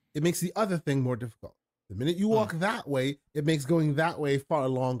make, it makes the other thing more difficult. The minute you walk that way, it makes going that way far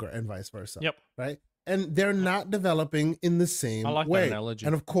longer, and vice versa. Yep. Right? And they're not developing in the same way. I like that analogy.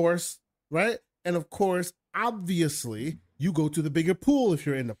 And of course, right? And of course, obviously, you go to the bigger pool if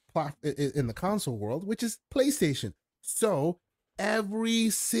you're in the console world, which is PlayStation. So every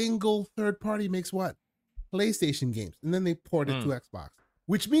single third party makes what? PlayStation games. And then they port it to Xbox.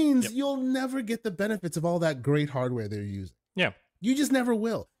 Which means you'll never get the benefits of all that great hardware they're using. Yeah. You just never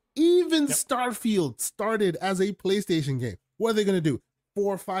will. Even Starfield started as a PlayStation game. What are they going to do?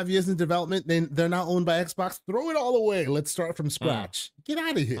 4 or 5 years in development, then they're now owned by Xbox. Throw it all away. Let's start from scratch. Get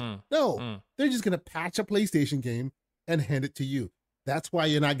out of here. No, they're just going to patch a PlayStation game and hand it to you. That's why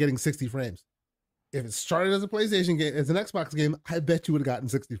you're not getting 60 frames. If it started as a PlayStation game, as an Xbox game, I bet you would have gotten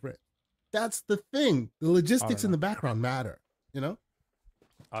 60 frames. That's the thing. The logistics in the background matter, you know?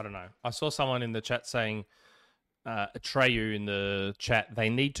 I don't know. I saw someone in the chat saying, Atreyu in the chat, they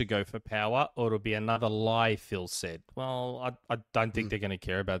need to go for power or it'll be another lie, Phil said. Well, I don't think they're going to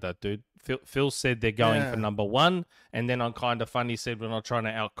care about that, dude. Phil said they're going for number one, and then on Kind of Funny said we're not trying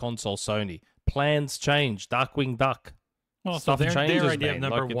to out-console Sony. Plans change. Darkwing Duck. Well, Stuff so their changes, idea man. of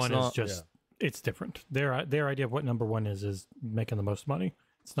number Like, one it's is just, it's different. Their idea of what number one is making the most money.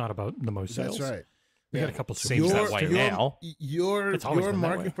 It's not about the most sales. That's right. We got a couple Seems that way now. Your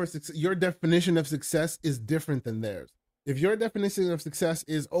market for success, your definition of success is different than theirs. If your definition of success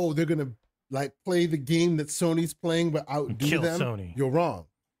is, oh, they're gonna like play the game that Sony's playing but outdo Kill them, Sony. You're wrong.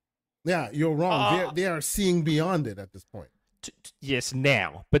 Yeah, you're wrong. They are seeing beyond it at this point. Yes,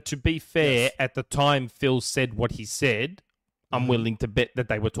 now. But to be fair, at the time Phil said what he said, I'm willing to bet that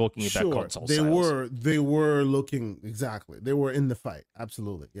they were talking about console sales. They were looking, exactly. They were in the fight.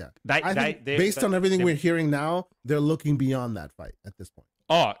 Absolutely. Yeah. I think based on everything we're hearing now, they're looking beyond that fight at this point.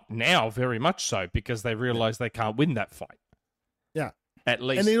 Oh, now very much so, because they realize they can't win that fight. Yeah. At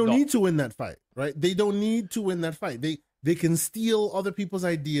least. And they don't need to win that fight, right? They don't need to win that fight. They can steal other people's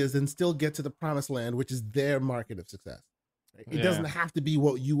ideas and still get to the promised land, which is their market of success. Right? It doesn't have to be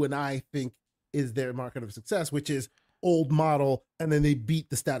what you and I think is their market of success, which is old model, and then they beat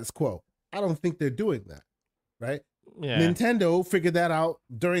the status quo. I don't think they're doing that, right? Yeah. Nintendo figured that out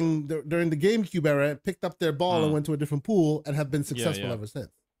during the GameCube era, picked up their ball and went to a different pool, and have been successful ever since.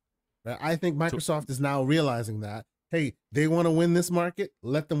 Right? I think Microsoft is now realizing that, hey, they want to win this market,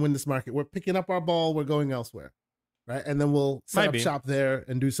 let them win this market. We're picking up our ball, we're going elsewhere, right? And then we'll set up shop there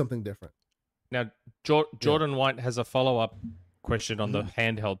and do something different. Now, Jordan White has a follow-up question on the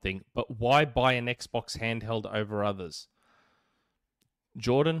handheld thing, but why buy an Xbox handheld over others?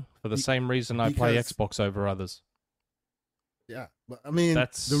 Jordan, for the same reason I play Xbox over others. Yeah, but I mean,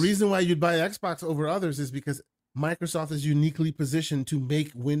 the reason why you'd buy Xbox over others is because Microsoft is uniquely positioned to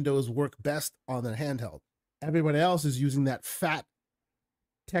make Windows work best on their handheld. Everybody else is using that fat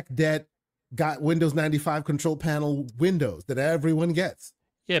tech debt, got Windows 95 control panel Windows that everyone gets.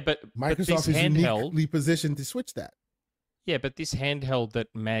 Yeah, but Microsoft is uniquely positioned to switch that. Yeah, but this handheld that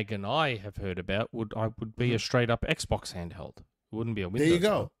Mag and I have heard about would be a straight up Xbox handheld. It wouldn't be a Windows. There you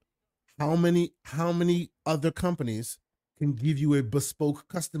go. One. How many other companies can give you a bespoke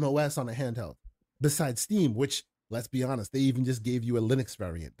custom OS on a handheld besides Steam? Which, let's be honest, they even just gave you a Linux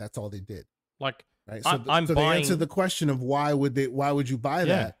variant. That's all they did. Like, right. So, so they answer the question of why would you buy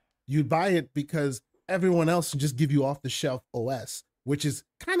that? You'd buy it because everyone else can just give you off the shelf OS, which is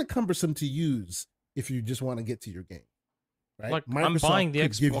kind of cumbersome to use if you just want to get to your game. Right? Like, Microsoft I'm buying the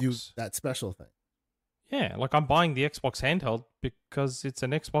could Xbox. give you that special thing. Yeah, like I'm buying the Xbox handheld because it's an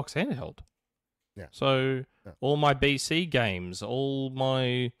Xbox handheld. Yeah. So all my BC games, all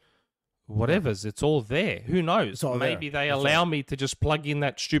my whatevers, it's all there. Who knows? Maybe they allow me to just plug in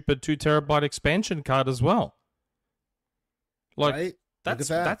that stupid 2 terabyte expansion card as well. Like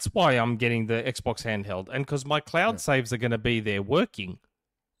that's why I'm getting the Xbox handheld, and because my cloud saves are going to be there working.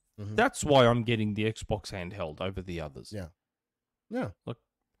 That's why I'm getting the Xbox handheld over the others. Yeah. Yeah. Look,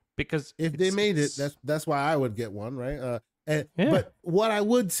 because if they made it, that's why I would get one, right? But what I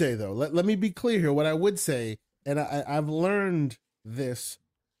would say, though, let me be clear here. What I would say, and I've learned this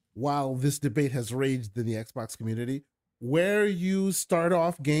while this debate has raged in the Xbox community, where you start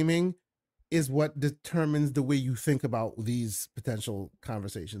off gaming is what determines the way you think about these potential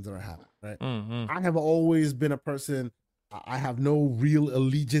conversations that are happening, right? I have always been a person, I have no real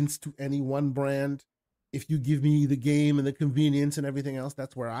allegiance to any one brand. If you give me the game and the convenience and everything else,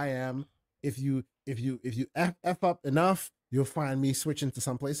 that's where I am. If you F up enough, you'll find me switching to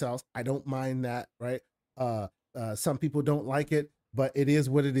someplace else. I don't mind that, right? Some people don't like it, but it is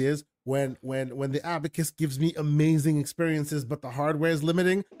what it is. When the Abacus gives me amazing experiences, but the hardware is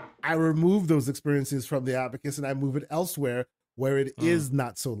limiting, I remove those experiences from the Abacus and I move it elsewhere where it is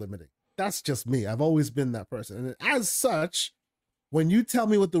not so limiting. That's just me. I've always been that person. And as such, when you tell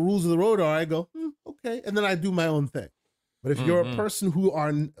me what the rules of the road are, I go, okay. And then I do my own thing. But if you're a person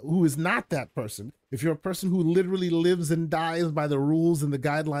who is not that person, if you're a person who literally lives and dies by the rules and the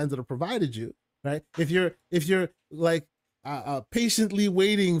guidelines that are provided you, right? If you're like patiently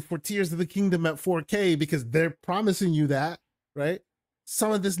waiting for Tears of the Kingdom at 4K because they're promising you that, right?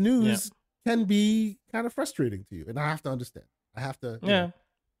 Some of this news can be kind of frustrating to you, and I have to understand. I have to,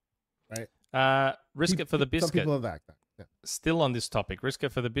 right? Risk it for the biscuit. Some people have that. Still on this topic, risk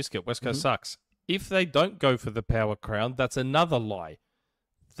it for the biscuit. West Coast sucks. If they don't go for the Power Crown, that's another lie.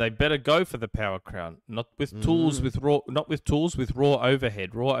 They better go for the Power Crown, not with tools with raw, not with tools with raw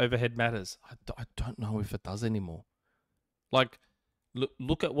overhead. Raw overhead matters. I don't know if it does anymore. Like,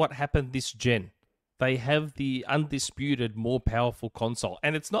 look at what happened this gen. They have the undisputed more powerful console,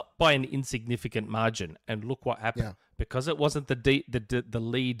 and it's not by an insignificant margin. And look what happened. Because it wasn't the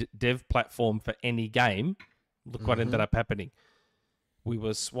lead dev platform for any game. Look what ended up happening. We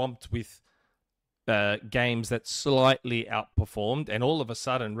were swamped with games that slightly outperformed, and all of a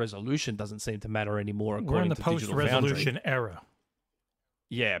sudden, resolution doesn't seem to matter anymore. We're in the to Digital post-resolution Foundry. era.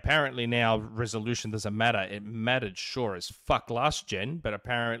 Yeah, apparently now resolution doesn't matter. It mattered sure as fuck last gen, but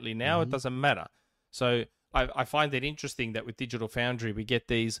apparently now it doesn't matter. So I find it interesting that with Digital Foundry we get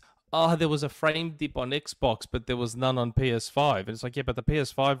these, there was a frame dip on Xbox, but there was none on PS5. And it's like, yeah, but the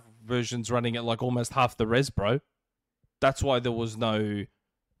PS5 version's running at like almost half the res, bro. That's why there was no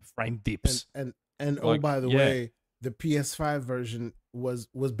frame dips. And Like, by the way, the PS5 version was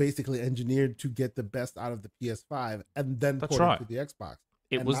basically engineered to get the best out of the PS5 and then That's port right. it to the Xbox.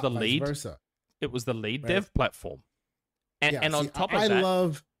 It and was not the vice lead. versa. It was the lead Right. dev platform. And on top of I that,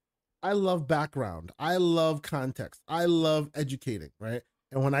 love background. I love context. I love educating, right?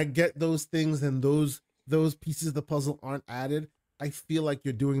 And when I get those things and those pieces of the puzzle aren't added, I feel like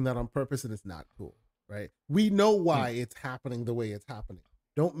you're doing that on purpose and it's not cool, right? We know why it's happening the way it's happening.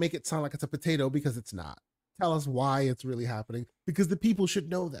 Don't make it sound like it's a potato because it's not. Tell us why it's really happening because the people should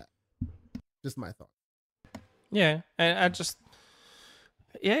know that. Just my thought. yeah, and I just,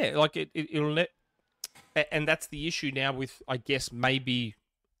 yeah, like it'll let, and that's the issue now with, I guess, maybe,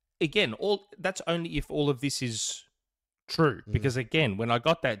 again, that's only if all of this is true. Because again, when I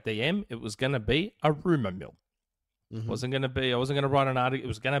got that DM, it was going to be a rumor mill. I wasn't going to write an article. It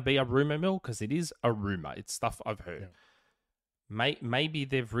was going to be a rumor mill because it is a rumor. It's stuff I've heard. Yeah. Maybe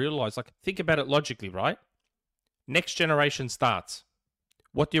they've realized, like, think about it logically, right? Next generation starts.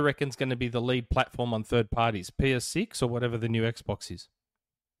 What do you reckon is going to be the lead platform on third parties? PS6 or whatever the new Xbox is?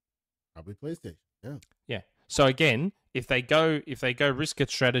 Probably PlayStation. Yeah. Yeah. So again, if they go risk it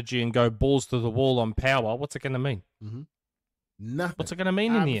strategy and go balls to the wall on power, what's it going to mean? Nothing. What's it going to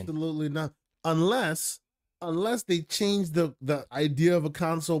mean in the end? Absolutely not. Unless they change the idea of a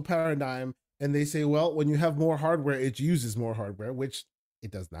console paradigm and they say, well, when you have more hardware, it uses more hardware, which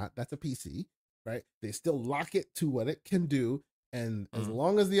it does not. That's a PC, right? They still lock it to what it can do. And as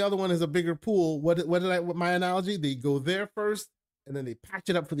long as the other one is a bigger pool, what my analogy? They go there first and then they patch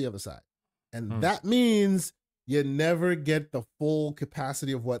it up for the other side. And that means you never get the full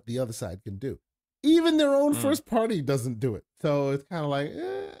capacity of what the other side can do. Even their own first party doesn't do it. So it's kind of like,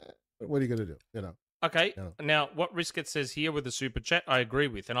 what are you going to do? You know? Okay. Now, what Risket says here with the super chat, I agree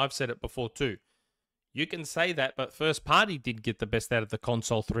with. And I've said it before too. You can say that, but first party did get the best out of the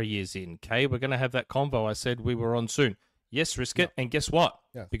console 3 years in. Okay. We're going to have that convo I said we were on soon. Yes, Risket. Yeah. And guess what?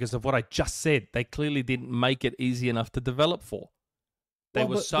 Yeah. Because of what I just said, they clearly didn't make it easy enough to develop for. They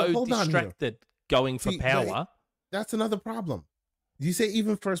were so distracted going for power. That's another problem. You say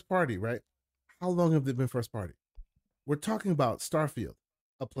even first party, right? How long have they been first party? We're talking about Starfield,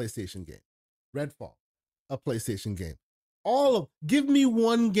 a PlayStation game. Redfall, a PlayStation game. Give me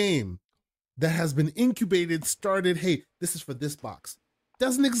one game that has been incubated, started, hey, this is for this box.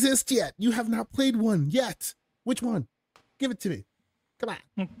 Doesn't exist yet. You have not played one yet. Which one? Give it to me. Come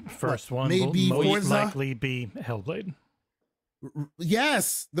on. First one maybe will most likely be Hellblade.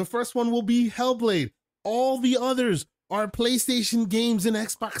 Yes, the first one will be Hellblade. All the others are PlayStation games in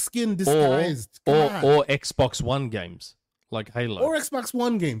Xbox skin disguised. Or Xbox One games, like Halo. Or Xbox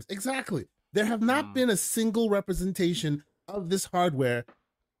One games, exactly. There have not been a single representation of this hardware.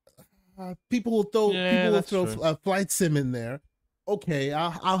 People will throw Flight Sim in there. Okay,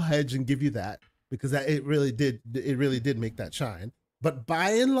 I'll hedge and give you that because it really did make that shine. But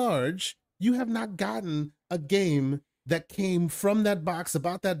by and large, you have not gotten a game that came from that box,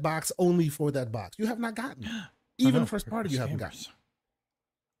 about that box, only for that box. You have not gotten. Even first party, you haven't gotten.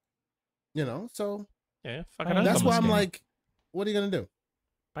 You know, so yeah, that's why I'm like, what are you gonna do?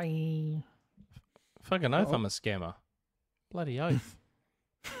 Bye. Fucking oath, I'm a scammer. Bloody oath.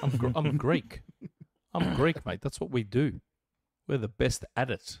 I'm Greek. I'm Greek, mate. That's what we do. We're the best at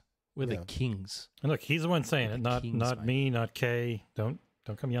it. We're the kings. And look, he's the one saying it, not me, not Kay. Don't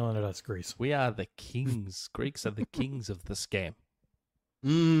come yelling at us, Greece. We are the kings. Greeks are the kings of the scam.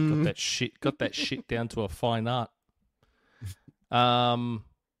 Got that shit down to a fine art.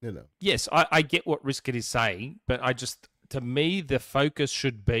 Yes, I get what Risket is saying, but to me, the focus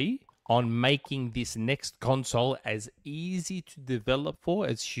should be on making this next console as easy to develop for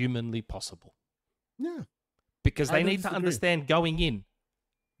as humanly possible. Yeah. because I they don't need to disagree. understand going in,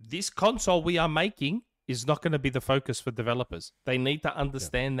 this console we are making is not going to be the focus for developers. They need to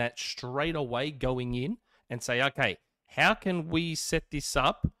understand that straight away going in and say, okay, how can we set this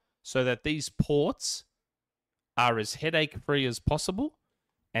up so that these ports are as headache-free as possible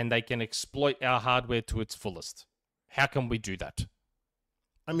and they can exploit our hardware to its fullest? How can we do that?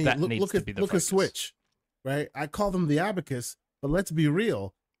 I mean, That look, needs look to at be the look at focus. Switch, right? I call them the abacus, but let's be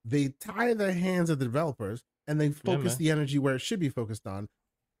real. They tie the hands of the developers and they focus man. the energy where it should be focused on: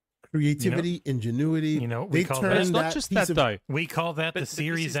 creativity, ingenuity. you know, we they call turn that- But it's not that just piece that, of- though. We call that But the this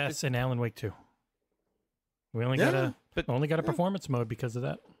Series is S in Alan Wake 2. We only Yeah, got a but- only got a performance mode because of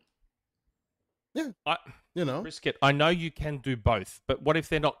that. I, You know, Brisket, I know you can do both, but what if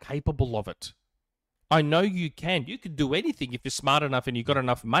they're not capable of it? I know you can. You can do anything if you're smart enough and you've got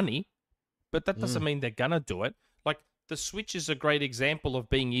enough money, but that doesn't mean they're going to do it. Like, the Switch is a great example of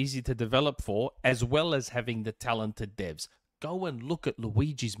being easy to develop for, as well as having the talented devs. Go and look at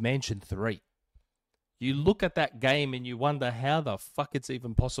Luigi's Mansion 3. You look at that game and you wonder how the fuck it's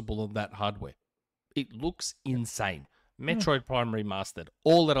even possible on that hardware. It looks insane. Metroid Prime Remastered,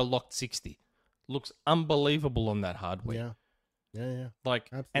 all at a locked 60. Looks unbelievable on that hardware. yeah. Like,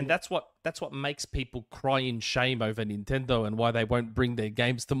 Absolutely. and that's what makes people cry in shame over Nintendo and why they won't bring their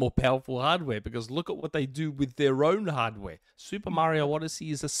games to more powerful hardware, because look at what they do with their own hardware. Super Mario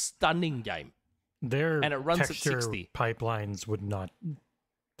Odyssey is a stunning game. Their And it runs at texture 60. pipelines would not.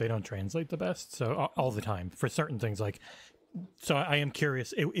 They don't translate the best. So all the time for certain things, like. So I am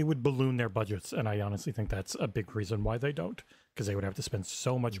curious. It would balloon their budgets, and I honestly think that's a big reason why they don't, because they would have to spend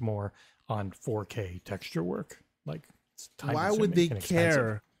so much more on 4K texture work. Like, it's Why would they time-consuming and expensive.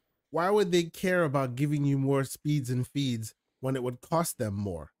 care? Why would they care about giving you more speeds and feeds when it would cost them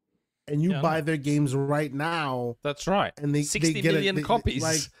more? And you Yeah, I buy know. their games right now, That's right. and they 60 they get million copies.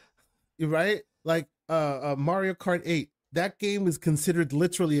 like, right? Like Mario Kart 8. That game is considered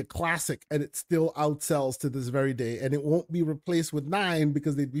literally a classic, and it still outsells to this very day. And it won't be replaced with 9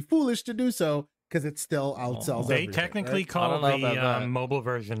 because they'd be foolish to do so, because it still outsells. They everything, technically right? call I don't know the about that. mobile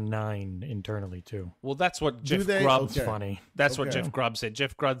version 9 internally too. Well, that's what Do Jeff they? Grubbs. Okay. Funny. That's what Okay. Jeff Grubbs said.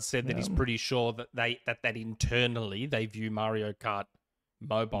 Jeff Grubbs said that he's Yeah. pretty sure that that internally they view Mario Kart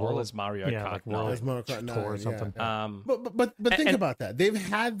Mobile World- as Mario yeah, Kart like 9. World That's Mario Kart 9, Tour or something. yeah. Um, But think and- about that. They've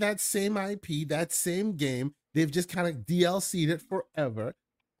had that same IP, that same game. They've just kind of DLC'd it forever,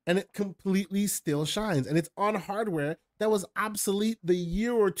 and it completely still shines. And it's on hardware that was obsolete the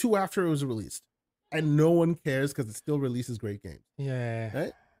year or two after it was released, and no one cares because it still releases great games. yeah.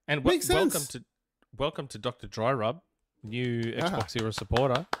 Right? And Makes sense. welcome to Dr. Dry Rub, new Ah. Xbox Era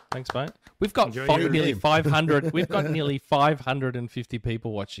supporter. Thanks, mate. We've got Enjoy your nearly game. 500. We've got nearly 550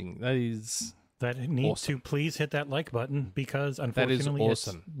 people watching. That is That need Awesome. to please hit that like button, because That is unfortunately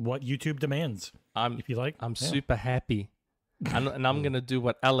awesome. it's what YouTube demands. I'm If you like, I'm yeah. super happy. And I'm going to do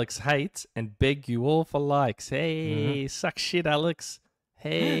what Alex hates and beg you all for likes. Hey, suck shit, Alex.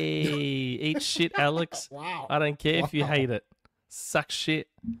 Hey, eat shit, Alex. Wow. I don't care if you Wow. hate it. Suck shit.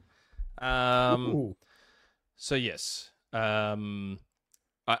 Ooh. So yes,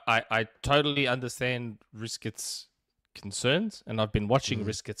 I totally understand Risket's concerns, and I've been watching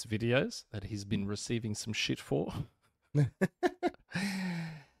Risket's videos that he's been receiving some shit for.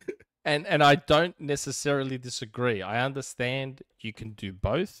 And I don't necessarily disagree. I understand you can do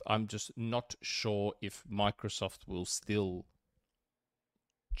both. I'm just not sure if Microsoft will still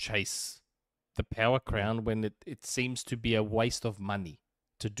chase the power crown when it seems to be a waste of money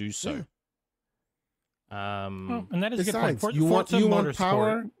to do so. Well, and that is a good point. Besides, you want Motorsport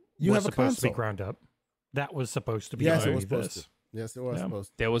power, you was have a supposed to be console. ground up. That was supposed to be Yes, it only was supposed this. to. Yes, it was Yeah. supposed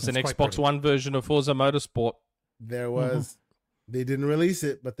to. There was an That's quite Xbox pretty. One version of Forza Motorsport. There was. They didn't release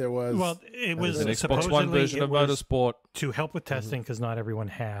it, but there was. Well, it was An Xbox supposedly One version it of was Motorsport. to help with testing, because not everyone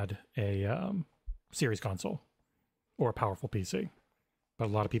had a series console or a powerful PC, but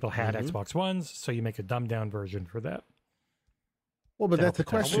a lot of people had Xbox Ones, so you make a dumbed down version for that. Well, but to that's the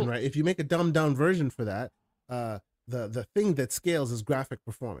help with question, testing. right? If you make a dumbed down version for that, the thing that scales is graphic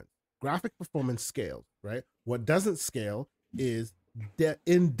performance. Graphic performance scales, right? What doesn't scale is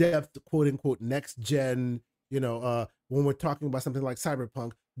in-depth, quote unquote, next gen. When we're talking about something like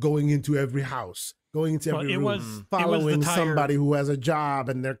Cyberpunk, going into every house, going into Well, every it room, was the following tire- somebody who has a job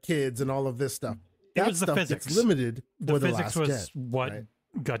and their kids and all of this stuff. It That was the stuff physics. gets limited The for the physics last was gen. what right?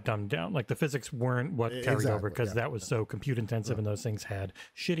 got dumbed down. Like, the physics weren't what carried over, Exactly, because yeah. that was so compute intensive, and those things had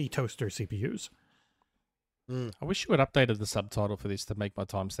shitty toaster CPUs. I wish you had updated the subtitle for this to make my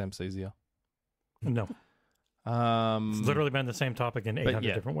timestamps easier. No, it's literally been the same topic in 800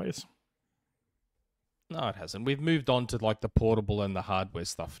 yeah. different ways. No, it hasn't. We've moved on to like the portable and the hardware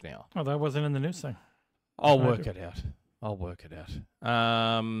stuff now. Oh, that wasn't in the news thing. I'll work it out.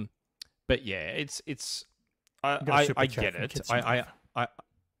 But yeah, it's. I get it.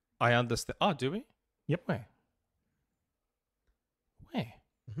 I understand. Oh, do we? Yep. Where?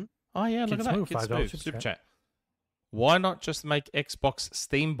 Mhm. Oh yeah, look Kids at that. Move, Kids $5 Move, super super chat. chat. Why not just make Xbox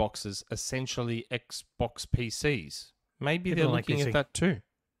Steam boxes essentially Xbox PCs? Maybe People they're don't like looking PC. at that too.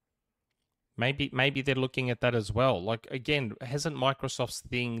 Maybe they're looking at that as well. Like again, hasn't Microsoft's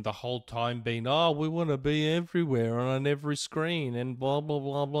thing the whole time been, oh, we want to be everywhere and on every screen and blah blah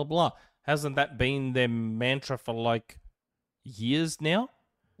blah blah blah? Hasn't that been their mantra for like years now?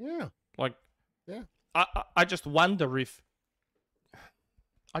 Yeah. Like, Yeah. I just wonder if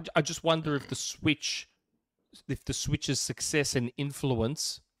I just wonder if the Switch's success and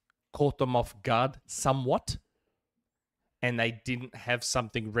influence caught them off guard somewhat, and they didn't have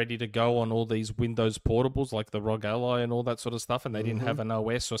something ready to go on all these Windows portables like the ROG Ally and all that sort of stuff, and they didn't have an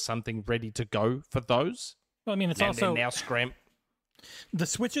OS or something ready to go for those. Well, I mean, it's And also they're now the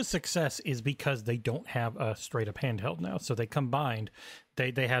Switch's success is because they don't have a straight up handheld now. So they combined.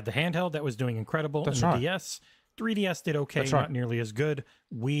 They had the handheld that was doing incredible That's in the right. DS. 3DS did okay, That's not right. nearly as good.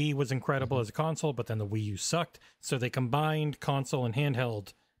 Wii was incredible as a console, but then the Wii U sucked. So they combined console and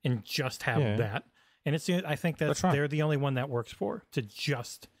handheld and just have Yeah. that. And I think That's right. they're the only one that works for to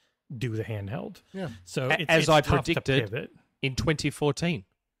just do the handheld. Yeah. So As it's I tough to predicted, pivot. in 2014.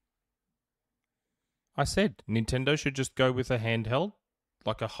 I said Nintendo should just go with a handheld,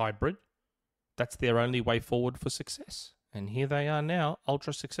 like a hybrid. That's their only way forward for success. And here they are now,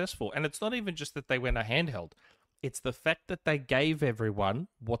 ultra successful. And it's not even just that they went a handheld. It's the fact that they gave everyone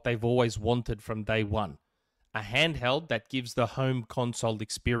what they've always wanted from day one. A handheld that gives the home console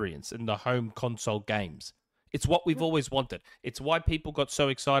experience and the home console games. It's what we've always wanted. It's why people got so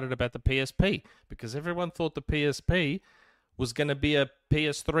excited about the PSP, because everyone thought the PSP was going to be a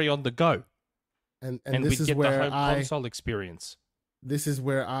PS3 on the go. And And this we'd is get the where home console experience. this is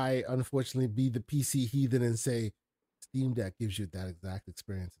where I unfortunately be the PC heathen and say Steam Deck gives you that exact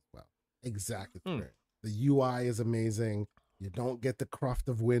experience as well. Exact experience. The UI is amazing. You don't get the cruft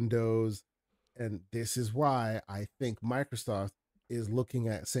of Windows. And this is why I think Microsoft is looking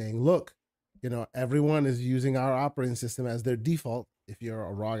at saying, look, everyone is using our operating system as their default. If you're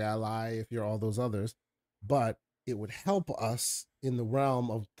a ROG Ally, if you're all those others, but it would help us in the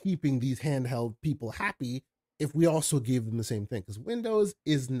realm of keeping these handheld people happy if we also gave them the same thing, because Windows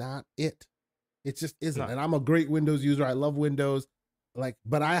is not it. It just isn't. No. And I'm a great Windows user. I love Windows,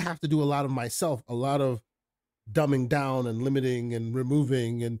 but I have to do a lot of myself, a lot of dumbing down and limiting and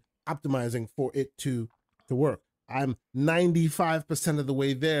removing and optimizing for it to work. I'm 95% of the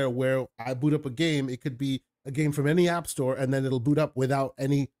way there, where I boot up a game. It could be a game from any app store, and then it'll boot up without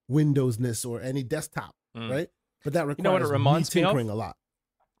any Windowsness or any desktop, right? But that requires what it reminds me of? tinkering a lot.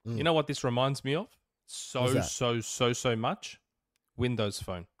 You know what this reminds me of? What's that? So much? Windows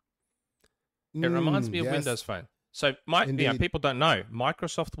Phone. It reminds me of Yes. Windows Phone. So Indeed. people don't know.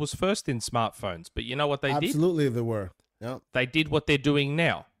 Microsoft was first in smartphones, but you know what they did? Absolutely, there were. Yeah. They did what they're doing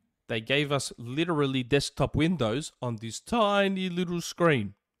now. They gave us literally desktop Windows on this tiny little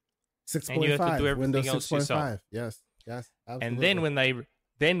screen. 6.5. And you have to do everything Windows else 6.5. yourself. Yes. Absolutely. And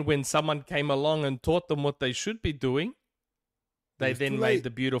then when someone came along and taught them what they should be doing, they was then too made late. the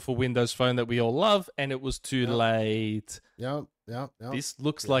beautiful Windows Phone that we all love, and it was too late. Yep. This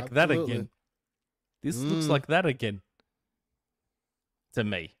looks Yeah, like that absolutely. again. This looks like that again. To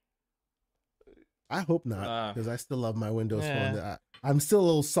me. I hope not, because I still love my Windows Yeah. Phone. I'm still a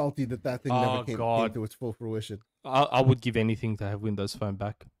little salty that thing Oh, never came God. to its full fruition. I would give anything to have Windows Phone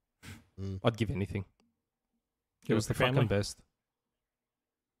back. Mm. I'd give anything. Give It was up the your fucking family? best.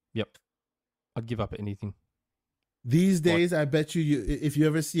 Yep. I'd give up anything. These What? days, I bet you, if you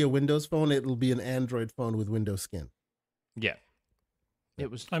ever see a Windows Phone, it'll be an Android phone with Windows skin. Yeah. It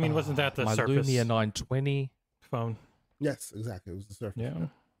was. I mean, wasn't that the my Surface Lumia 920? phone? Yes, exactly. It was the Surface. Yeah.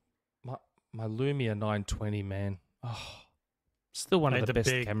 My Lumia 920, man. Oh, still one I of had the best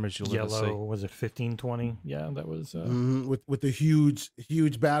big cameras you'll yellow, ever see. was it 1520? Yeah, that was. With the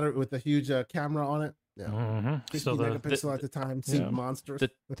huge battery, with the huge camera on it. Yeah. Mhm. 50 So megapixel at the time seemed yeah. monstrous.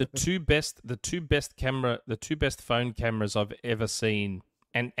 The two best phone cameras I've ever seen,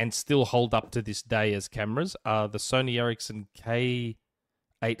 and still hold up to this day as cameras, are the Sony Ericsson K800.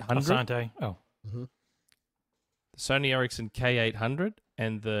 Asante. Oh, The Sony Ericsson K800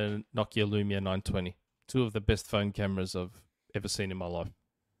 and the Nokia Lumia 920. Two of the best phone cameras I've ever seen in my life.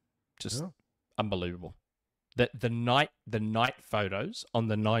 Just Yeah. unbelievable. The night photos on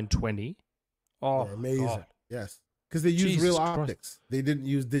the 920. Oh, They're amazing. God. Yes. Because they use Jesus real Christ. optics. They didn't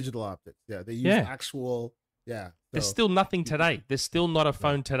use digital optics. Yeah. They use Yeah. actual Yeah. There's So, still nothing today. There's still not a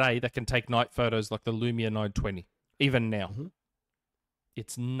phone today that can take night photos like the Lumia 920, even now. Mm-hmm.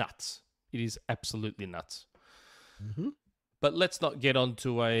 It's nuts. It is absolutely nuts. Mm-hmm. But let's not get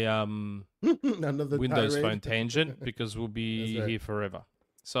onto a Another Windows tirade. Phone tangent because we'll be That's right. here forever.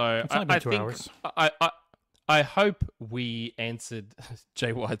 So It's only been 2 hours. I hope we answered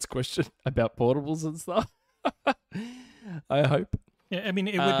Jay White's question about portables and stuff. I hope. Yeah, I mean,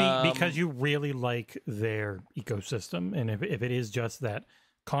 it would be because you really like their ecosystem, and if it is just that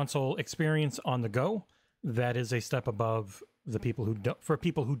console experience on the go, that is a step above the people who for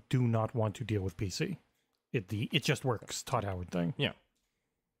people who do not want to deal with PC. It just works. Todd Howard thing. Yeah.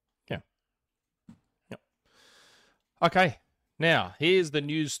 Okay. Now here's the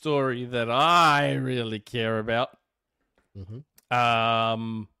news story that I really care about.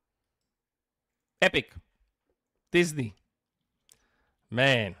 Mm-hmm. Epic, Disney.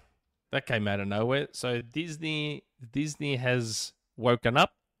 Man, that came out of nowhere. So Disney has woken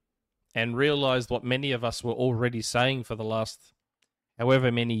up and realized what many of us were already saying for the last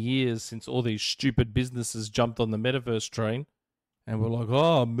however many years since all these stupid businesses jumped on the metaverse train. And we're like,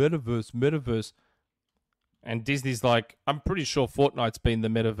 oh, metaverse. And Disney's like, I'm pretty sure Fortnite's been the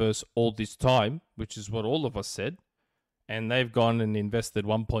metaverse all this time, which is what all of us said. And they've gone and invested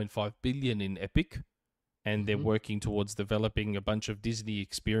 $1.5 billion in Epic. And they're working towards developing a bunch of Disney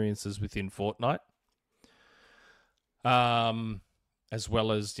experiences within Fortnite. As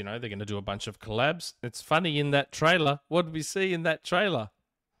well as, they're going to do a bunch of collabs. It's funny, in that trailer, what did we see in that trailer?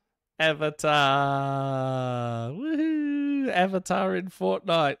 Avatar. Woohoo! Avatar in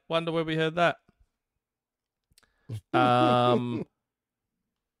Fortnite. Wonder where we heard that.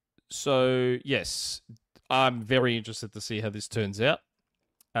 So, yes, I'm very interested to see how this turns out.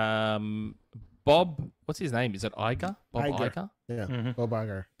 Bob, what's his name? Is it Iger? Bob Iger? Yeah, Mm-hmm. Bob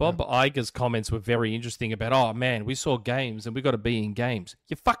Iger. Bob Iger's comments were very interesting about, oh man, we saw games and we got to be in games.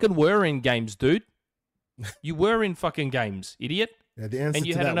 You fucking were in games, dude. You were in fucking games, idiot. Yeah, the answer And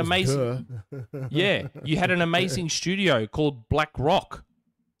you to had that an was amazing, duh. yeah, you had an amazing studio called Black Rock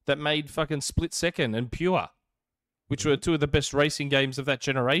that made fucking Split Second and Pure, which were two of the best racing games of that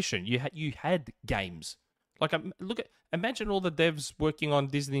generation. You had games. Like, imagine all the devs working on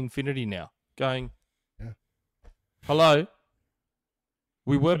Disney Infinity now, going, Yeah. hello,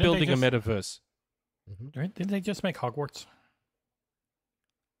 we were But didn't building they a metaverse. Right? Didn't they just make Hogwarts?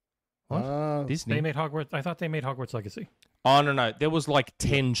 What? Disney? They made Hogwarts. I thought they made Hogwarts Legacy. Oh, no. There was like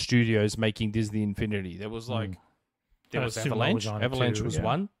 10 studios making Disney Infinity. There was like, there was Sumo Avalanche. was on it Avalanche too, was yeah.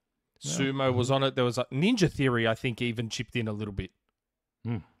 one. Yeah. Sumo was on it. There was Ninja Theory, I think, even chipped in a little bit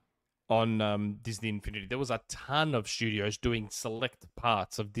on Disney Infinity. There was a ton of studios doing select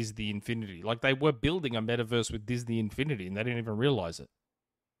parts of Disney Infinity. Like, they were building a metaverse with Disney Infinity, and they didn't even realize it.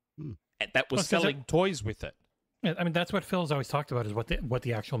 And that was selling toys with it. Yeah, I mean, that's what Phil's always talked about, is what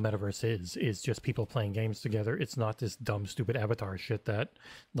the actual metaverse is just people playing games together. It's not this dumb, stupid avatar shit that,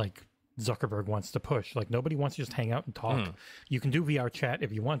 like, Zuckerberg wants to push. Like, nobody wants to just hang out and talk. You can do VR chat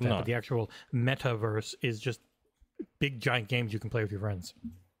if you want that, but the actual metaverse is just big, giant games you can play with your friends.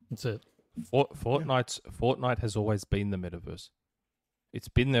 That's it. Fortnite has always been the metaverse. It's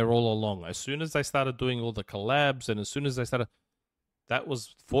been there all along. As soon as they started doing all the collabs, and as soon as they started,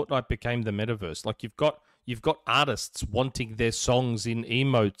 Fortnite became the metaverse. Like, you've got artists wanting their songs in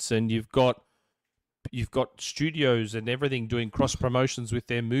emotes, and you've got studios and everything doing cross promotions with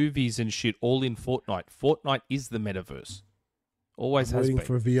their movies and shit, all in Fortnite. Fortnite is the metaverse. Always has been. Waiting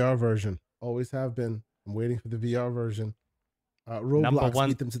for VR version. Always have been. I'm waiting for the VR version. Roblox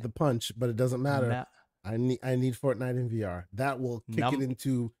beat them to the punch, but it doesn't matter. I need Fortnite in VR. That will kick it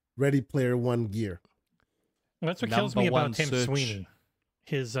into Ready Player One gear. Well, that's what kills me about Tim Sweeney.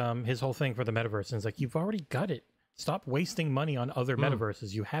 His whole thing for the metaverse is like, you've already got it. Stop wasting money on other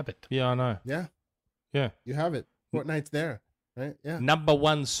metaverses. You have it. Yeah, I know. Yeah. Yeah. You have it. Fortnite's there. Right? Yeah. Number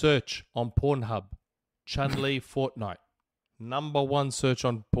one search on Pornhub. Chun-Li Fortnite. Number one search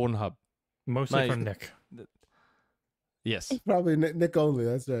on Pornhub. Mostly from Nick. Yes. Probably Nick only.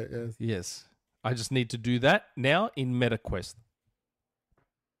 That's right. Yes. Yes. I just need to do that now in MetaQuest.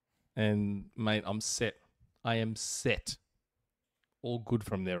 And, mate, I'm set. I am set. All good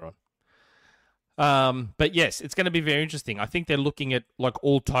from there on. But yes, it's going to be very interesting. I think they're looking at like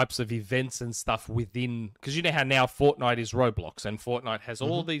all types of events and stuff within, because you know how now Fortnite is Roblox, and Fortnite has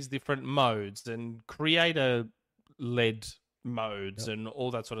all these different modes and creator-led modes and all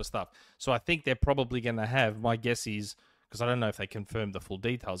that sort of stuff. So I think they're probably going to have, my guess is, because I don't know if they confirmed the full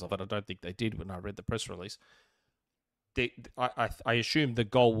details of it. I don't think they did when I read the press release. I assume the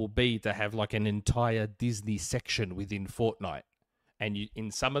goal will be to have like an entire Disney section within Fortnite. And in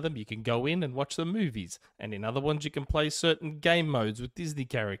some of them, you can go in and watch the movies. And in other ones, you can play certain game modes with Disney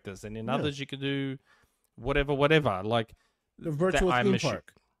characters. And in others, you can do whatever. Like the virtual theme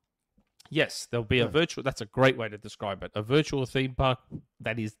park. Yes, there'll be a virtual. That's a great way to describe it. A virtual theme park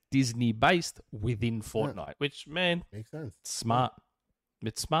that is Disney based within Fortnite, which, man, makes sense. Smart.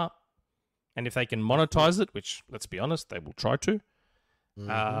 It's smart. And if they can monetize it, which, let's be honest, they will try to,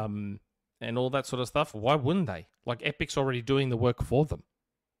 and all that sort of stuff, why wouldn't they? Like, Epic's already doing the work for them.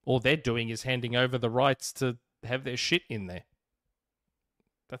 All they're doing is handing over the rights to have their shit in there.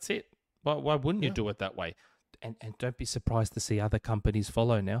 That's it. Why wouldn't you do it that way? And don't be surprised to see other companies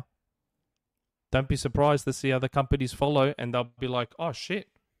follow now. Don't be surprised to see other companies follow, and they'll be like, oh, shit,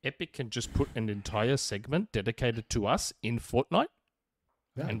 Epic can just put an entire segment dedicated to us in Fortnite,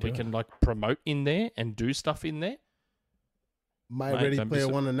 and we can, like, promote in there and do stuff in there. My Ready Player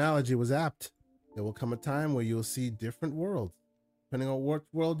One analogy was apt. There will come a time where you'll see different worlds, depending on what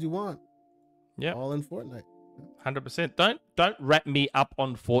world you want. Yeah, all in Fortnite. 100%. Don't wrap me up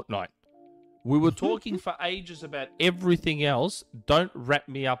on Fortnite. We were talking for ages about everything else. Don't wrap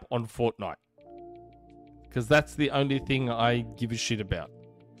me up on Fortnite, because that's the only thing I give a shit about.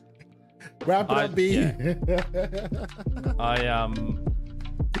 Wrap it up, B. Yeah.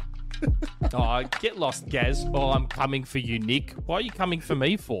 Oh, get lost, Gaz. Oh, I'm coming for you, Nick. Why are you coming for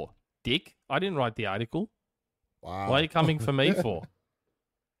me for, Dick? I didn't write the article. Wow. Why are you coming for me for?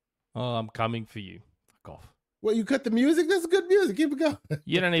 Oh, I'm coming for you. Fuck off. Well, you cut the music. That's good music. Keep it going.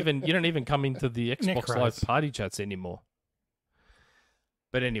 You don't even come into the Xbox Live party chats anymore.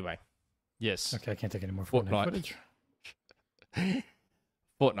 But anyway, yes. Okay, I can't take any more Fortnite footage.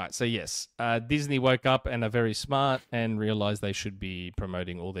 Fortnite. So yes, Disney woke up and are very smart and realized they should be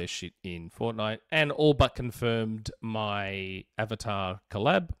promoting all their shit in Fortnite, and all but confirmed my Avatar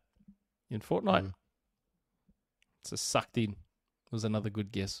collab in Fortnite. It's a sucked in. Was another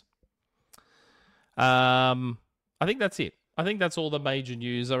good guess. I think that's it. I think that's all the major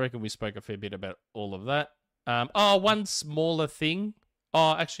news. I reckon we spoke a fair bit about all of that. One smaller thing.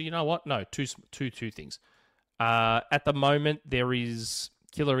 Oh, actually, you know what? No, two things. At the moment, there is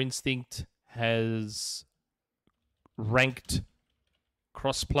Killer Instinct has ranked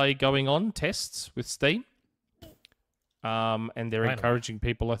crossplay going on, tests with Steam. And they're encouraging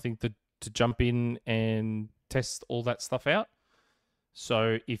people, I think, to jump in and test all that stuff out.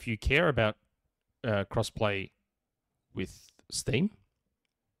 So if you care about crossplay with Steam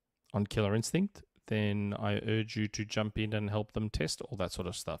on Killer Instinct, then I urge you to jump in and help them test all that sort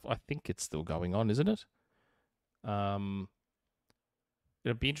of stuff. I think it's still going on, isn't it?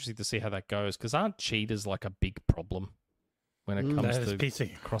 It'll be interesting to see how that goes, because aren't cheaters like a big problem when it comes to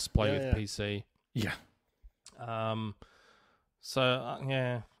PC crossplay with PC? Yeah. So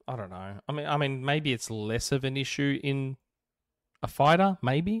I don't know. I mean, maybe it's less of an issue in a fighter.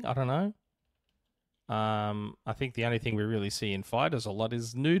 Maybe, I don't know. I think the only thing we really see in fighters a lot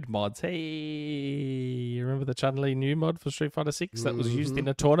is nude mods. Hey, you remember the Chun-Li nude mod for Street Fighter 6 that was used in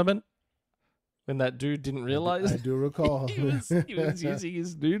a tournament? When that dude didn't realize. I do recall. he was using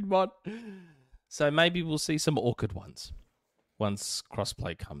his nude mod. So maybe we'll see some awkward ones once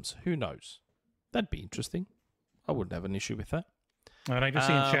crossplay comes. Who knows? That'd be interesting. I wouldn't have an issue with that. And I just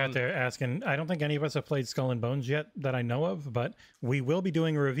see in chat there asking, I don't think any of us have played Skull and Bones yet that I know of, but we will be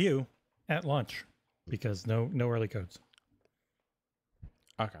doing a review at launch because no early codes.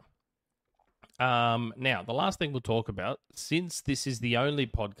 Okay. Now, the last thing we'll talk about, since this is the only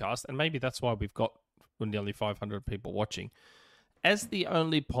podcast, and maybe that's why we've got nearly 500 people watching, as the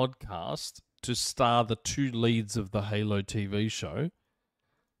only podcast to star the two leads of the Halo TV show,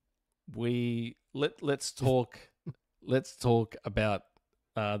 let's talk about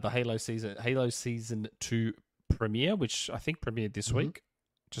the Halo season 2 premiere, which I think premiered this week.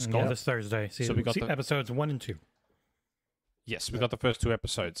 Just gone this Thursday. So we got episodes 1 and 2. Yes, we got the first 2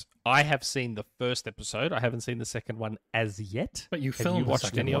 episodes. I have seen the first episode. I haven't seen the second one as yet. But you have you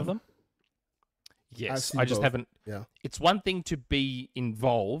watched any of them? Yes, I just both. haven't. Yeah. It's one thing to be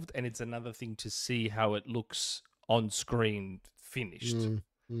involved, and it's another thing to see how it looks on screen finished.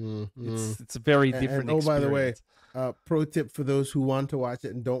 It's a very different experience. By the way, pro tip for those who want to watch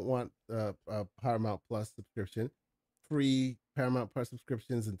it and don't want a Paramount Plus subscription, free Paramount Plus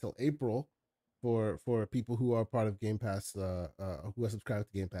subscriptions until April for people who are part of Game Pass, who are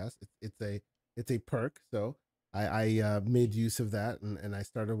subscribed to Game Pass. It's a perk. So I made use of that and I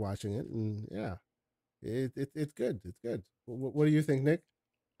started watching it, and yeah, it's good. It's good. What do you think, Nick?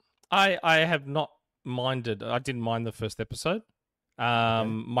 I have not minded. I didn't mind the first episode.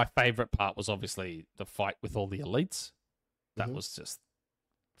 My favorite part was obviously the fight with all the elites. That was just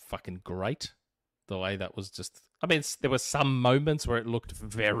fucking great. the way that was just. I mean, there were some moments where it looked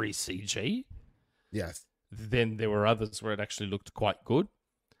very CG. Yes. Then there were others where it actually looked quite good.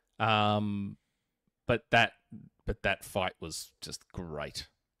 But that fight was just great.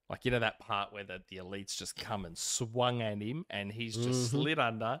 Like, you know, that part where the elites just come and swung at him and he's just slid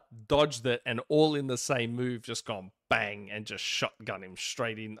under, dodged it, and all in the same move, just gone bang and just shotgun him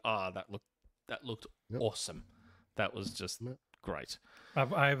straight in. That looked awesome. That was just great. I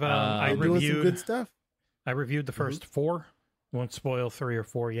doing reviewed some good stuff. I reviewed the first 4. Won't spoil 3 or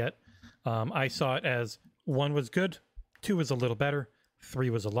 4 yet. I saw it as 1 was good, 2 was a little better, 3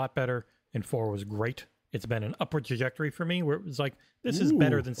 was a lot better, and 4 was great. It's been an upward trajectory for me where it was like, this is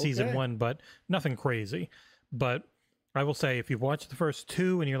better than season 1, but nothing crazy. But I will say, if you've watched the first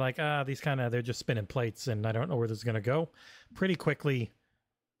 2 and you're like, they're just spinning plates and I don't know where this is going to go, pretty quickly,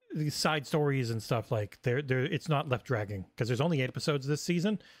 these side stories and stuff, like, it's not left dragging because there's only 8 episodes this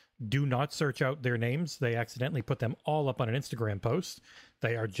season. Do not search out their names. They accidentally put them all up on an Instagram post.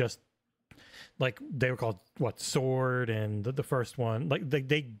 They are just, like, they were called Sword, and the first one, like,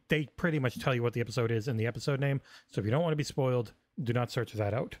 they pretty much tell you what the episode is in the episode name. So if you don't want to be spoiled, do not search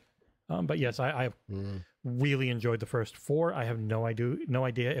that out. But yes, I really enjoyed the first 4. I have no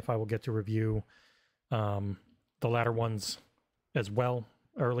idea if I will get to review the latter ones as well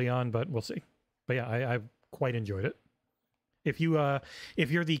early on, but we'll see. But yeah, I've quite enjoyed it. If you're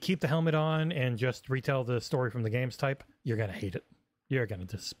the keep the helmet on and just retell the story from the games type, you're gonna hate it. You're gonna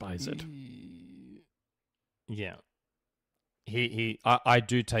despise it. Yeah. I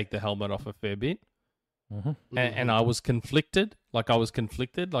do take the helmet off a fair bit. And I was conflicted. Like,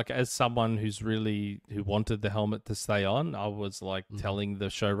 as someone who wanted the helmet to stay on, I was like telling the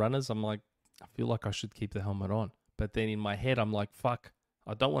showrunners, I'm like, I feel like I should keep the helmet on. But then in my head, I'm like, fuck,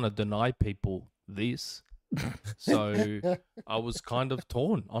 I don't want to deny people this. So I was kind of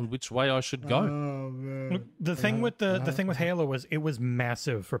torn on which way I should go. Oh, man. The thing with the thing with Halo was it was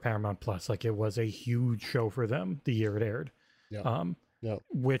massive for Paramount Plus. Like, it was a huge show for them the year it aired.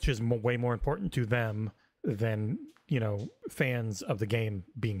 Which is way more important to them than, fans of the game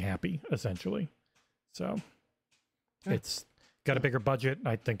being happy, essentially. So it's got a bigger budget.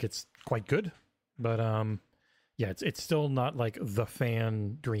 I think it's quite good, but it's still not like the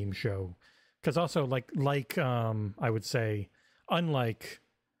fan dream show. Because also, like I would say, unlike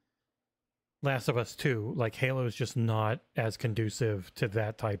Last of Us 2, like, Halo is just not as conducive to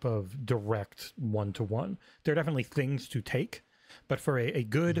that type of direct one-to-one. There are definitely things to take, but for a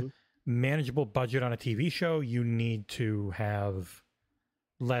good, manageable budget on a TV show, you need to have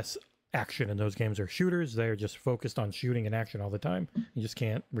less action. And those games are shooters. They're just focused on shooting and action all the time. You just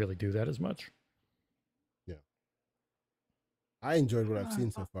can't really do that as much. I enjoyed what I've seen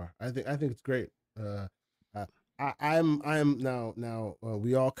so far. I think it's great. I'm now.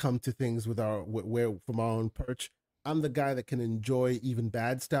 We all come to things with where from our own perch. I'm the guy that can enjoy even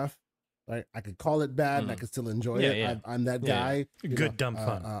bad stuff. Right, I could call it bad, and I can still enjoy it. Yeah. I'm that guy. Good dumb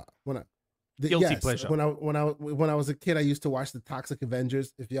fun. Guilty pleasure. When I was a kid, I used to watch the Toxic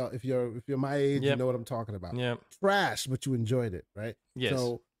Avengers. If you're my age, you know what I'm talking about. Yeah, trash, but you enjoyed it, right? Yes.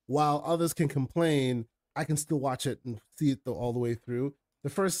 So while others can complain, I can still watch it and see it all the way through. The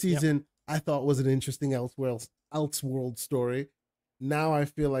first season I thought was an interesting Elseworld story. Now I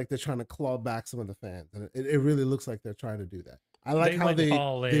feel like they're trying to claw back some of the fans, and it really looks like they're trying to do that. I like how they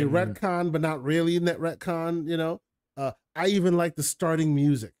retcon, but not really in that retcon. I even like the starting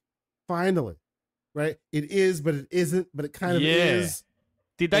music. Finally, right? It is, but it isn't. But it kind of is.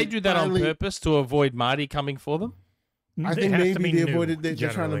 Did they do that on purpose to avoid Marty coming for them? I think maybe they avoided. They're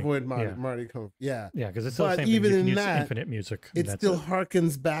trying to avoid Marty coming. Yeah, because it's still the same even in that infinite music. It still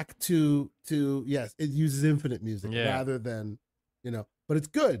harkens back to yes. It uses infinite music rather than But it's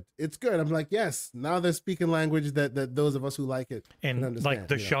good. It's good. I'm like, yes. Now they're speaking language that those of us who like it and can like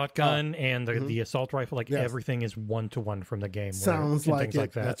the shotgun and the assault rifle, like everything is 1-to-1 from the game. Sounds like it.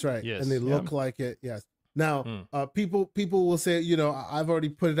 Like that. That's right. Yes. And they look like it. Yes. Now, people will say, I've already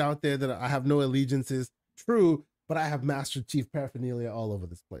put it out there that I have no allegiances. True, but I have Master Chief paraphernalia all over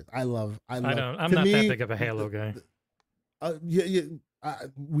this place. I'm not that big of a Halo guy.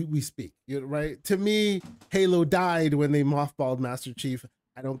 We speak, right? To me, Halo died when they mothballed Master Chief.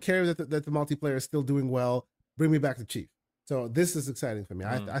 I don't care that the multiplayer is still doing well. Bring me back to Chief. So this is exciting for me.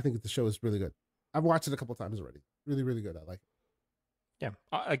 I think the show is really good. I've watched it a couple times already. Really, really good. I like it. Yeah.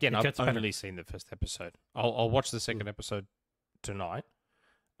 Again, I've only seen the first episode. I'll watch the second episode tonight.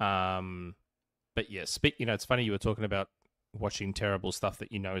 But yes, it's funny you were talking about watching terrible stuff that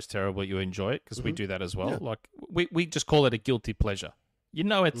is terrible. You enjoy it because we do that as well. Yeah. Like we just call it a guilty pleasure.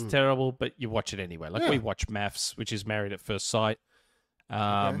 It's terrible, but you watch it anyway. Like we watch Maths, which is Married at First Sight.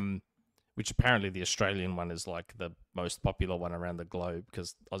 which apparently the Australian one is like the most popular one around the globe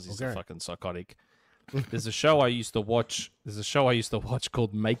because Aussies are fucking psychotic. There's a show I used to watch.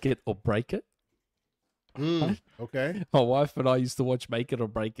 Called Make It or Break It. Okay. My wife and I used to watch Make It or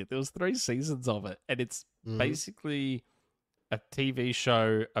Break It. There was 3 seasons of it, and it's basically a TV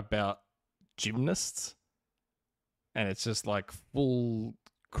show about gymnasts, and it's just like full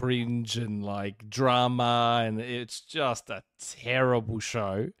cringe and like drama, and it's just a terrible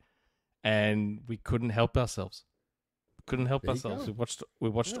show, and we couldn't help ourselves. We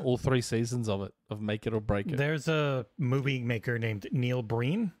watched all 3 seasons of it, of Make It or Break It. There's a movie maker named Neil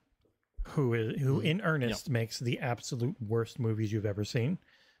Breen who in earnest makes the absolute worst movies you've ever seen,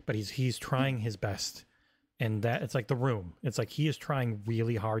 but he's trying his best. And that it's like The Room. It's like he is trying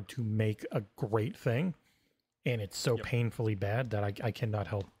really hard to make a great thing, and it's so painfully bad that I cannot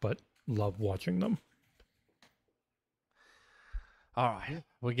help but love watching them. All right,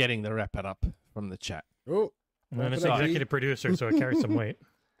 we're getting the wrap it up from the chat. Oh, And it's executive producer, so it carries some weight.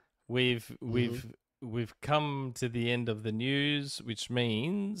 We've come to the end of the news, which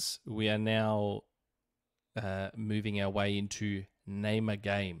means we are now moving our way into Name a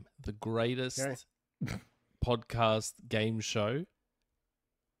Game, the greatest podcast game show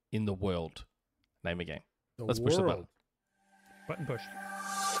in the world. Name a game. Let's push the button. Button pushed.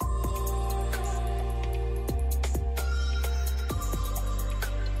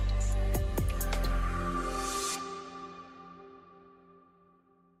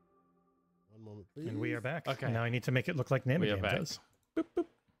 One moment, please. And we are back. Okay. Now I need to make it look like Name a We are Game back. does.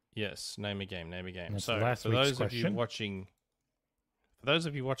 Yes, name a game. That's So last for week's those of you question. watching,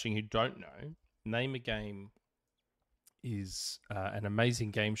 who don't know, Name a Game is an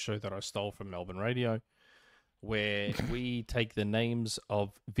amazing game show that I stole from Melbourne Radio, where we take the names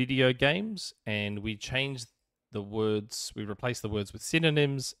of video games and we change the words. We replace the words with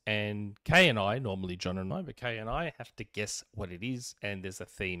synonyms, and Kay and I, normally John and I, but Kay and I have to guess what it is, and there's a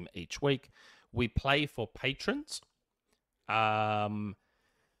theme each week. We play for patrons.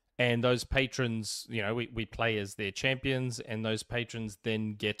 And those patrons, we play as their champions, and those patrons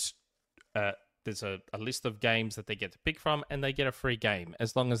then get, there's a list of games that they get to pick from, and they get a free game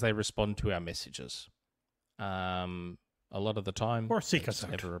as long as they respond to our messages. A lot of the time. Or seek us out.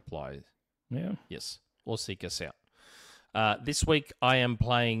 Never reply. Yeah. Yes, or seek us out. This week, I am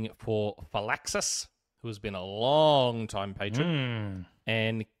playing for Phalaxis, who has been a long time patron,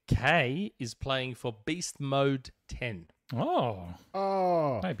 and Kay is playing for Beast Mode 10. Oh.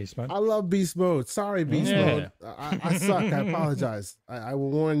 Hi, Beast Mode. I love Beast Mode. Sorry, Beast Mode. I suck. I apologize. I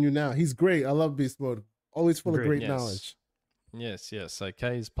will warn you now. He's great. I love Beast Mode. Always full of great knowledge. Yes. So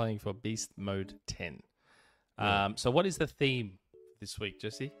Kay is playing for Beast Mode 10. So what is the theme this week,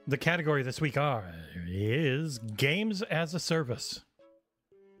 Jesse? The category this week is Games as a Service.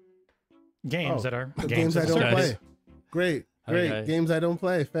 Games that are games I as a don't service. play. Great. Okay. Games I don't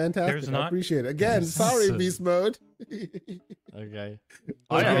play. Fantastic. There's I not- appreciate it. Again, sorry, Beast Mode. Okay.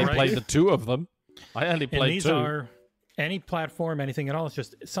 I only played the 2 of them. I only And played these 2. are any platform, anything at all. It's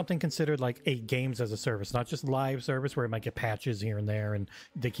just something considered like a games as a service, not just live service where it might get patches here and there and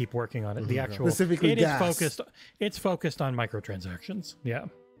they keep working on it. The actual Specifically it is gas. focused. It's focused on microtransactions. Yeah.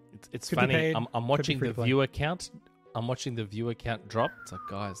 It's Could be funny. paid, I'm could be watching free the to play. viewer count. I'm watching the viewer count drop. It's like,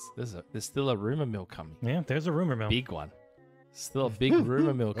 guys, there's still a rumor mill coming. Yeah. There's a rumor mill. Big one. Still a big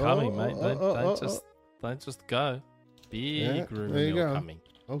rumor mill coming, mate. Don't just go. Big rumor there you mill go. coming.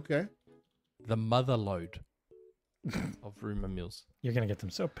 Okay. The mother load of rumor mills. You're going to get them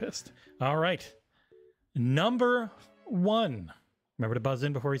so pissed. All right. Number 1. Remember to buzz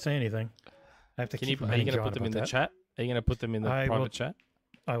in before you say anything. I have to Are keep you going reminding to John put them in about the that. chat? Are you going to put them in the I will- private chat?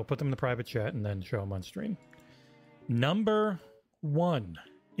 I will put them in the private chat and then show them on stream. Number 1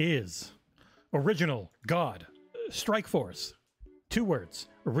 is Original God Strike Force. 2 words.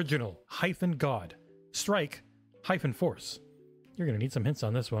 Original -God Strike -Force. You're going to need some hints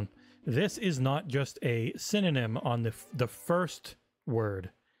on this one. This is not just a synonym on the first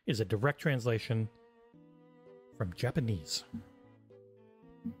word. Is a direct translation from Japanese.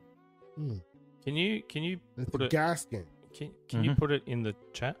 Can you It's put a it? gas game. Can you put it in the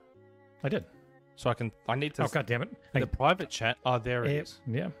chat I did. so I can? I need to. Oh, God damn it. The private chat. Oh, there it is.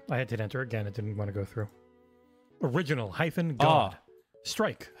 Yeah, I had to hit enter again. It didn't want to go through. Original -God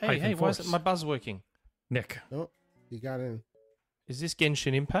Strike Hey, why Force. isn't my buzz working? Nick, Oh, he got in. Is this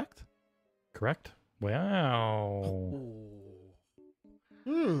Genshin Impact? correct? Wow.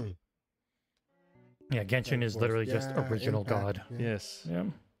 Hmm. Yeah, Genshin is literally just Yeah, original Impact. God. Yeah. Yes. Yeah.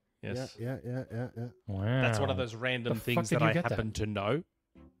 Yes. Yeah. Wow. That's one of those random The fuck things did that you I get that? happen to know.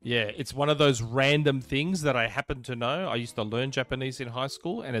 Yeah, it's one of those random things that I happen to know. I used to learn Japanese in high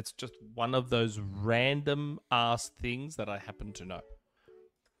school, and it's just one of those random ass things that I happen to know.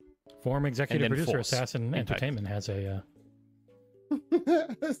 Former executive And then producer Force. Assassin Impact. Entertainment has a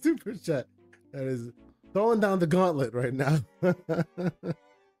Super chat. That is throwing down the gauntlet right now.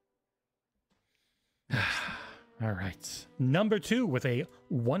 All right. Number 2 with a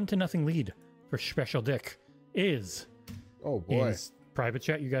 1-0 lead for Special Dick is Oh boy. is private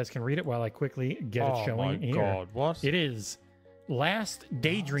chat. You guys can read it while I quickly get it showing here. God, what? It is Last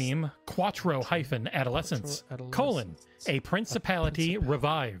Daydream Quattro hyphen Adolescence colon a Principality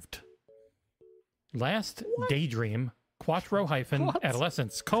revived. Last Daydream Quattro hyphen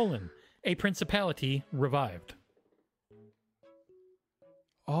Adolescence colon a Principality revived.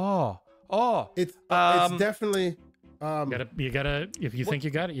 It's definitely You gotta if you think you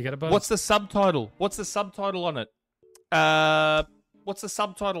got it, you gotta buzz. What's the subtitle? What's the subtitle on it? What's the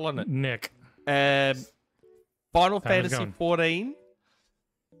subtitle on it? Nick? Final Time is Fantasy going. 14.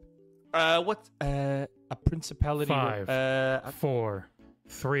 What? A Principality. 5, 4,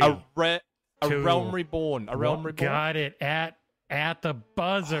 3. A 2, Realm Reborn. A Realm Reborn. Got it at the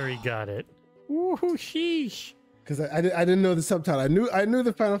buzzer. He got it. Woohoo! Sheesh. because I didn't know the subtitle. I knew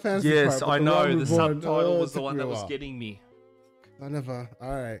the Final Fantasy Yes, part, but I the know. Realm The Reborn, subtitle was it the took one me a that was while. getting me. I never. All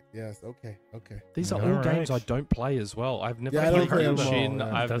right. Yes. Okay. These are All all games I right. don't play as well. I've never Yeah, I don't heard play of them all, Shin.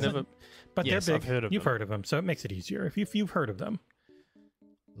 yeah. I've Doesn't- never. But Yes, they're I've big. heard of You've them. heard of them, so it makes it easier if you've heard of them.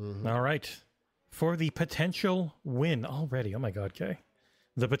 Mhm. All right. For the potential win already. Oh my God, Kay.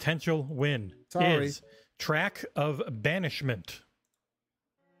 The potential win Sorry. is Track of Banishment.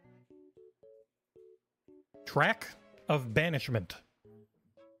 Track of Banishment.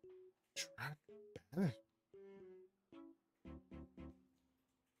 Track Banish.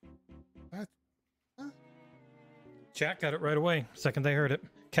 What? Chat got it right away. Second they heard it.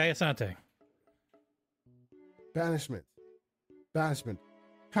 Kay Asante. Banishment.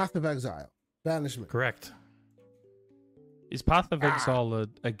 Path of Exile. Banishment. Correct. Is Path of Exile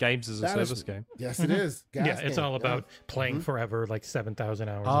a games as a Banishment. service game? Yes, it is. Gas Yeah, it's game, all about yeah. playing Mhm. forever, like 7,000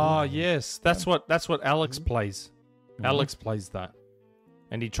 hours. a Oh week. yes, that's what Alex plays. Mhm. Alex plays that,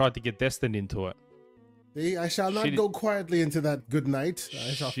 and he tried to get Destin into it. See, I shall not Shit- go quietly into that good night.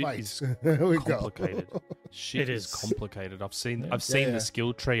 I shall Shit fight. is There we Complicated. go. Shit It is is. complicated. I've seen Yeah. the Yeah.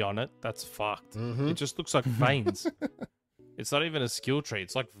 skill tree on it. That's fucked. Mhm. It just looks like veins. It's not even a skill tree.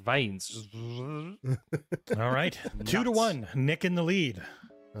 It's like veins. Just... All right. 2-1. Nick in the lead.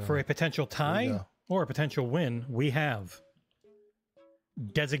 For a potential there tie we go. or a potential win, we have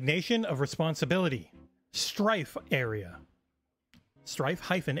Designation of Responsibility. Strife area. Strife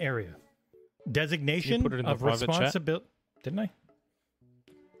hyphen area. Designation put it in the of private chat? responsibility. Didn't I?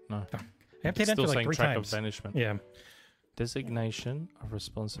 No. I have to It's enter still like saying 3 track times. of banishment. Yeah. Designation of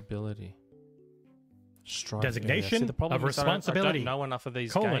responsibility. Strife Designation area. See, the problem of is I don't responsibility. know enough of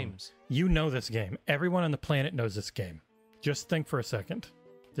these Colon. games. You know this game. Everyone on the planet knows this game. Just think for a second.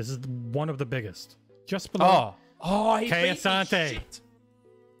 This is one of the biggest. Just below. He Kay beat me, Asante. shit.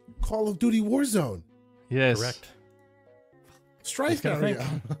 Call of Duty Warzone. Yes. Correct. Strife Just gotta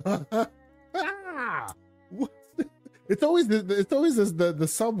area. What? It's always the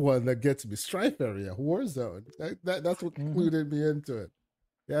sub one that gets me. Strife area, Warzone. That's what clued me into it.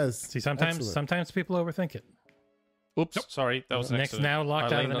 Yes. See, sometimes people overthink it. Oops, sorry, that was an Next, accident. now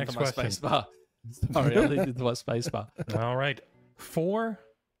locked I out of the leaned next onto my question. spacebar. Sorry, I leaned into my spacebar. All right. For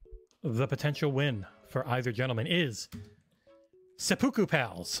the potential win for either gentleman is Seppuku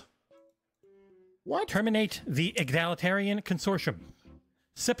Pals. What? Terminate the egalitarian consortium.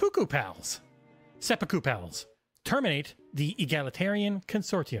 Seppuku Pals. Seppuku Pals. Terminate the egalitarian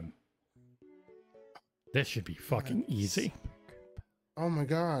consortium. This should be fucking easy. Oh my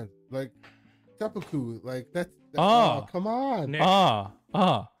god! Like seppuku, like that's. Oh. Oh, come on! Nick.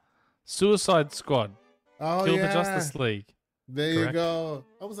 Suicide Squad. Oh Kill yeah. the Justice League. There Correct. you go.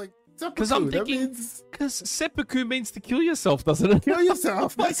 I was like seppuku. Because I'm that thinking, means because seppuku means to kill yourself, doesn't it? kill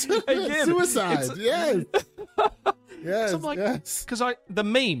yourself. That's Again, suicide. it's- Yes. Yes. I'm like- yes. Because the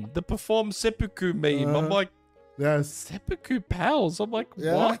meme, the perform seppuku meme, I'm like, Yes. seppuku pals. I'm like,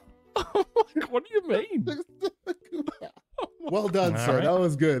 Yeah. what? I'm like, what do you mean? Well done, All sir. right. That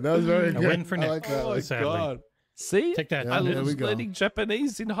was good. That was very A good. win for I Nick. like that. Oh my one. sadly. god. See? Take that. Yeah, I there we was go. learning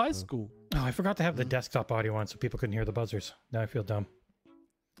Japanese in high school. Oh, I forgot to have the desktop audio on so people couldn't hear the buzzers. Now I feel dumb.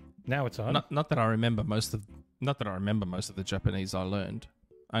 Now it's on. Not that I remember most of the Japanese I learned.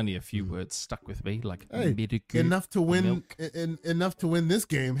 Only a few words stuck with me, like Hey, miruku, enough to win. milk. Enough to win this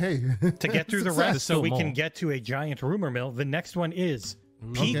game. Hey. To get through the Success. rest There's so still we more. can get to a giant rumor mill, the next one is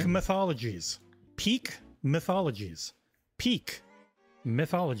Peak Okay. Mythologies. Peak Mythologies. Peak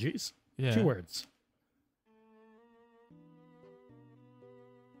mythologies. Yeah. 2 words.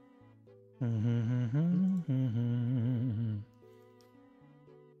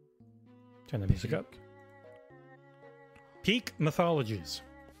 Turn the music up. Peak mythologies.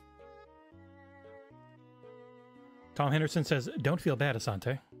 Tom Henderson says, "Don't feel bad,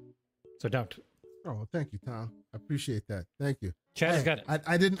 Asante." So don't. Oh, thank you, Tom. I appreciate that. Thank you. Chad has got it.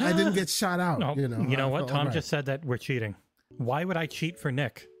 I didn't get shot out. No, You know. you know I what? felt Tom alright. just said that we're cheating. Why would I cheat for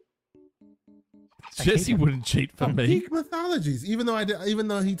Nick? Jesse wouldn't cheat for me. Peak mythologies. Even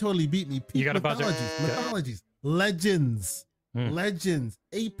though he totally beat me. Peak You got a buzzer. mythologies, legends, Hmm. legends,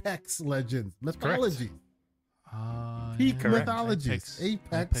 apex legends, mythology. Peak Correct. mythologies,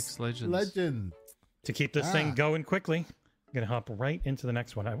 apex legends. legend. To keep this Ah. thing going quickly, I'm going to hop right into the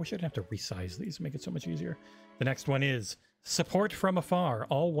next one. I wish I didn't have to resize these, make it so much easier. The next one is support from afar,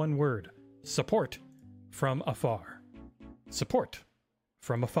 all one word. Support from afar. Support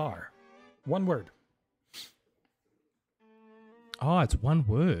from afar. One word. Oh, it's one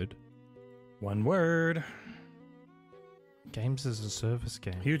word. One word. Games as a service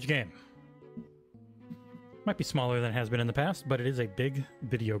game. Huge game. Might be smaller than it has been in the past, but it is a big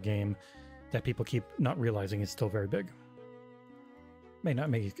video game that people keep not realizing is still very big. May not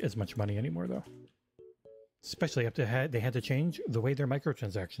make as much money anymore, though. Especially after they had to change the way their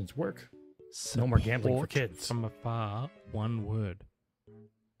microtransactions work. No more gambling for Support kids. From afar, one word.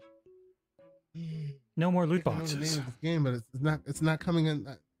 No more loot I know the name boxes. of this game, but it's not coming in.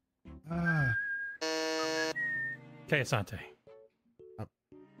 Okay, Asante.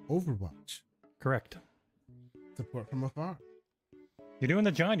 Overwatch. Correct. Support from afar. You're doing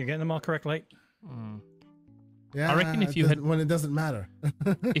the John. You're getting them all correct late. Yeah, I reckon if it you doesn't- had- when it doesn't matter.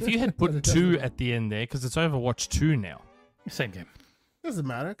 If you had When put it doesn't 2 matter. at the end there, because it's Overwatch 2 now. Same game. Doesn't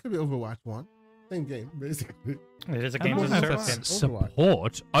matter. It could be Overwatch 1. Same game, basically. It is a I game don't as know a if service that's game.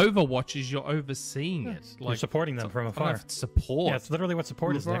 support. Overwatch is you're overseeing it. You're supporting them from I don't know afar. if it's support. Yeah, it's literally what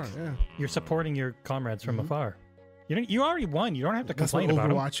support is, Nick. Yeah. You're supporting your comrades from Mhm. afar. You already won. You don't have to That's what complain about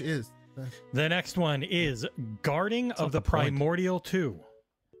them. Overwatch is. The next one is Guarding of not the the point. Primordial 2.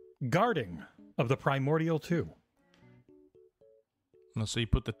 Guarding of the Primordial 2. No, so you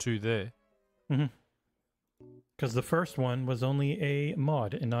put the 2 there. Because the first one was only a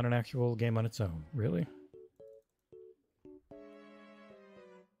mod and not an actual game on its own. Really?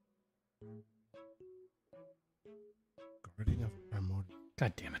 Guardian of Primordial.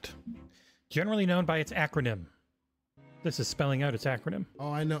 God damn it. Generally known by its acronym. This is spelling out its acronym.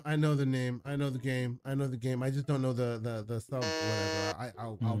 Oh, I know the name. I know the game. I just don't know the sub whatever.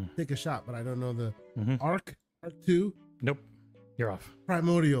 I'll take a shot, but I don't know the Mhm. Arc 2 Nope. You're off.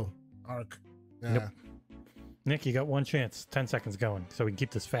 Primordial Arc. Yeah. Nope. Nick, you got one chance. 10 seconds going, so we can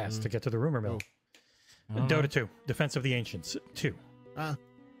keep this fast to get to the rumor mill. Dota 2, Defense of the Ancients 2. Ah,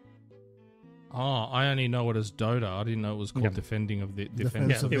 Oh, I only know it as Dota. I didn't know it was called Yep. Defending of the Defense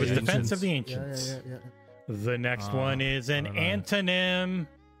Yeah, of it was the Defense of the yeah, Ancients. yeah. The next Ah, one is an I don't know. antonym.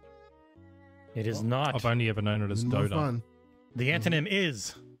 It is not. I've only ever known it as More Dota. fun. The antonym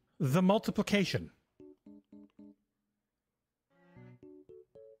is the multiplication.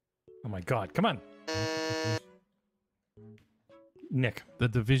 Oh my god, come on. Nick, The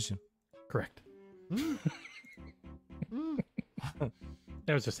Division. correct. Mm.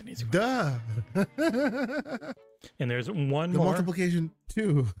 That was just an easy one. Duh. And there's one The more. multiplication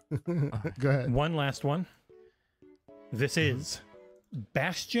 2. Go ahead. One last one. This is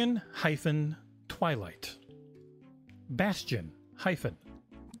Bastion hyphen Twilight. Bastion hyphen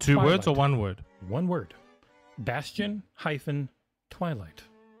 2 words or Twilight. 1 word? one word. Bastion hyphen Twilight.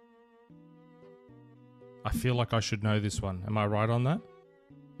 I feel like I should know this one. Am I right on that?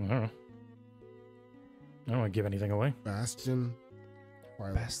 I don't know. I don't want to give anything away. Bastion.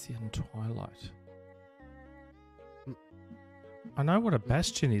 Twilight. Bastion Twilight. I know what a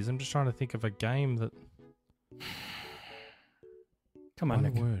bastion is. I'm just trying to think of a game that. Come on,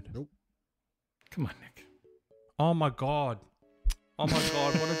 One Nick. word. Come on, Nick. Oh my god. Oh my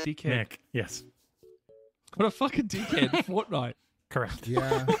god, what a dickhead. Nick. Yes. What a fucking dickhead. Fortnite. Correct.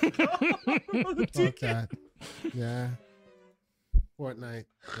 Yeah. What a Fuck dickhead. that. Yeah. Fortnite.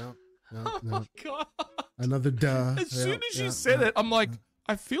 No. Oh my god. Another duh. As soon as you said it, I'm like,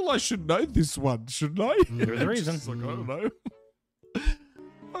 I feel I should know this one, shouldn't I? There's a reason. Just like, I don't know.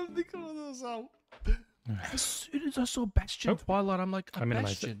 I'm thinking of myself. As soon as I saw Bastion Oh. Twilight, I'm like, I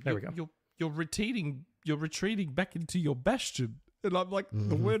minimized it. Bastion. There we go. You're retreating back into your Bastion. And I'm like,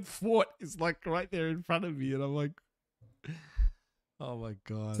 the word fort is like right there in front of me. And I'm like, oh my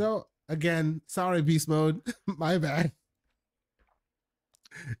God. So, again, sorry, Beast Mode. My bad.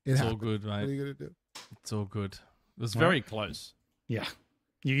 It's all happened. good, What are mate. you going to do? It's all good. It was Well, very close. Yeah.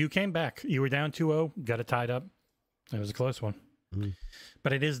 You came back. You were down 2-0, got it tied up. It was a close one. Mhm.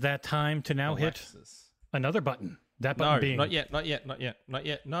 But it is that time to now hit another button. That button being not yet.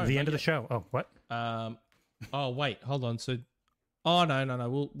 No, the end of the show. Oh, what? Oh wait, hold on. So, oh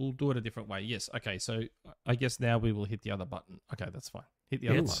no. We'll do it a different way. Yes. Okay. So I guess now we will hit the other button. Okay, that's fine. Hit the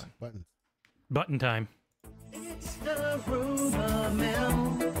other It's- button. Button time. It's the rumor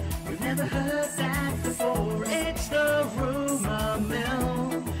mill. You've never heard that before. It's the rumor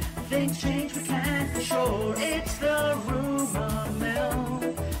mill. Things change, we can't be sure. It's the rumor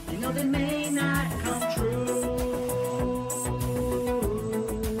mill. You know they may not come true.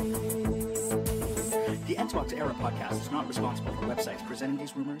 The Xbox Era Podcast is not responsible for websites presenting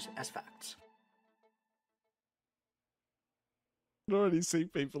these rumors as facts. I already see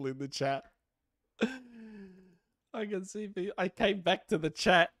people in the chat. I can see people. I came back to the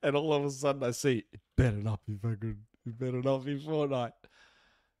chat, and all of a sudden I see it better not be fucking. It better not be Fortnite.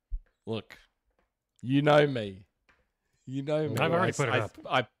 Look, you know me. You know me. I've already put it up.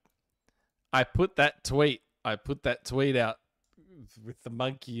 I put that tweet. I put that tweet out with the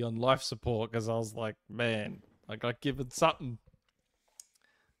monkey on life support because I was like, man, I got given something.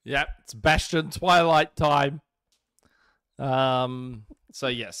 Yep, it's Bastion Twilight time. So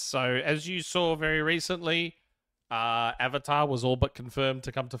yes, so as you saw very recently, Avatar was all but confirmed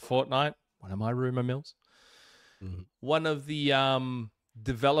to come to Fortnite. One of my rumor mills. Mhm. One of the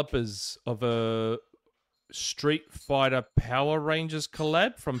developers of a Street Fighter Power Rangers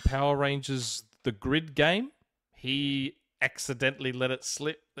collab from Power Rangers the Grid game, he accidentally let it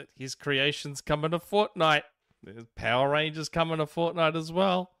slip that his creation's coming to Fortnite. There's Power Rangers coming to Fortnite as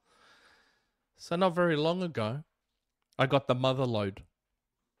well. So not very long ago, I got the mother load.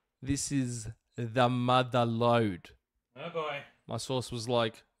 This is the mother load. Oh boy. My source was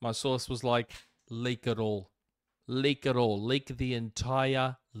like, leak it all. Leak it all. Leak the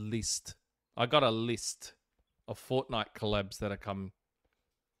entire list. I got a list of Fortnite collabs that are coming.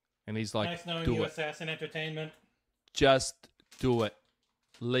 And he's like, Nice knowing do you, it. Assassin Entertainment. Just do it.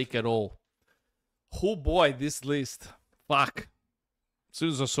 Leak it all. Oh boy, this list. Fuck. As soon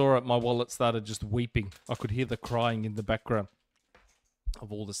as I saw it, my wallet started just weeping. I could hear the crying in the background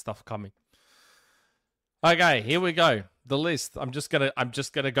of all the stuff coming. Okay, here we go. The list. I'm just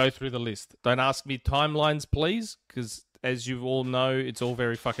gonna go through the list. Don't ask me timelines, please, because as you all know, it's all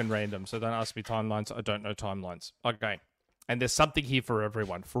very fucking random. So don't ask me timelines. I don't know timelines. Okay. And there's something here for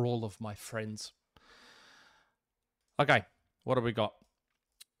everyone, for all of my friends. Okay, what have we got?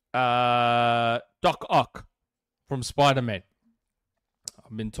 Doc Ock from Spider-Man.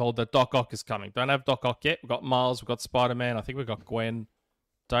 I've been told that Doc Ock is coming. Don't have Doc Ock yet. We've got Miles, we've got Spider-Man. I think we've got Gwen.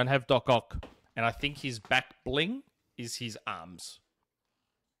 Don't have Doc Ock. And I think his back bling is his arms.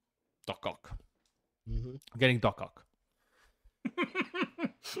 Doc Ock. Mm-hmm. I'm getting Doc Ock.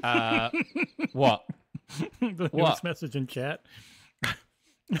 What? The What? newest message in chat.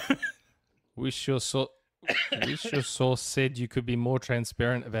 Wish your source said you could be more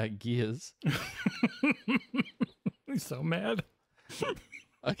transparent about gears. He's so mad.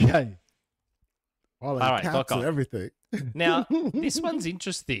 Okay. All in All right, caps Doc and Ock. everything. Now, this one's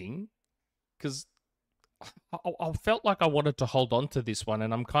interesting because I felt like I wanted to hold on to this one,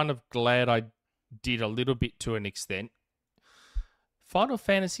 and I'm kind of glad I did a little bit to an extent. Final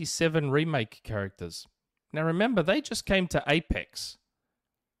Fantasy VII Remake characters. Now, remember, they just came to Apex.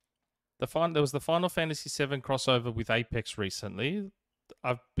 There was the Final Fantasy VII crossover with Apex recently.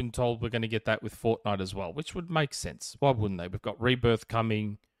 I've been told we're going to get that with Fortnite as well, which would make sense. Why wouldn't they? We've got Rebirth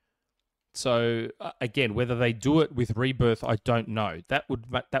coming. So, again, whether they do it with Rebirth, I don't know. That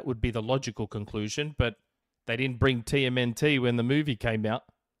would be the logical conclusion, but they didn't bring TMNT when the movie came out.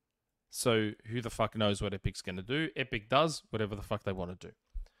 So, who the fuck knows what Epic's going to do? Epic does whatever the fuck they want to do.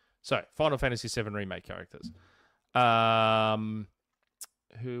 So, Final Fantasy VII Remake characters.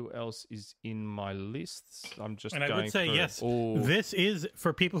 Who else is in my lists? I'm just And going I would say, through. yes, Oh. this is,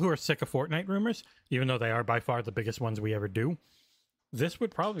 for people who are sick of Fortnite rumors, even though they are by far the biggest ones we ever do, this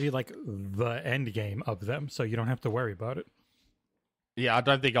would probably be like the end game of them, so you don't have to worry about it. Yeah, I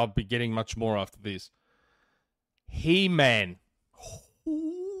don't think I'll be getting much more after this. He-Man.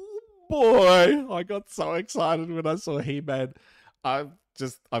 Oh, boy, I got so excited when I saw He-Man. I've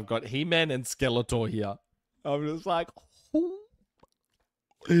got He-Man and Skeletor here. I'm just like,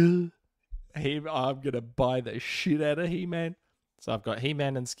 I'm gonna buy the shit out of He-Man. So I've got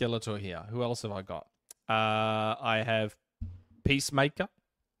He-Man and Skeletor here. Who else have I got? I have Peacemaker.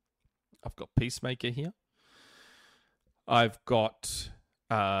 I've got Peacemaker here. I've got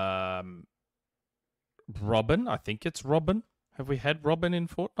Robin. I think it's Robin. Have we had Robin in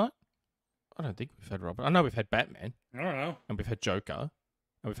Fortnite? I don't think we've had Robin. I know we've had Batman, I don't know. and we've had Joker,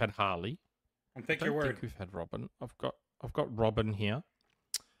 and we've had Harley. I'll take I your don't word. think we've had Robin. I've got Robin here.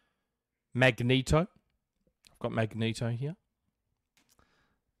 Magneto. I've got Magneto here.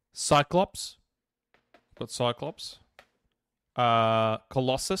 Cyclops. I've got Cyclops.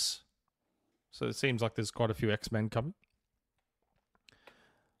 Colossus. So it seems like there's quite a few X-Men coming.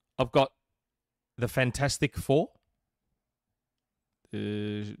 I've got the Fantastic Four.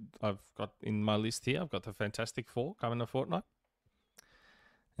 I've got in my list here, I've got the Fantastic Four coming a fortnight.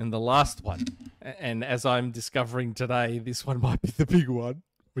 And the last one, and as I'm discovering today, this one might be the big one,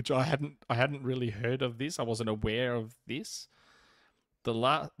 which I hadn't really heard of this. I wasn't aware of this. The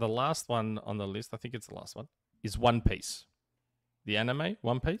last one on the list, I think it's the last one, is One Piece. The anime,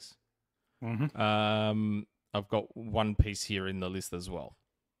 One Piece. Mm-hmm. I've got One Piece here in the list as well.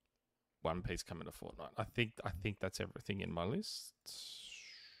 One Piece coming a fortnight. I think that's everything in my list.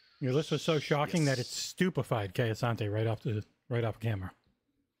 Your list was so shocking Yes. that it stupefied Kay Asante right off camera.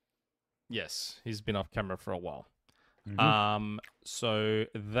 Yes, he's been off camera for a while. Mhm. So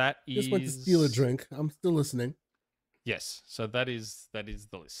that is Just went to steal a drink. I'm still listening. Yes, so that is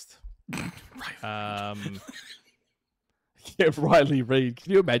the list. Yeah, Riley Reid.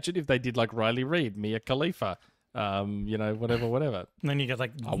 Can you imagine if they did like Riley Reid, Mia Khalifa, whatever. And then you got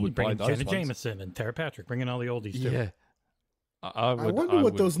like I would buy bringing those Janet ones. Jameson and Tara Patrick, bringing all the oldies too. Yeah. I wonder what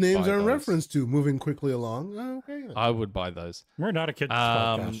would those names buy are in those. reference to. Moving quickly along. Oh, okay. I would buy those. We're not a kids' Um,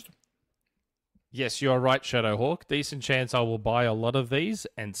 podcast. Yes, you're right, Shadowhawk. Decent chance I will buy a lot of these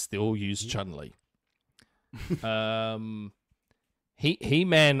and still use Chun-Li.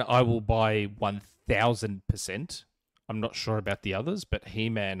 He-Man I will buy 1,000%. I'm not sure about the others, but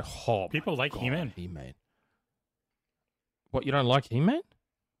He-Man, oh People my like God, He-Man. He-Man. What, you don't like He-Man?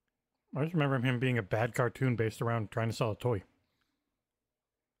 I just remember him being a bad cartoon based around trying to sell a toy.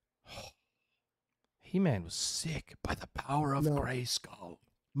 He-Man was sick by the power of No. Grayskull.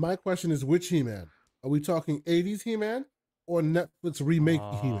 My question is, which He-Man? Are we talking 80s He-Man or Netflix remake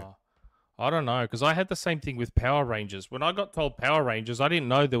He-Man? I don't know, because I had the same thing with Power Rangers. When I got told Power Rangers, I didn't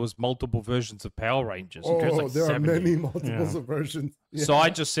know there was multiple versions of Power Rangers. Oh, There's like there 70. are many multiples Yeah. of versions. So I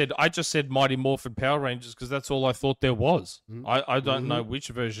just said Mighty Morphin Power Rangers because that's all I thought there was. Mhm. I don't know which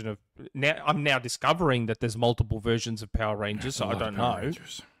version of now. I'm now discovering that there's multiple versions of Power Rangers, so I don't know.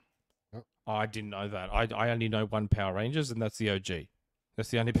 I didn't know that. I only know one Power Rangers, and that's the OG. That's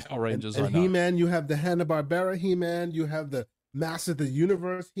the only Power Rangers and I know. He-Man, you have the Hanna-Barbera He-Man, you have the Master of the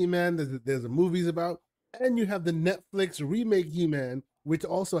Universe He-Man, there's the movies about, and you have the Netflix remake He-Man, which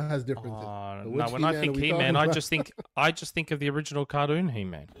also has differences. So No, which when I He-Man think are we He-Man, talking I about? just think of the original cartoon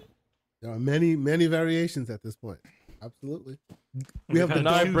He-Man. There are many variations at this point. Absolutely. We have the had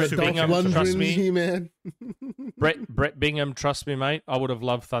No, two Brett super Bingham, chats. trust Lundgren me. He-Man. Brett Bingham, trust me, mate. I would have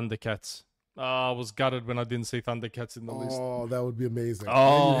loved Thundercats. I was gutted when I didn't see Thundercats in the list. Oh, that would be amazing. Oh,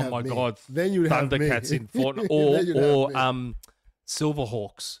 Then you'd have my me. God. Then you'd have me. Thundercats in Fortnite Then you'd have or me.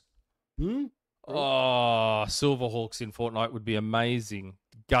 Silverhawks. Hmm? Oh, Silverhawks in Fortnite would be amazing.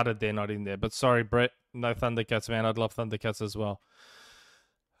 Gutted they're not in there. But sorry, Brett. No Thundercats, man. I'd love Thundercats as well.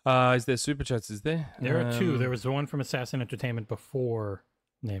 Is there Super Chats? Is there? There are two. There was the one from Assassin Entertainment before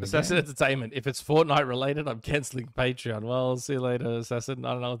Name Assassin Again. Entertainment. If it's Fortnite related, I'm cancelling Patreon. Well, see you later, Assassin.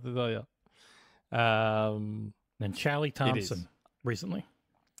 I don't know what to tell you. Then Charlie is. Thompson recently.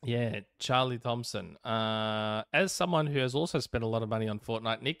 Yeah, Charlie Thompson. As someone who has also spent a lot of money on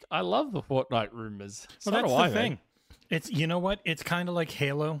Fortnite, Nick, I love the Fortnite rumors. So Well, that's do the I, man. thing. It's, you know what? It's kind of like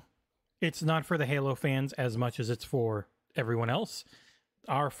Halo. It's not for the Halo fans as much as it's for everyone else.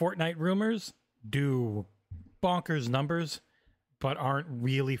 Our Fortnite rumors do bonkers numbers, but aren't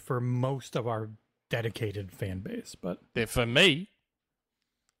really for most of our dedicated fan base. But They're for me.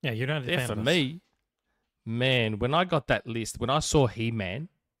 yeah, you're not a They're fan for of us. me. Man, when I got that list, when I saw He-Man,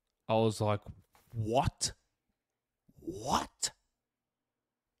 I was like, what? What?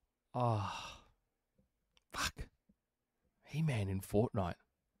 Ah, fuck. He-Man in Fortnite.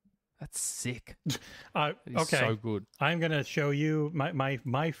 That's sick. That is Okay, so good. I'm gonna show you my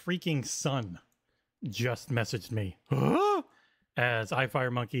freaking son just messaged me as I Fire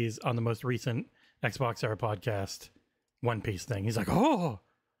Monkeys on the most recent Xbox Era podcast One Piece thing. He's like, oh,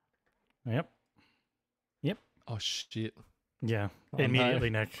 yep, Oh, shit. yeah, Oh, no. immediately,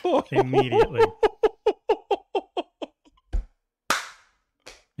 Nick, immediately,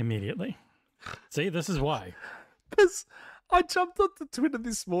 immediately. See, this is why. Because I jumped onto Twitter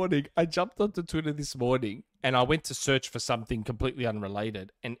this morning. And I went to search for something completely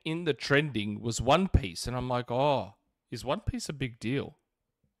unrelated. And in the trending was One Piece. And I'm like, oh, is One Piece a big deal?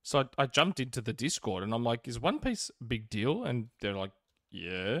 So I jumped into the Discord and I'm like, is One Piece a big deal? And they're like,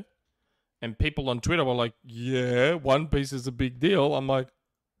 yeah. And people on Twitter were like, yeah, One Piece is a big deal. I'm like,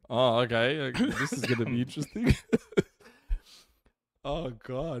 oh, okay. This is going to be interesting. Oh,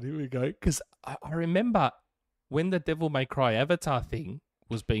 God. Here we go. Because I remember when the Devil May Cry Avatar thing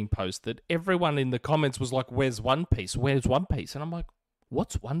was being posted, everyone in the comments was like, where's One Piece? Where's One Piece? And I'm like,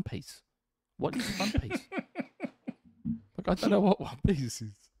 what's One Piece? What is One Piece? Like, I don't know what One Piece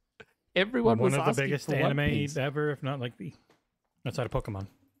is. Everyone was one of the asking biggest for One anime Piece. ever, if not like the outside of Pokemon.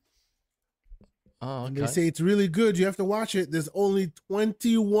 Oh, And okay. they say it's really good. You have to watch it. There's only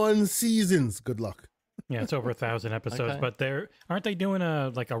 21 seasons. Good luck. Yeah, it's over 1,000 episodes, Okay. but aren't they doing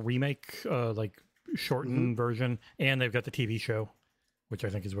a remake, like shortened version? And they've got the TV show, which I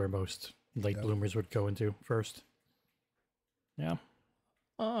think is where most late bloomers would go into first. Yeah.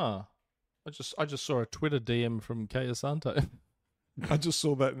 Ah, I just saw a Twitter DM from Asante. I just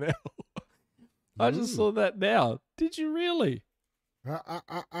saw that now. I just saw that now. Did you really?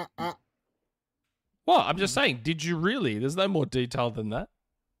 Well, I'm just saying, did you really? There's no more detail than that.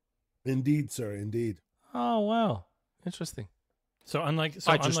 Indeed, sir. Indeed. Oh, wow. Interesting. So unlike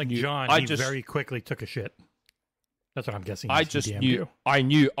I just knew- John, I he just- very quickly took a shit. That's what I'm guessing. I he just DM'd knew you. I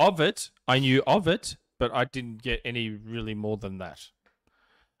knew of it, but I didn't get any really more than that.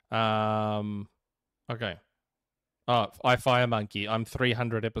 Okay. I Fire Monkey. I'm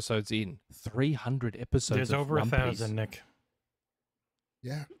 300 episodes in. 300 episodes. There's of over One Piece. 1,000, Nick.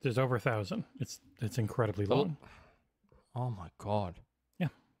 Yeah. There's over 1,000. It's incredibly long. Oh my god. Yeah.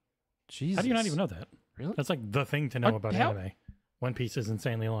 Jesus. How do you not even know that? Really? That's like the thing to know about how- anime. One Piece is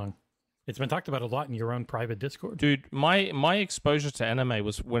insanely long. It's been talked about a lot in your own private Discord. Dude, my exposure to anime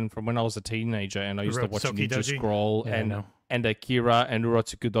was from when I was a teenager, and I used to watch Soki Ninja Doji? Scroll Yeah, I know. and Akira and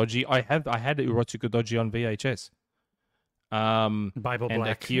Urotsuku Doji. I had Urotsuku Doji on VHS. Bible and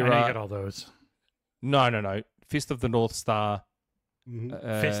Black. Akira- I know you got all those. No. Fist of the North Star.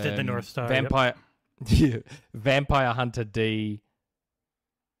 Fist of the North Star. Vampire. Yeah, Vampire Hunter D.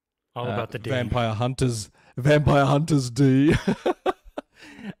 All about the D. Vampire Hunters D.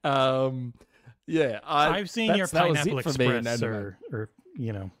 Yeah, I've seen your that was Pineapple it for me in Express anime. or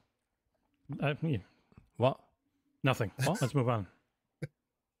you know. Yeah, What? nothing. Let's move on.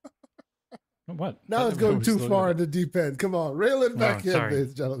 What? Now it's I going was too looking far at- in the deep end. Come on, reel it back in, sorry. ladies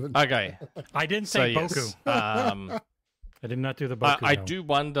and gentlemen. Okay, I didn't so say yes, Boku. I did not do the Boku. I no.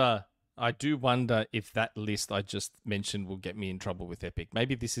 do wonder if that list I just mentioned will get me in trouble with Epic.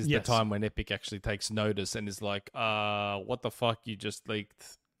 Maybe this is Yes. the time when Epic actually takes notice and is like, what the fuck? You just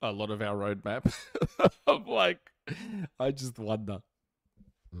leaked a lot of our roadmap. I'm like, I just wonder.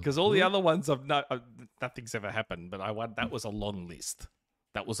 Because all the other ones nothing's ever happened, but that was a long list.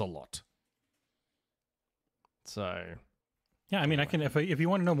 That was a lot. So Yeah, I mean, I can if you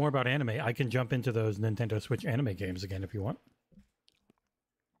want to know more about anime, I can jump into those Nintendo Switch anime games again if you want.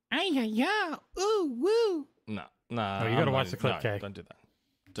 Yeah, ooh, woo. no, Oh, you gotta watch the clip, Kay. Don't do that.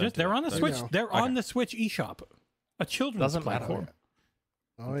 Don't Just do they're that. on the Don't Switch. do that. They're on the Switch eShop, a children's Doesn't matter. platform.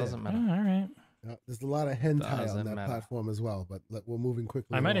 Oh, It yeah. doesn't Oh, matter. all right. Yeah, there's a lot of hentai Doesn't on that matter. platform as well, but we're moving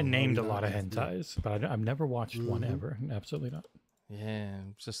quickly. I might have along. named a Hurry lot of down. hentais, but I've never watched one Mhm. ever. Absolutely not. Yeah,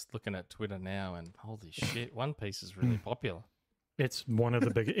 I'm just looking at Twitter now, and holy shit, One Piece is really popular. It's one of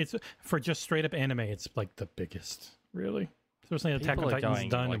the biggest. It's for just straight up anime. It's like the biggest, really. Especially Attack on People are Titan's going,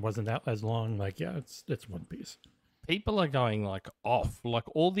 done like- and wasn't that as long. Like, yeah, it's One Piece. People are going like off. Like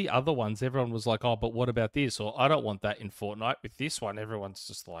all the other ones, everyone was like, "Oh, but what about this?" Or "I don't want that in Fortnite." With this one, everyone's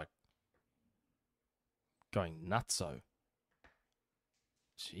just like going nutso.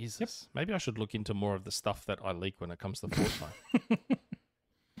 Jesus, maybe I should look into more of the stuff that I leak when it comes to Fortnite.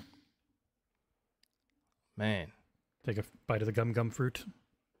 Man, Take a bite of the gum fruit.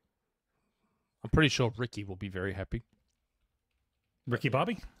 I'm pretty sure Ricky will be very happy. Ricky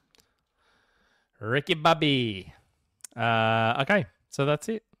Bobby. Ricky Bobby. Okay, so that's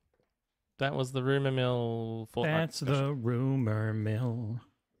it. That was the rumor mill. Fortnite That's discussion. the rumor mill.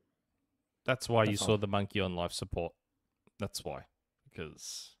 That's why you That's saw all. the monkey on life support. That's why.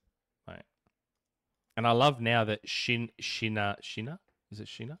 Because, right. And I love now that Shina? Is it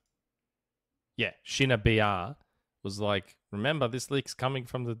Shina? Yeah, Shina BR was like, remember, this leak's coming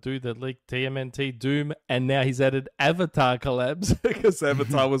from the dude that leaked TMNT Doom, and now he's added Avatar collabs because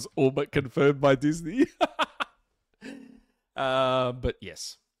Avatar was all but confirmed by Disney. But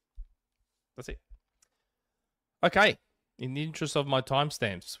yes. That's it. Okay. In the interest of my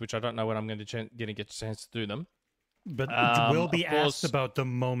timestamps, which I don't know when I'm going to get a chance to do them. But it will be of course- asked about the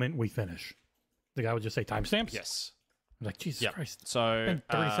moment we finish. The guy would just say timestamps. Yes. I'm like, Jesus Yep. Christ. So, Been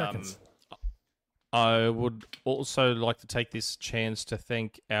 30 seconds. I would also like to take this chance to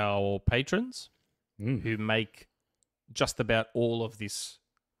thank our patrons Mm. who make just about all of this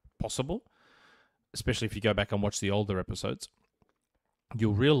possible, especially if you go back and watch the older episodes.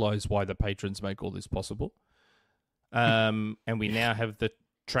 You'll realize why the patrons make all this possible. And we now have the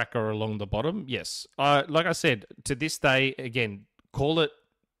tracker along the bottom. Yes. Like I said, to this day, again, call it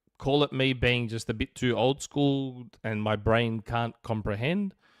me being just a bit too old school and my brain can't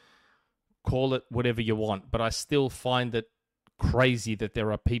comprehend. Call it whatever you want. But I still find it crazy that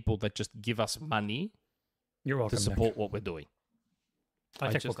there are people that just give us money You're welcome, to support Nick. what we're doing.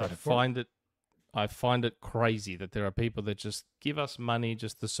 I find it crazy that there are people that just give us money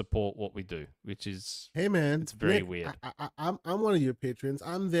just to support what we do, which is Hey man, it's very Nick, weird. I'm one of your patrons.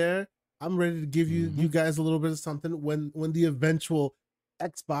 I'm there. I'm ready to give you guys a little bit of something when the eventual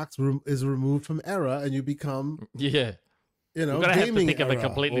Xbox is removed from Era and you become Yeah. We're gonna have to gaming think of a Era,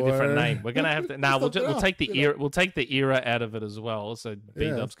 completely or- different name. We're gonna have to. Now we'll Something take else, the era. We'll take the era out of it as well, so B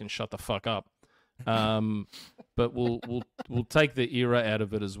Dubs can shut the fuck up. But we'll take the era out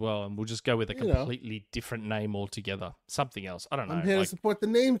of it as well, and we'll just go with a completely different name altogether. Something else. I don't know. I'm here to support the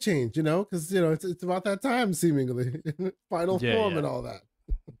name change, because it's about that time seemingly. Final form and all that.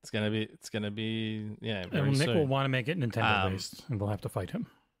 It's gonna be very And Nick soon. will want to make it Nintendo based, and we'll have to fight him.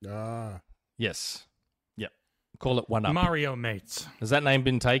 Yes. Yep. Call it One Up. Mario Mates. Has that name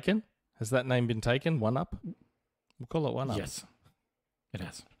been taken? One Up? We'll call it One Up. Yes, it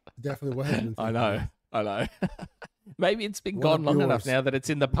has. Definitely what has been I know. Maybe it's been One gone Up long yours. enough now that it's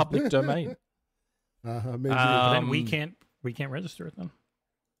in the public domain. Maybe. But then we can't register it then.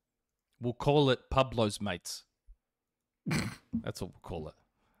 We'll call it Pablo's Mates. That's what we'll call it.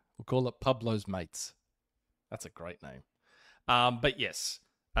 We'll call it Pablo's Mates. That's a great name. But yes,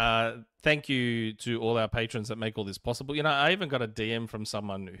 thank you to all our patrons that make all this possible. I even got a DM from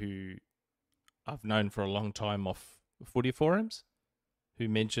someone who I've known for a long time off footy forums who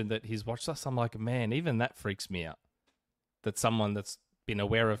mentioned that he's watched us. I'm like, man, even that freaks me out. That someone that's been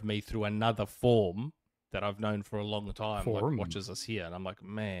aware of me through another form that I've known for a long time like, watches us here. And I'm like,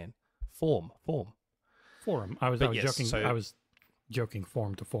 man, form. Forum. I was joking. so- I was joking.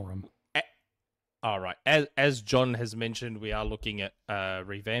 Form to forum. All right. As John has mentioned, we are looking at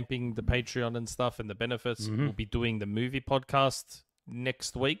revamping the Patreon and stuff and the benefits. We'll be doing the movie podcast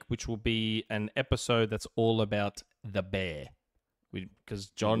next week, which will be an episode that's all about the bear. Because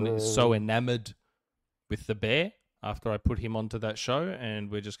John is so enamored with the bear after I put him onto that show,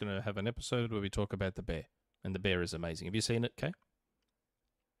 and we're just going to have an episode where we talk about the bear. And the bear is amazing. Have you seen it, Kay?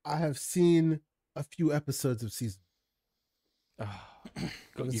 I have seen a few episodes of season.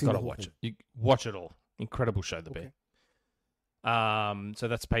 You got to watch it. You watch it all. Incredible show, The Bear. So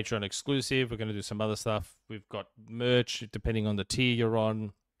that's Patreon exclusive. We're going to do some other stuff. We've got merch depending on the tier you're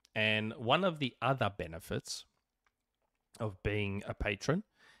on. And one of the other benefits of being a patron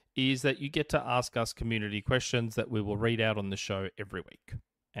is that you get to ask us community questions that we will read out on the show every week.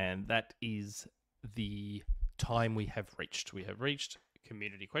 And that is the time we have reached. We have reached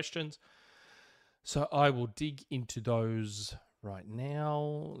community questions. So I will dig into those right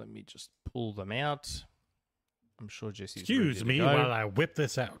now. Let me just pull them out. I'm sure Jesse's Excuse me while I whip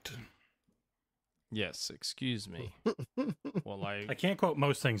this out. Yes, excuse me. Well, I can't quote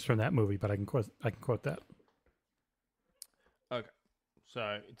most things from that movie, but I can quote that. Okay.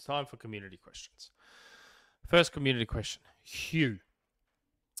 So it's time for community questions. First community question. Hugh.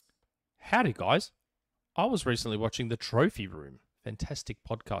 Howdy, guys. I was recently watching The Trophy Room. Fantastic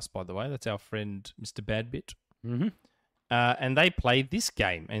podcast, by the way. That's our friend, Mr. Badbit. Mm-hmm. And they play this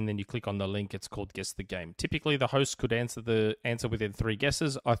game, and then you click on the link. It's called Guess the Game. Typically, the host could answer within 3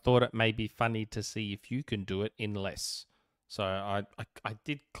 guesses. I thought it may be funny to see if you can do it in less. So I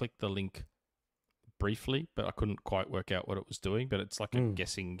did click the link briefly, but I couldn't quite work out what it was doing. But it's like a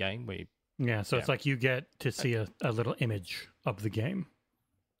guessing game where it's like you get to see a little image of the game.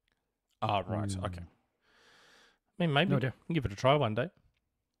 Ah, right. Okay. I mean, maybe No we idea. can give it a try one day.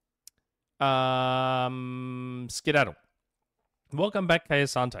 Skedaddle. Welcome back,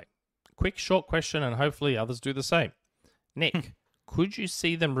 Asante. Quick, short question, and hopefully others do the same. Nick, could you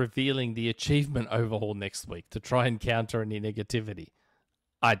see them revealing the achievement overhaul next week to try and counter any negativity?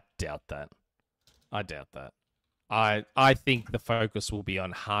 I doubt that. I think the focus will be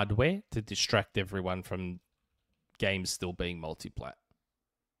on hardware to distract everyone from games still being multiplat.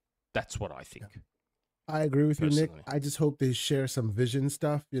 That's what I think. I agree with you, Nick. Personally. I just hope they share some vision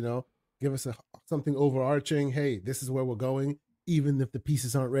stuff, give us something overarching. Hey, this is where we're going. Even if the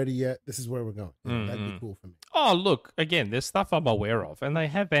pieces aren't ready yet, this is where we're going. That'd be cool for me. Oh, look, again, there's stuff I'm aware of, and they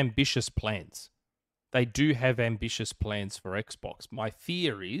have ambitious plans. They do have ambitious plans for Xbox. My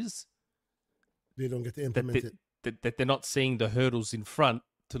fear is They don't get to implement it. that they're not seeing the hurdles in front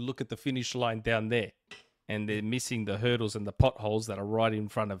to look at the finish line down there. and they're missing the hurdles and the potholes that are right in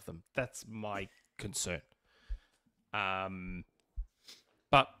front of them. That's my concern.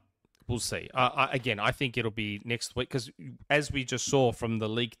 But we'll see. Again, I think it'll be next week because as we just saw from the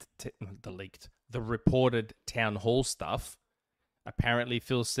reported town hall stuff, apparently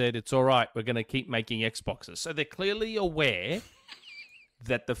Phil said it's all right. We're going to keep making Xboxes. So they're clearly aware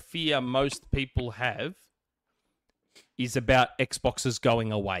that the fear most people have is about Xboxes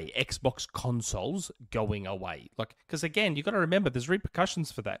going away, Xbox consoles going away. Like, because again, you got to remember there's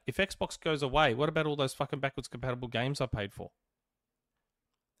repercussions for that. If Xbox goes away, what about all those fucking backwards compatible games I paid for?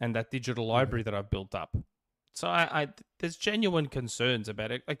 And that digital library that I've built up. So I there's genuine concerns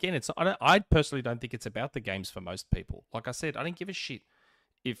about it. Again, I personally don't think it's about the games for most people. Like I said, I don't give a shit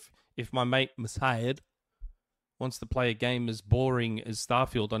if my mate Masayed wants to play a game as boring as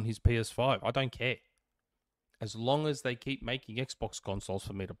Starfield on his PS5. I don't care. As long as they keep making Xbox consoles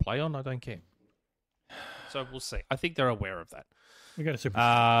for me to play on, I don't care. So we'll see. I think they're aware of that. We got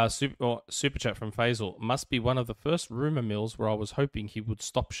a super chat from Faisal. Must be one of the first rumor mills where I was hoping he would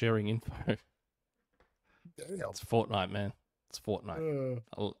stop sharing info. Damn. It's Fortnite, man. It's Fortnite.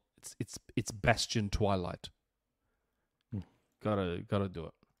 It's Bastion Twilight. Gotta do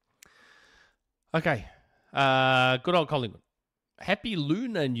it. Okay. Good old Collingwood. Happy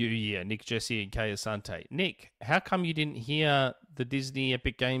Lunar New Year, Nick, Jesse, and Kay Asante. Nick, how come you didn't hear the Disney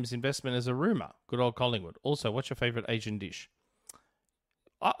Epic Games investment as a rumor? Good old Collingwood. Also, what's your favorite Asian dish?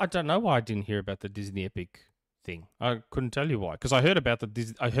 I don't know why I didn't hear about the Disney Epic thing. I couldn't tell you why. Because I heard about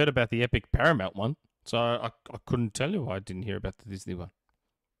the Epic Paramount one. So I couldn't tell you why I didn't hear about the Disney one.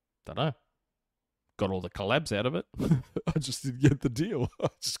 Don't know. Got all the collabs out of it. I just didn't get the deal. I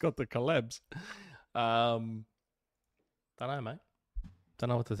just got the collabs. Don't know, mate. Don't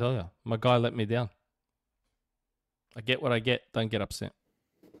know what to tell you. My guy let me down. I get what I get. Don't get upset.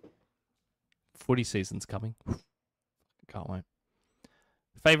 Footy season's coming. Can't wait.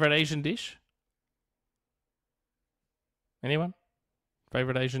 Favorite Asian dish? Anyone?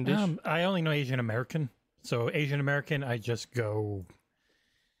 Favorite Asian dish? I only know Asian American. So Asian American, I just go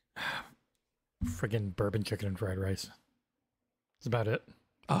friggin' bourbon chicken and fried rice. That's about it.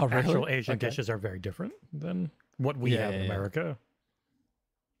 Oh, really? Actual Asian dishes are very different than what we have in America.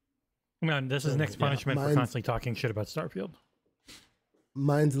 I mean, this is Nick's punishment for constantly talking shit about Starfield.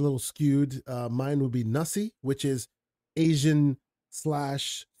 Mine's a little skewed. Mine would be nasi, which is Asian /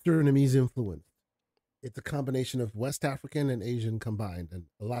 Surinamese influence. It's a combination of West African and Asian combined, and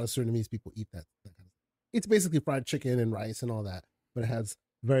a lot of Surinamese people eat that kind of. It's basically fried chicken and rice and all that, but it has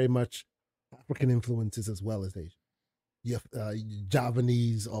very much African influences as well as Asian. You have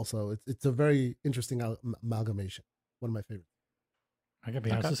Javanese also. It's a very interesting amalgamation. One of my favorites. I gotta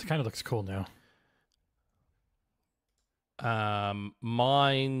be honest, this kind of looks cool now.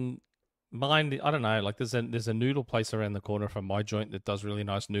 Mine. I don't know. Like there's a noodle place around the corner from my joint that does really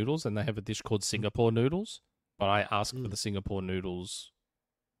nice noodles, and they have a dish called Singapore noodles. But I ask for the Singapore noodles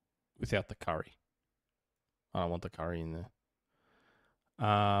without the curry. I don't want the curry in there.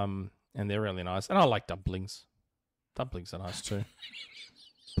 And they're really nice, and I like dumplings. Dumplings are nice too.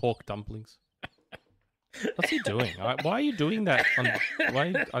 Pork dumplings. What's he doing? Why are you doing that?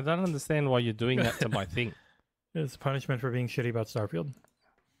 I don't understand why you're doing that to my thing. It's punishment for being shitty about Starfield.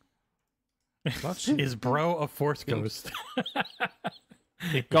 Is bro a force ghost?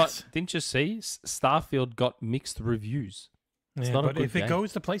 Didn't you see? Starfield got mixed reviews. It's not but a good if game. it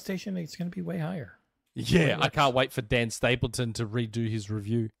goes to PlayStation, it's going to be way higher. Yeah, I can't wait for Dan Stapleton to redo his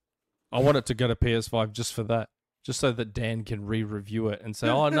review. I want it to go to PS5 just for that. Just so that Dan can re-review it and say,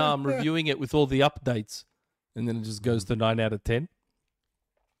 oh, no, I'm reviewing it with all the updates. And then it just goes to 9 out of 10.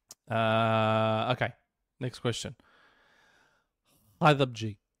 Okay, next question. Hi,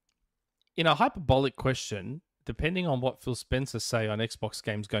 G. In a hyperbolic question, depending on what Phil Spencer say on Xbox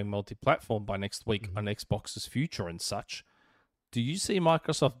games going multi-platform by next week on Xbox's future and such, do you see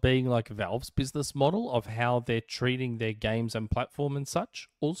Microsoft being like Valve's business model of how they're treating their games and platform and such?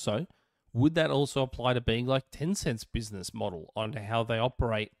 Also, would that also apply to being like Tencent's business model on how they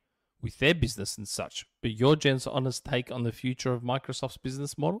operate with their business and such? But your Jen's honest take on the future of Microsoft's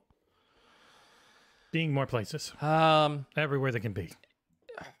business model? Being more places. Everywhere they can be.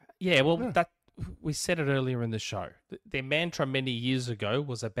 Yeah, well, that we said it earlier in the show. Their mantra many years ago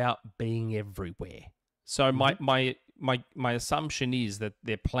was about being everywhere. So my assumption is that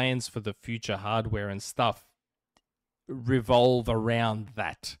their plans for the future hardware and stuff revolve around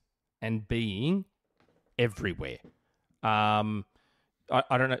that and being everywhere. I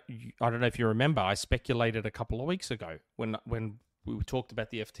don't know. I don't know if you remember. I speculated a couple of weeks ago when we talked about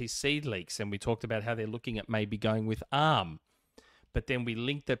the FTC leaks and we talked about how they're looking at maybe going with ARM. But then we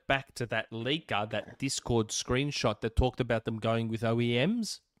linked it back to that leaker, that Discord screenshot that talked about them going with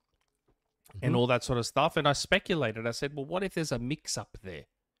OEMs and all that sort of stuff. And I speculated. I said, well, what if there's a mix-up there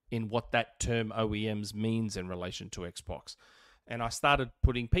in what that term OEMs means in relation to Xbox? And I started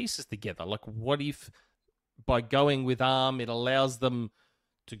putting pieces together. Like, what if by going with ARM, it allows them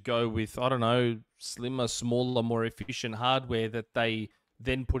to go with, I don't know, slimmer, smaller, more efficient hardware that they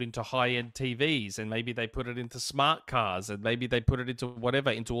then put into high-end TVs, and maybe they put it into smart cars, and maybe they put it into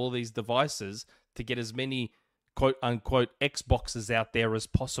whatever, into all these devices to get as many quote-unquote Xboxes out there as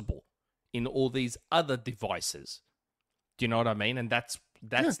possible in all these other devices. Do you know what I mean? And that's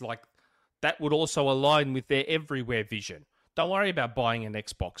like, that would also align with their everywhere vision. Don't worry about buying an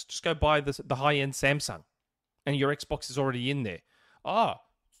Xbox. Just go buy the high-end Samsung, and your Xbox is already in there.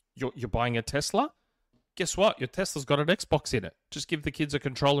 You're buying a Tesla? Guess what? Your Tesla's got an Xbox in it. Just give the kids a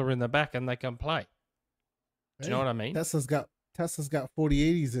controller in the back and they can play. Do you know what I mean? Tesla's got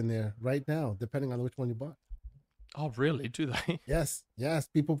 4080s in there right now, depending on which one you bought. Oh, really? Do they? Yes.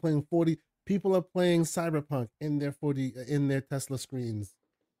 People are playing Cyberpunk in their Tesla screens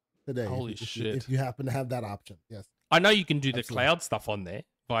today. Holy shit! If you happen to have that option, yes. I know you can do the cloud stuff on there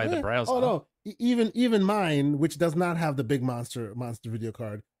via the browser. Oh no, even mine, which does not have the big monster video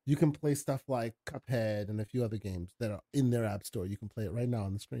card, you can play stuff like Cuphead and a few other games that are in their app store. You can play it right now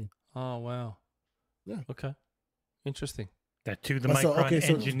on the screen. Oh wow. Yeah. Okay. Interesting. That to the micron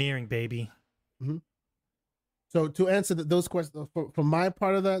engineering, baby. Mm-hmm. So to answer those questions, from my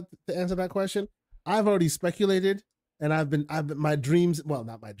part of that, to answer that question, I've already speculated, and I've been my dreams. Well,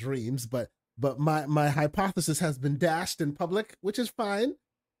 not my dreams, but my hypothesis has been dashed in public, which is fine.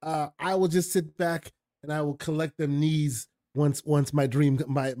 I will just sit back and I will collect them knees once my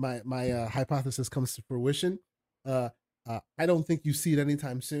hypothesis comes to fruition. I don't think you see it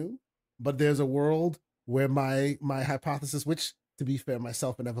anytime soon, but there's a world where my hypothesis, which, to be fair,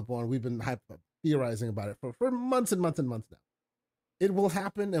 myself and Everborn, we've been theorizing about it for months and months and months now. It will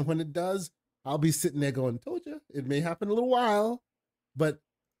happen, and when it does, I'll be sitting there going, told you, it may happen in a little while, but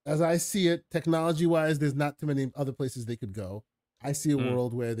as I see it, technology-wise, there's not too many other places they could go. I see a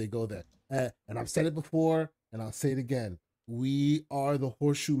world where they go there. And I've said it before, and I'll say it again. We are the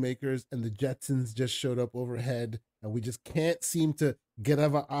horseshoe makers, and the Jetsons just showed up overhead, and we just can't seem to get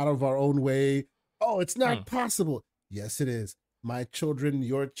out of our own way. Oh, it's not possible. Yes, it is. My children,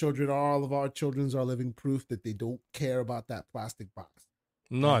 your children, all of our children are living proof that they don't care about that plastic box.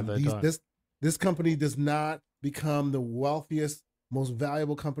 No, they don't. This company does not become the wealthiest, most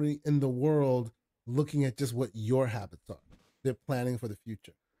valuable company in the world looking at just what your habits are. They're planning for the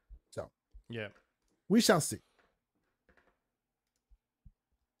future. So, yeah, we shall see.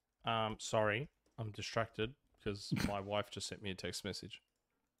 Sorry, I'm distracted because my wife just sent me a text message.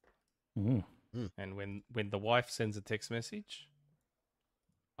 And when the wife sends a text message,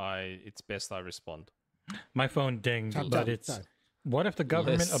 it's best I respond. My phone dinged, what if the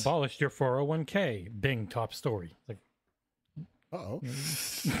government abolished your 401k? Bing, top story. Like, uh-oh.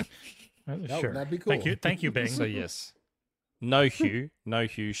 Sure. That'd be cool. Thank you, Bing. So yes. No, Hugh,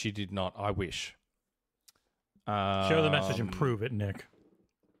 she did not. I wish. Show the message and prove it, Nick.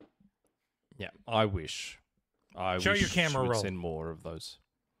 Yeah, I wish. Show your camera roll. Send more of those.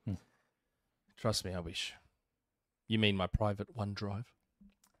 Trust me, I wish. You mean my private OneDrive?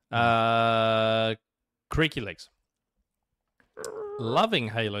 Creaky Legs. Loving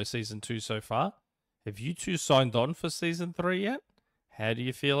Halo Season 2 so far. Have you two signed on for Season 3 yet? How do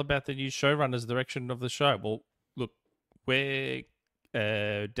you feel about the new showrunner's direction of the show? Well, look, we're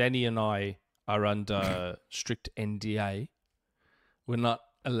Danny and I are under strict NDA. We're not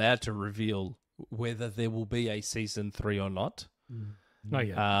allowed to reveal whether there will be a Season 3 or not. Not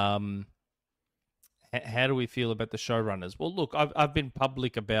yet. How do we feel about the showrunners? Well, look, I've been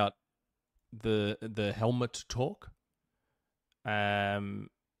public about the helmet talk, and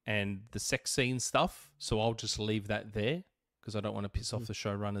the sex scene stuff. So I'll just leave that there because I don't want to piss off the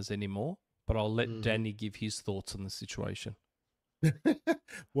showrunners anymore. But I'll let Danny give his thoughts on the situation.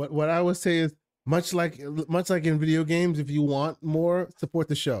 What I would say is much like in video games, if you want more, support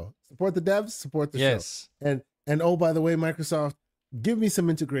the show, support the devs, support the show. And oh, by the way, Microsoft, give me some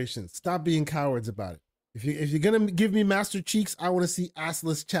integrations. Stop being cowards about it. If you're gonna give me Master Cheeks, I want to see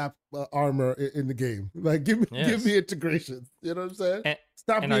assless chap armor in the game. Like give me integrations. You know what I'm saying?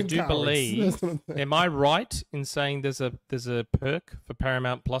 Stop being cowards. And I do believe. Am I right in saying there's a perk for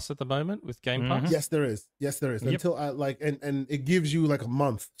Paramount Plus at the moment with Game Pass? Yes, there is. Yep. Until and it gives you like a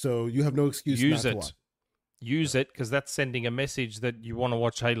month, so you have no excuse not to watch. Use it because that's sending a message that you want to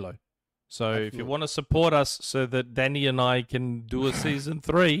watch Halo. So absolutely. If you want to support us so that Danny and I can do a Season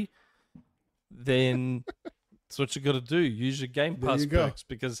 3, then That's what you got to do. Use your Game There Pass you go. perks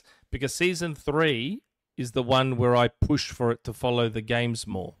because Season 3 is the one where I push for it to follow the games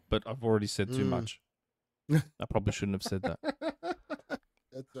more. But I've already said too much. I probably shouldn't have said that.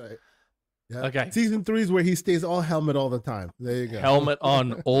 That's right. Yeah. Okay. Season 3 is where he stays all helmet all the time. There you go. Helmet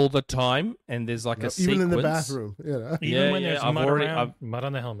on all the time, and there's like a Yep, sequence. even in the bathroom. You know? Even when there's I've mud already, around, mud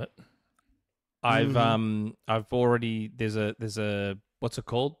on the helmet. I've already there's a what's it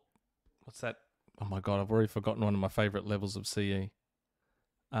called? What's that? Oh my god, I've already forgotten one of my favorite levels of CE.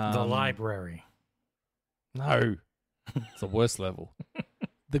 The library. No, it's the worst level.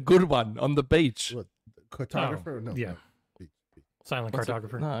 The good one on the beach. What, cartographer? Oh, no. yeah. Beach. Silent What's it-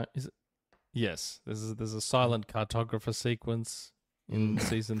 cartographer. No, is it? Yes, there's a silent cartographer sequence in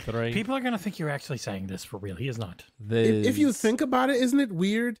season 3. People are going to think you're actually saying this for real. He is not. If you There's- think about it, isn't it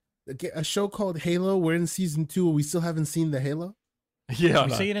weird? A show called Halo, we're in season 2 and we still haven't seen the Halo. yeah,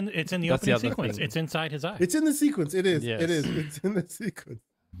 We see it it's in the That's the opening other sequence. thing. It's inside his eye. It's in the sequence. It is. Yes. It is. It's in the sequence.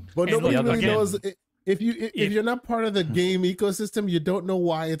 But And nobody look, really again, knows. If you're not part of the game ecosystem, you don't know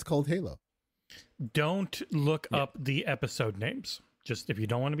why it's called Halo. Don't look up the episode names. Just if you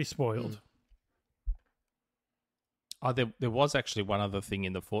don't want to be spoiled. There was actually one other thing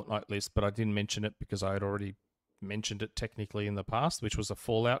in the Fortnite list, but I didn't mention it because I had already mentioned it technically in the past, which was a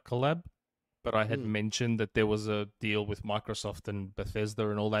Fallout collab. But I had mentioned that there was a deal with Microsoft and Bethesda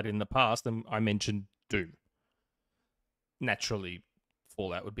and all that in the past, and I mentioned Doom. Naturally,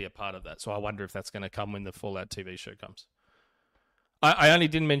 Fallout would be a part of that, so I wonder if that's going to come when the Fallout TV show comes. I only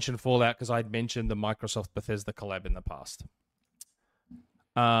didn't mention Fallout because I'd mentioned the Microsoft Bethesda collab in the past.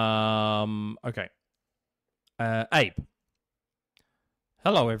 Okay. Abe.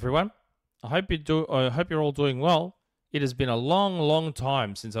 Hello, everyone. I hope you're all doing well. It has been a long, long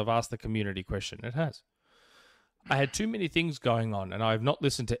time since I've asked the community question. It has. I had too many things going on, and I have not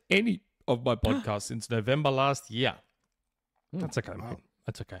listened to any of my podcasts since November last year. That's okay, mate.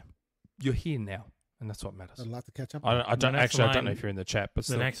 That's okay. You're here now, and that's what matters. A lot to catch up. I don't next I don't know line- if you're in the chat, but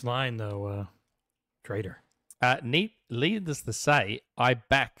The still. next line, though, traitor. Needless to say, I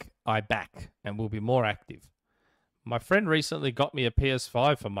back, and will be more active. My friend recently got me a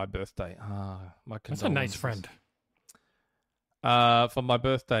PS5 for my birthday. My That's a nice condolences. friend. For my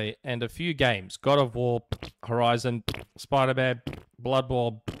birthday, and a few games: God of War, Horizon, Spider-Man, Blood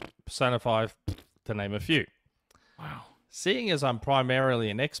Bowl, Persona 5, to name a few. Wow. Seeing as I'm primarily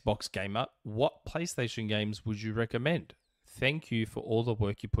an Xbox gamer, what PlayStation games would you recommend? Thank you for all the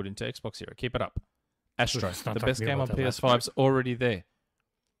work you put into Xbox Hero. Keep it up. Astro, Let's not the talk best to me game on about that last PS5's already there.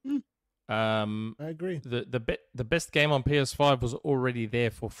 I agree. The best game on PS5 was already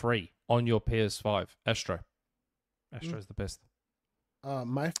there for free on your PS5. Astro is the best.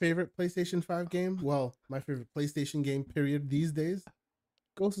 My favorite PlayStation 5 game, well, my favorite PlayStation game, period, these days,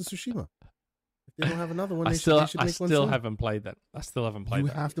 Ghost of Tsushima. If they don't have another one, I they still should make one still soon. haven't played that. I still haven't played You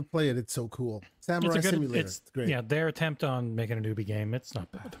that. have to play it. It's so cool. Samurai It's a good, Simulator. it's It's great. Yeah, their attempt on making a newbie game, it's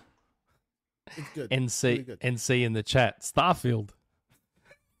not bad. It's good. NC Really good. NC in the chat. Starfield.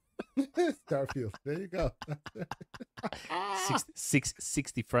 Starfield. There you go.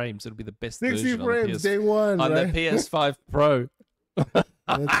 60 frames. It'll be the best 60 version frames, day one. on Right? the PS5 Pro.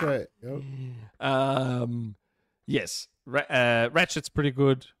 That's right. Yep. Yes, Ratchet's pretty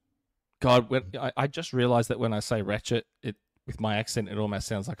good. God, I just realized that when I say Ratchet, it with my accent, it almost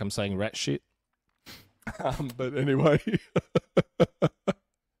sounds like I'm saying rat shit. But anyway,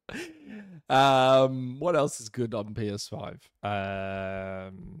 what else is good on PS5?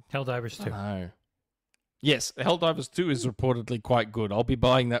 Helldivers 2. No. Yes, Helldivers 2 is reportedly quite good. I'll be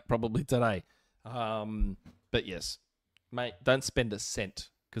buying that probably today. But yes, mate, don't spend a cent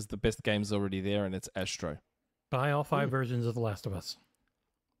because the best game's already there and it's Astro. Buy all 5 versions of The Last of Us.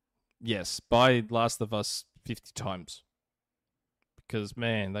 Yes, buy Last of Us 50 times. Because,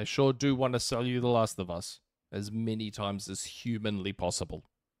 man, they sure do want to sell you The Last of Us as many times as humanly possible.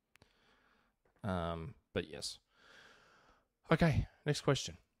 But yes. Okay, next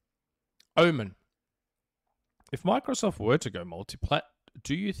question. Omen. If Microsoft were to go multi-plat,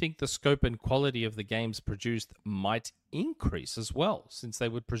 do you think the scope and quality of the games produced might increase as well, since they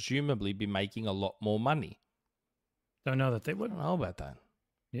would presumably be making a lot more money? Don't know that they I would. don't know about that.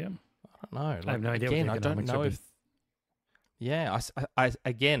 Yeah. I don't know. I have no idea what Again, the I don't economics know would if. Yeah,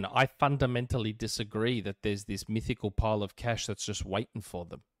 I fundamentally disagree that there's this mythical pile of cash that's just waiting for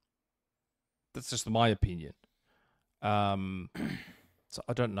them. That's just my opinion. So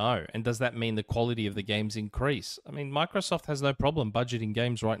I don't know. And does that mean the quality of the games increase? I mean, Microsoft has no problem budgeting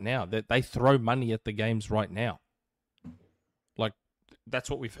games right now. They throw money at the games right now. Like, that's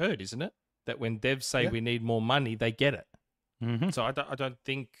what we've heard, isn't it? That when devs say we need more money, they get it. Mm-hmm. So I don't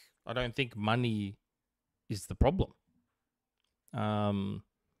think money is the problem.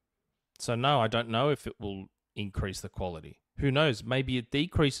 So no, I don't know if it will increase the quality. Who knows? Maybe it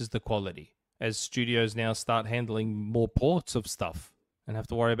decreases the quality as studios now start handling more ports of stuff and have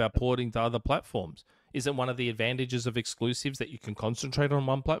to worry about porting to other platforms. Isn't one of the advantages of exclusives that you can concentrate on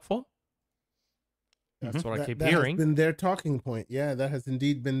one platform? That's what I keep hearing. That has been their talking point. Yeah, that has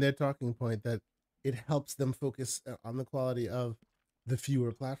indeed been their talking point, that it helps them focus on the quality of the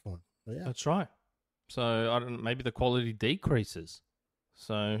fewer platforms. So, yeah. That's right. So I don't. Maybe the quality decreases.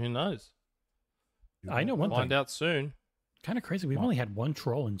 So who knows? I know one thing. Find out soon. Kind of crazy. We've only had one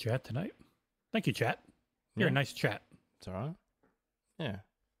troll in chat tonight. Thank you, chat. You're a nice chat. It's all right. Yeah.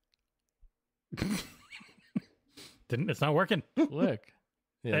 It's not working. Look.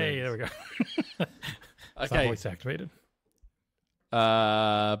 Yeah, hey, there we go. It's not Okay. voice activated.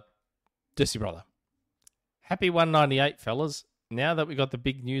 Jesse brother. Happy 198, fellas. Now that we got the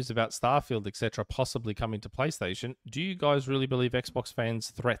big news about Starfield, etc., possibly coming to PlayStation, do you guys really believe Xbox fans'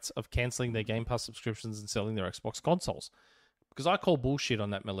 threats of cancelling their Game Pass subscriptions and selling their Xbox consoles? Because I call bullshit on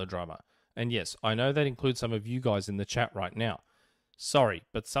that melodrama. And yes, I know that includes some of you guys in the chat right now. Sorry,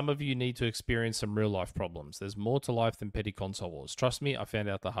 but some of you need to experience some real-life problems. There's more to life than petty console wars. Trust me, I found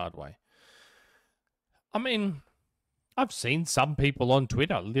out the hard way. I mean, I've seen some people on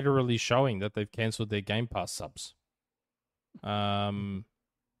Twitter literally showing that they've cancelled their Game Pass subs.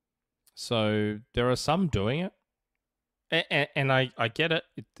 So there are some doing it, and I get it.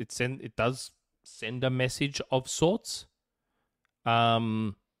 It does send a message of sorts.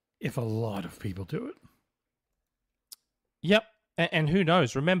 If a lot of people do it. Yep, and who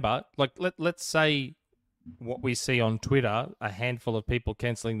knows? Remember, like let's say what we see on Twitter, a handful of people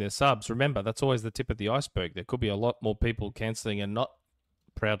cancelling their subs. Remember, that's always the tip of the iceberg. There could be a lot more people cancelling and not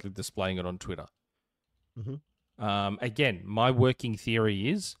proudly displaying it on Twitter. Mm-hmm. Again, my working theory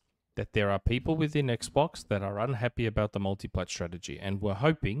is that there are people within Xbox that are unhappy about the multi-plat strategy and were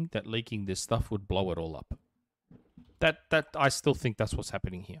hoping that leaking this stuff would blow it all up. That I still think that's what's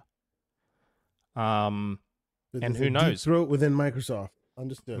happening here. And who knows? Deep throat within Microsoft.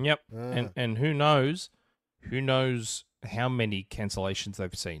 Understood. Yep. And who knows how many cancellations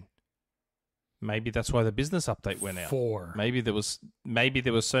they've seen. Maybe that's why the business update went out. 4. Maybe there was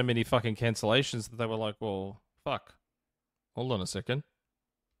so many fucking cancellations that they were like, well, fuck. Hold on a second.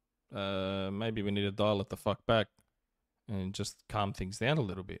 Maybe we need to dial it the fuck back and just calm things down a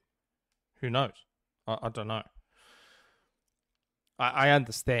little bit. Who knows? I don't know. I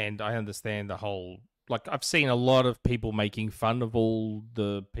understand the whole, like, I've seen a lot of people making fun of all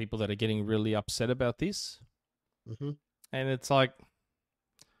the people that are getting really upset about this. Mm-hmm. And it's like,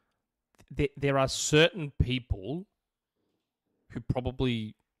 there are certain people who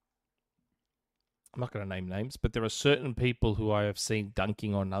probably, I'm not going to name names, but there are certain people who I have seen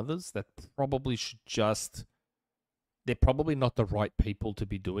dunking on others that probably they're probably not the right people to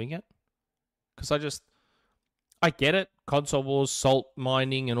be doing it. Because I get it, console wars, salt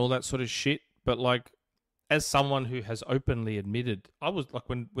mining and all that sort of shit, but like, as someone who has openly admitted, I was like,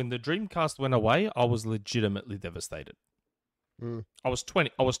 when the Dreamcast went away, I was legitimately devastated. I was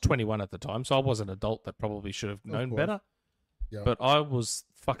 21 at the time, so I was an adult that probably should have known better. Yeah. But I was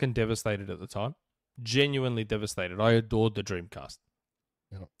fucking devastated at the time. Genuinely devastated. I adored the Dreamcast.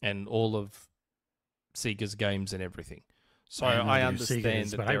 Yeah. And all of Sega's games and everything. So I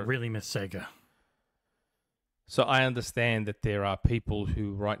understand but I really miss Sega. So I understand that there are people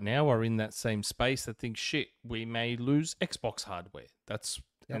who right now are in that same space that think, shit, we may lose Xbox hardware.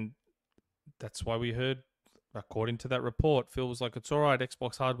 And that's why we heard, according to that report, Phil was like, it's all right,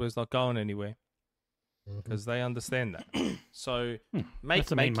 Xbox hardware's not going anywhere. Because they understand that. So That's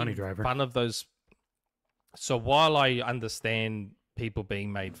the main money driver. Fun of those. So while I understand people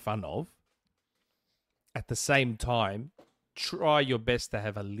being made fun of, at the same time, try your best to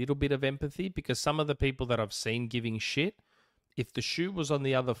have a little bit of empathy, because some of the people that I've seen giving shit, if the shoe was on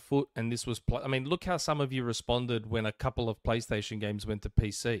the other foot and this was... I mean, look how some of you responded when a couple of PlayStation games went to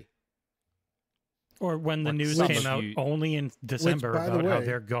PC. Or when the news came out only in December about how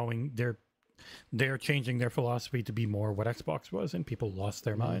they're changing their philosophy to be more what Xbox was, and people lost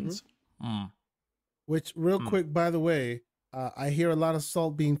their minds. Which, real quick, by the way, I hear a lot of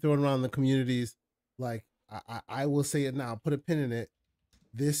salt being thrown around the communities. Like, I will say it now, put a pin in it.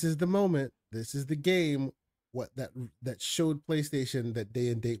 This is the moment. This is the game that showed PlayStation that day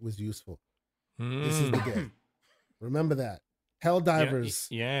and date was useful. This is the game. Remember that. Helldivers.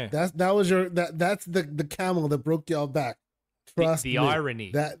 Yeah. That's the camel that broke y'all back. Trust the me.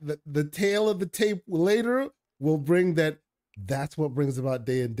 irony. That the tail of the tape later will bring that. That's what brings about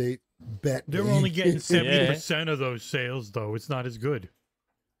day and date. Bet they're only getting 70% of those sales, though. It's not as good.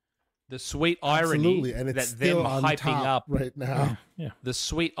 The sweet irony Absolutely, and it's that still them on hyping top up right now. the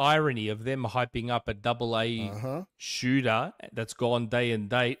sweet irony of them hyping up a double A shooter that's gone day and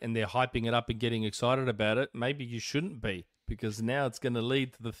date, and they're hyping it up and getting excited about it. Maybe you shouldn't be, because now it's going to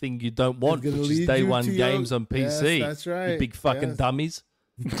lead to the thing you don't want, which is day one games on PC. Yes, that's right. You big fucking dummies.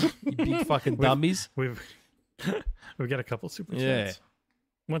 You big fucking dummies. We've got a couple super chats.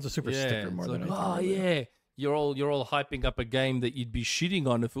 One's a super sticker more than anything. Oh yeah, you're all hyping up a game that you'd be shitting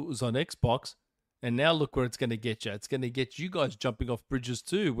on if it was on Xbox, and now look where it's going to get you. It's going to get you guys jumping off bridges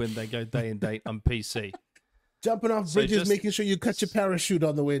too when they go day and date on PC. Jumping off bridges, making sure you cut your parachute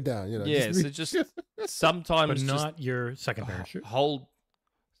on the way down. You know, just sometimes, but not your second parachute.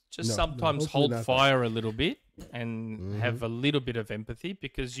 Sometimes hold fire a little bit and have a little bit of empathy,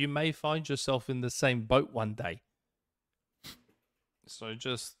 because you may find yourself in the same boat one day. So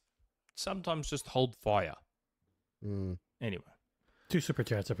sometimes just hold fire. Anyway. 2 super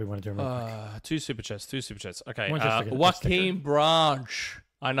chats if we want to do them. 2 super chats. Okay. One's just Joaquin Branch.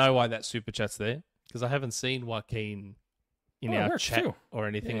 I know why that super chat's there, because I haven't seen Joaquin in our chat or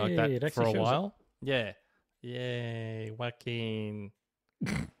anything like that for a while. Yeah. Yay, Joaquin.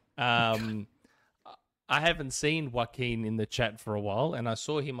 I haven't seen Joaquin in the chat for a while, and I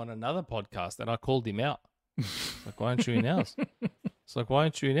saw him on another podcast, and I called him out. Like, why aren't you in ours? It's like, why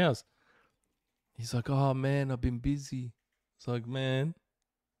aren't you in ours? He's like, oh man, I've been busy. It's like, man,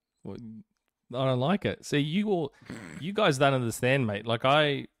 I don't like it. See, you guys don't understand, mate. Like,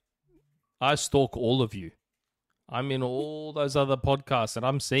 I stalk all of you. I'm in all those other podcasts, and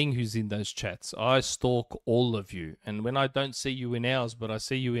I'm seeing who's in those chats. I stalk all of you, and when I don't see you in ours, but I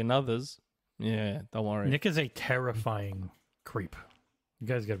see you in others, yeah, don't worry. Nick is a terrifying creep. You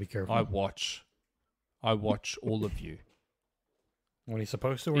guys got to be careful. I watch all of you. When he's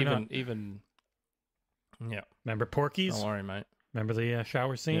supposed to or not. Even, yeah. Remember Porky's? Don't worry, mate. Remember the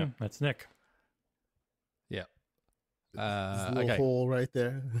shower scene? Yeah. That's Nick. Yeah. Little hole right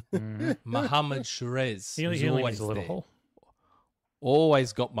there. Mohammed Sherez. He only always needs a little there. hole.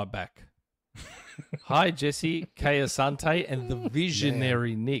 Always got my back. Hi, Jesse, K. Asante, and the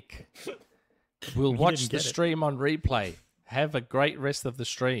visionary Nick. We'll watch the stream on replay. Have a great rest of the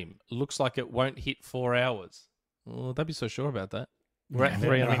stream. Looks like it won't hit 4 hours. Well, don't be so sure about that. We're at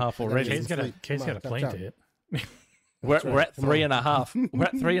 3.5 already. Kay's got a plane to hit. We're at 3.5. We're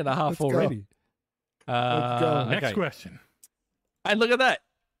at 3.5 already. Let's go. Next question. And look at that.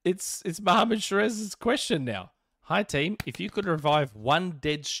 It's Mohammed Sherez's question now. Hi, team. If you could revive one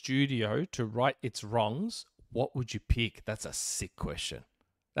dead studio to right its wrongs, what would you pick? That's a sick question.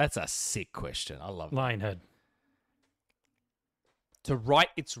 I love it. Lionhead. To right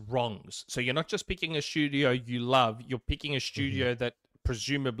its wrongs. So you're not just picking a studio you love, you're picking a studio that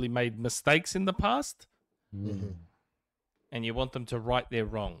presumably made mistakes in the past, and you want them to right their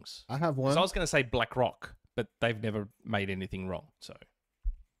wrongs. I have one. So I was going to say BlackRock, but they've never made anything wrong. So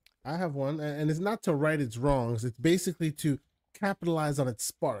I have one, and it's not to right its wrongs. It's basically to capitalize on its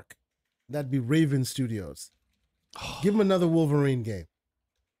spark. That'd be Raven Studios. Give them another Wolverine game.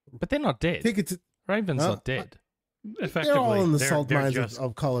 But they're not dead. Take it to Raven's not dead. They're all in the salt mines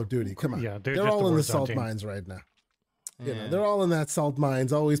of Call of Duty. Come on. Yeah, they're all in the salt mines right now. You know, they're all in that salt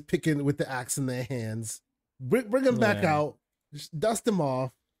mines, always picking with the axe in their hands. Bring them back out, dust them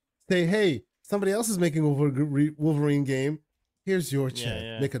off, say, hey, somebody else is making a Wolverine game. Here's your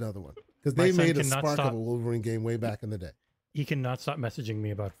chance. Make another one. Because they made a spark of a Wolverine game way back in the day. He cannot stop messaging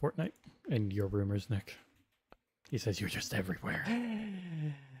me about Fortnite and your rumors, Nick. He says, you're just everywhere.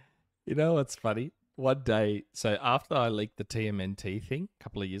 You know what's funny? One day, so after I leaked the TMNT thing a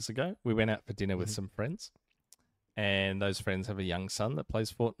couple of years ago, we went out for dinner with some friends, and those friends have a young son that plays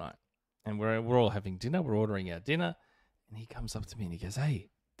Fortnite, and we're all having dinner. We're ordering our dinner, and he comes up to me and he goes, "Hey,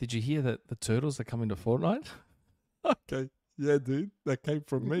 did you hear that the turtles are coming to Fortnite?" Okay, yeah, dude, that came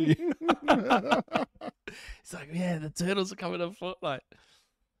from me. He's like, "Yeah, the turtles are coming to Fortnite."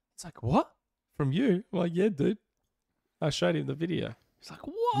 It's like, "What? From you?" I'm like, "Yeah, dude." I showed him the video. He's like,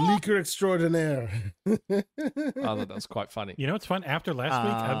 what? Leaker extraordinaire. I thought that was quite funny. You know what's fun? After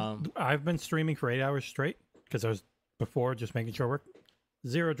last week, I've been streaming for 8 hours straight because I was before just making sure work.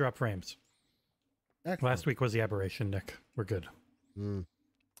 0 drop frames. Excellent. Last week was the aberration, Nick. We're good. You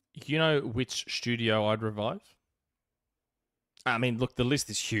know which studio I'd revive? I mean, look, the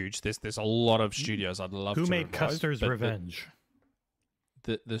list is huge. There's a lot of studios I'd love to revive. Who made Custer's Revenge?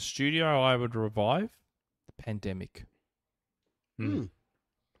 The studio I would revive? The Pandemic.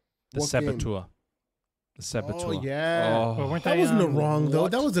 The Saboteur. The Saboteur. Oh, yeah. Well, that wasn't wrong, though.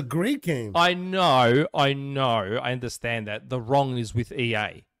 That was a great game. I know. I understand that. The wrong is with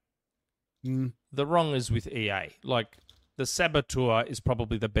EA. The wrong is with EA. Like, the Saboteur is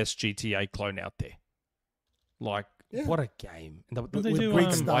probably the best GTA clone out there. Like, what a game! The They do, black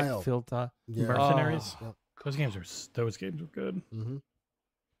and style. white filter. Yeah. Mercenaries. Oh. Those games were good. Mm-hmm.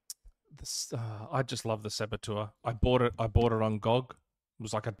 I just love the Saboteur. I bought it on GOG. It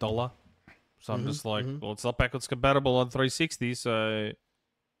was like $1. So I'm just like, well, it's not backwards compatible on 360, so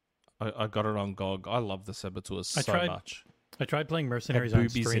I got it on GOG. I love the Saboteur so much. I tried playing Mercenaries Had on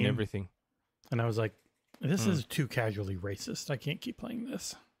boobies stream, and everything. and I was like, this is too casually racist. I can't keep playing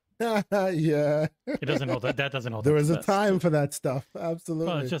this. Yeah. It doesn't hold that doesn't hold There up was the a best. time for that stuff. Absolutely.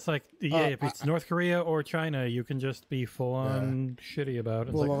 Well, it's just like, if it's North Korea or China, you can just be full on shitty about it.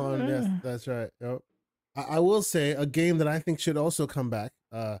 It's Full like, on, yes, that's right. Yep. I will say a game that I think should also come back.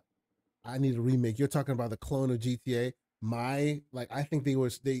 I need a remake. You're talking about the clone of GTA. I think they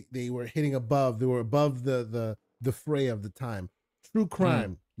were hitting above. They were above the fray of the time. True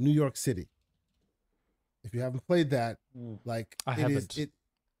Crime, New York City. If you haven't played that,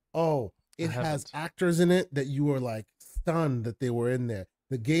 it has actors in it that you were like stunned that they were in there.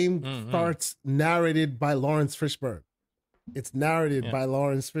 The game starts narrated by Lawrence Fishburne. It's narrated by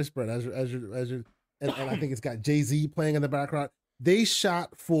Lawrence Fishburne and I think it's got Jay-Z playing in the background. They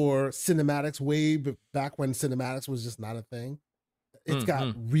shot for cinematics way back when cinematics was just not a thing. It's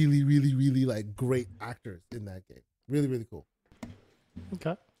got really, really, really like great actors in that game. Really, really cool.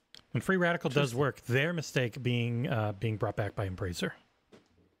 Okay. When Free Radical does work, their mistake being brought back by Embracer.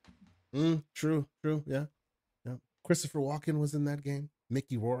 True, yeah. Christopher Walken was in that game.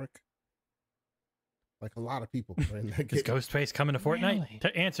 Mickey Rourke. Like a lot of people are in that game. Is Ghostface coming to Fortnite? Really?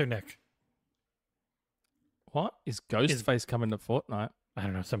 To answer, Nick. What? Is Ghostface coming to Fortnite? I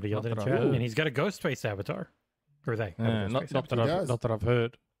don't know. Somebody yelled Not in the that I chat, know. and he's got a Ghostface avatar. Or they. have a Yeah, Ghostface not avatar. that I've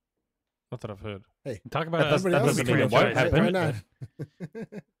heard. Not that I've heard. Hey, Talk about That a doesn't movie mean it won't franchise. happen.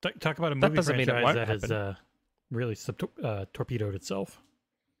 Why not? Talk about a movie doesn't mean it franchise won't that has really torpedoed itself.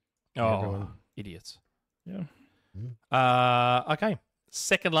 Oh, Everyone. idiots. Yeah. Okay.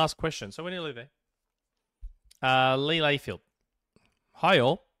 Second last question. So we're nearly there. Lee Layfield. Hi,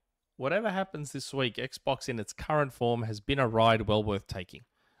 all. Whatever happens this week, Xbox in its current form has been a ride well worth taking.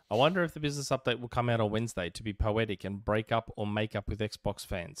 I wonder if the business update will come out on Wednesday to be poetic and break up or make up with Xbox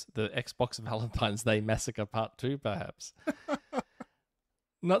fans. The Xbox Valentine's Day Massacre Part 2, perhaps.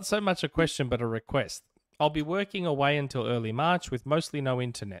 Not so much a question, but a request. I'll be working away until early March with mostly no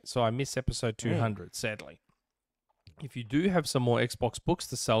internet, so I miss episode 200, sadly. If you do have some more Xbox books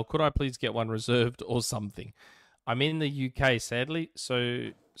to sell, could I please get one reserved or something? I'm in the UK, sadly,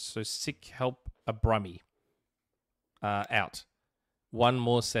 so sick help a Brummy. Out. One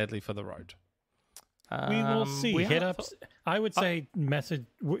more, sadly, for the road. We will see. Hit up. I would say message.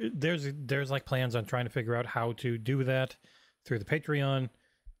 There's like plans on trying to figure out how to do that through the Patreon.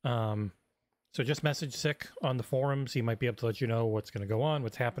 So just message Sick on the forums. He might be able to let you know what's going to go on,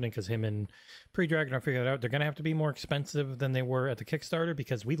 what's happening, because him and Pre-Dragon are figuring it out. They're going to have to be more expensive than they were at the Kickstarter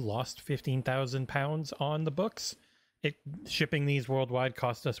because we lost 15,000 pounds on the books. Shipping these worldwide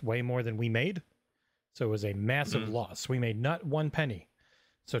cost us way more than we made. So it was a massive loss. We made not one penny.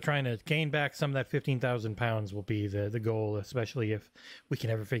 So trying to gain back some of that 15,000 pounds will be the goal, especially if we can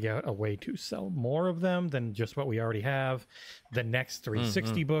ever figure out a way to sell more of them than just what we already have. The next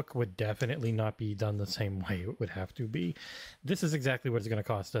 360 book would definitely not be done the same way. It would have to be. This is exactly what it's going to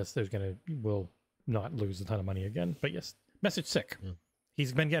cost us. We'll not lose a ton of money again. But yes, message Sick.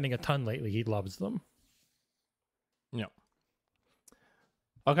 He's been getting a ton lately. He loves them. Yeah.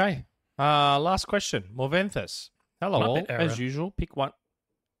 Okay. Last question. Morventhus. Hello, Muppet all. era. As usual, pick one.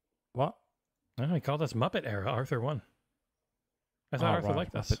 What? Oh, he called us Muppet Era. Arthur won. I thought Arthur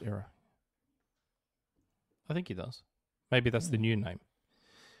liked us. Muppet era. I think he does. Maybe that's the new name.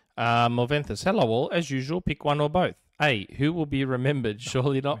 Morventhus. Hello, all. As usual, pick one or both. A. Who will be remembered?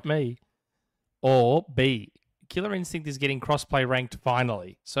 Surely not me. Or B. Killer Instinct is getting crossplay ranked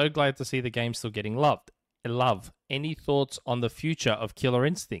finally. So glad to see the game still getting loved. Any thoughts on the future of Killer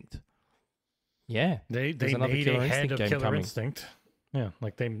Instinct? Yeah. They made ahead of Killer Instinct. Yeah,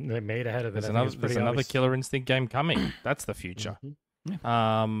 like they made ahead of it. There's another Killer Instinct game coming. That's the future.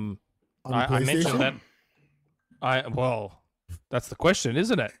 I mentioned that. Well, that's the question,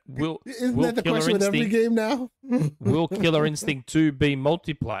 isn't it? Isn't that the question with every game now? Will Killer Instinct 2 be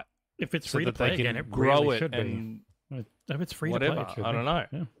multiplat? If it's so free to that play they can again, it grow really it should and be. If it's free whatever. to play, it should I don't know.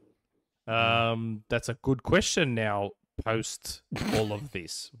 Yeah. That's a good question now. Post all of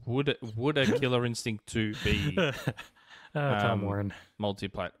this, would a Killer Instinct 2 be Tom Warren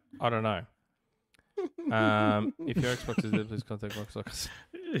multiplat? I don't know. If your Xbox is dead, please contact Xbox.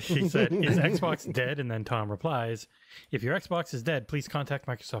 He said, "Is Xbox dead?" And then Tom replies, "If your Xbox is dead, please contact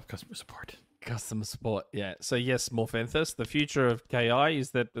Microsoft customer support." Custom support, yeah. So yes, Morphenthus, the future of KI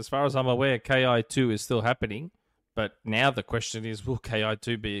is that, as far as I'm aware, KI 2 is still happening. But now the question is, will KI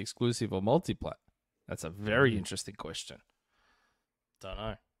 2 be exclusive or multiplat? That's a very interesting question. Don't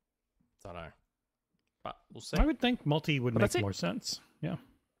know. But we'll see. I would think multi would But make that's it. more sense. Yeah.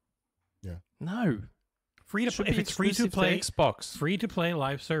 No. Free to Should play. If be it's free to exclusive play, Xbox. free to play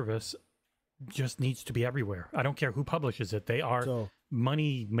live service just needs to be everywhere. I don't care who publishes it. They are So,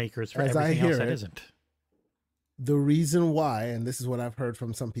 money makers for as I everything else hear that it, isn't. the reason why, and this is what I've heard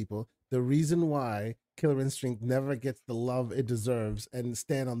from some people, the reason why Killer Instinct never gets the love it deserves and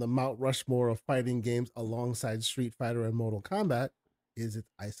stand on the Mount Rushmore of fighting games alongside Street Fighter and Mortal Kombat is it's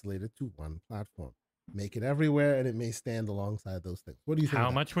isolated to one platform. Make it everywhere, and it may stand alongside those things. What do you think? How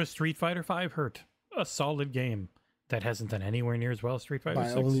of that? much was Street Fighter V hurt? A solid game that hasn't done anywhere near as well as Street Fighter By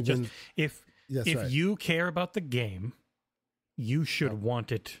 6. only Just, been- if That's right. you care about the game, you should want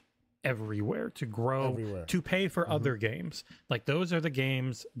it everywhere to grow, Everywhere. to pay for other games. Like those are the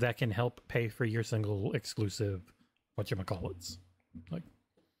games that can help pay for your single exclusive whatchamacallits. Like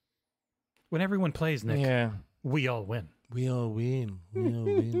when everyone plays, Nick, Yeah. we all win. We all win.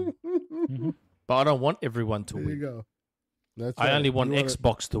 But I don't want everyone to There you win. go. That's I right. only want You wanna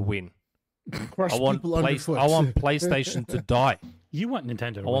Xbox to win. crush I want people underfoot. I want PlayStation to die. You want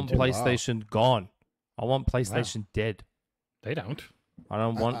Nintendo to I win want too. PlayStation gone. I want PlayStation dead. They don't. I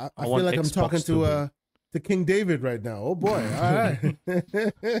don't want. I I feel want like I'm Xbox talking to win. to King David right now. Oh boy! All right.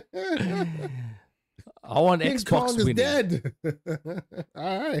 I want King Xbox Kong is winning. dead.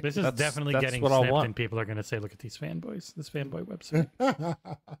 All right. This is definitely that's getting what I snipped, want. and people are going to say, "Look at these fanboys! This fanboy website."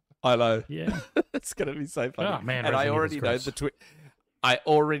 I know. Yeah, It's gonna be so funny. Oh, man, and I Resident already know Evil's the I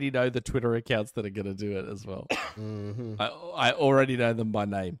already know the Twitter accounts that are gonna do it as well. Mhm. I already know them by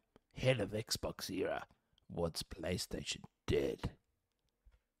name. Head of Xbox era wants PlayStation dead.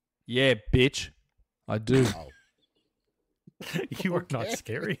 Yeah, bitch. I do. you are not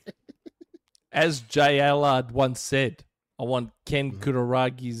scary. As J. Allard once said, I want Ken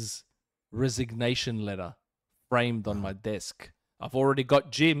Kuraragi's resignation letter framed on my desk. I've already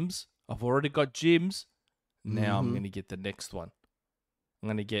got Jim's. Now I'm going to get the next one. I'm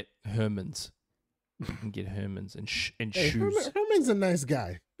going to get Herman's. And get Herman's and Hey, shoes. Herman's a nice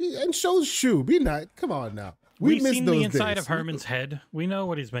guy. And shows shoe. Be nice. Come on now. We've missed seen those the inside days. of Herman's head. We know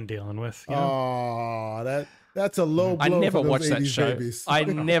what he's been dealing with. You know? Oh, that's a low blow I never for those watched that 80s show. babies. I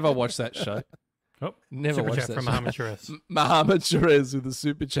never watched that show. Oh, Never super watched chat that from show. Muhammad Sharez. Muhammad Sharez with a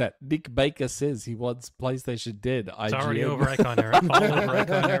super chat. Nick Baker says he wants PlayStation dead. It's already IGN. over Icon Era. All over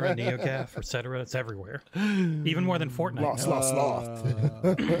Icon Era, NeoGaf, etc. It's everywhere. Even more than Fortnite. Sloth.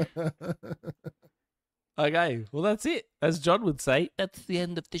 Okay, well that's it. As John would say, that's the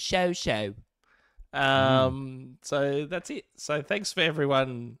end of the show. So that's it. So thanks for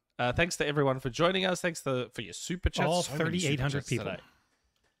everyone. Thanks to everyone for joining us. Thanks for your super chats. All So many super 3,800 chats people. today.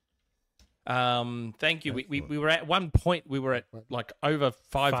 Thank you. We were at one point we were at like over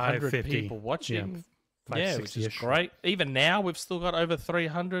 500 550. people watching. Yeah, Yeah, which is 560-ish. great. Even now we've still got over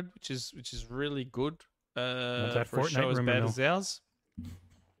 300, which is really good. that For a Fortnite show as rumor bad mill. as ours.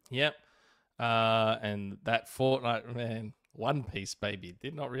 Yep. And that Fortnite, man, One Piece, baby.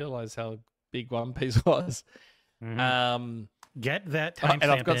 Did not realize how big One Piece was. Mhm. Get that and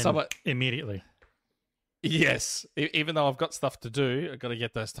I've timestamp got in someone- immediately. Yes. Even though I've got stuff to do, I've got to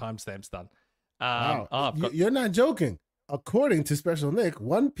get those timestamps done. Wow. I've got, You're not joking. According to Special Nick,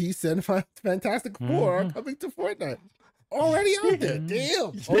 One Piece and Fantastic Four are coming to Fortnite. Already out there.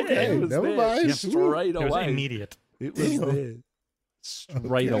 Damn. Okay, it was never there. mind. Yeah, straight It was away. immediate. It was Damn. there.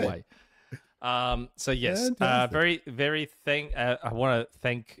 Straight Okay. away. So yes, Fantastic. very I want to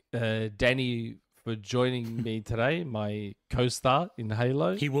thank Danny for joining me today, my co-star in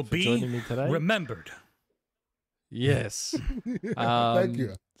Halo. He will for be joining me today. remembered. Yes. Thank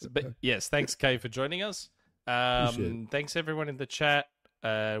you. But yes, thanks Kay for joining us. Appreciate Thanks everyone in the chat.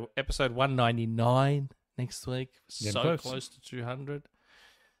 Episode 199 next week. Getting So close. close to 200.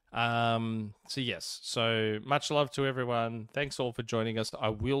 So yes, so much love to everyone. Thanks all for joining us. I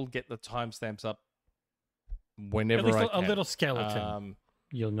will get the timestamps up whenever At least I a can. little skeleton.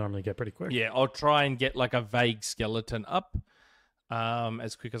 You'll normally get pretty quick. Yeah, I'll try and get like a vague skeleton up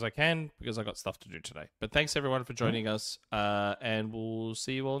as quick as I can because I got stuff to do today. But thanks everyone for joining us, and we'll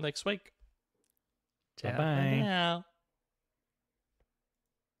see you all next week. Ciao for Bye-bye. now.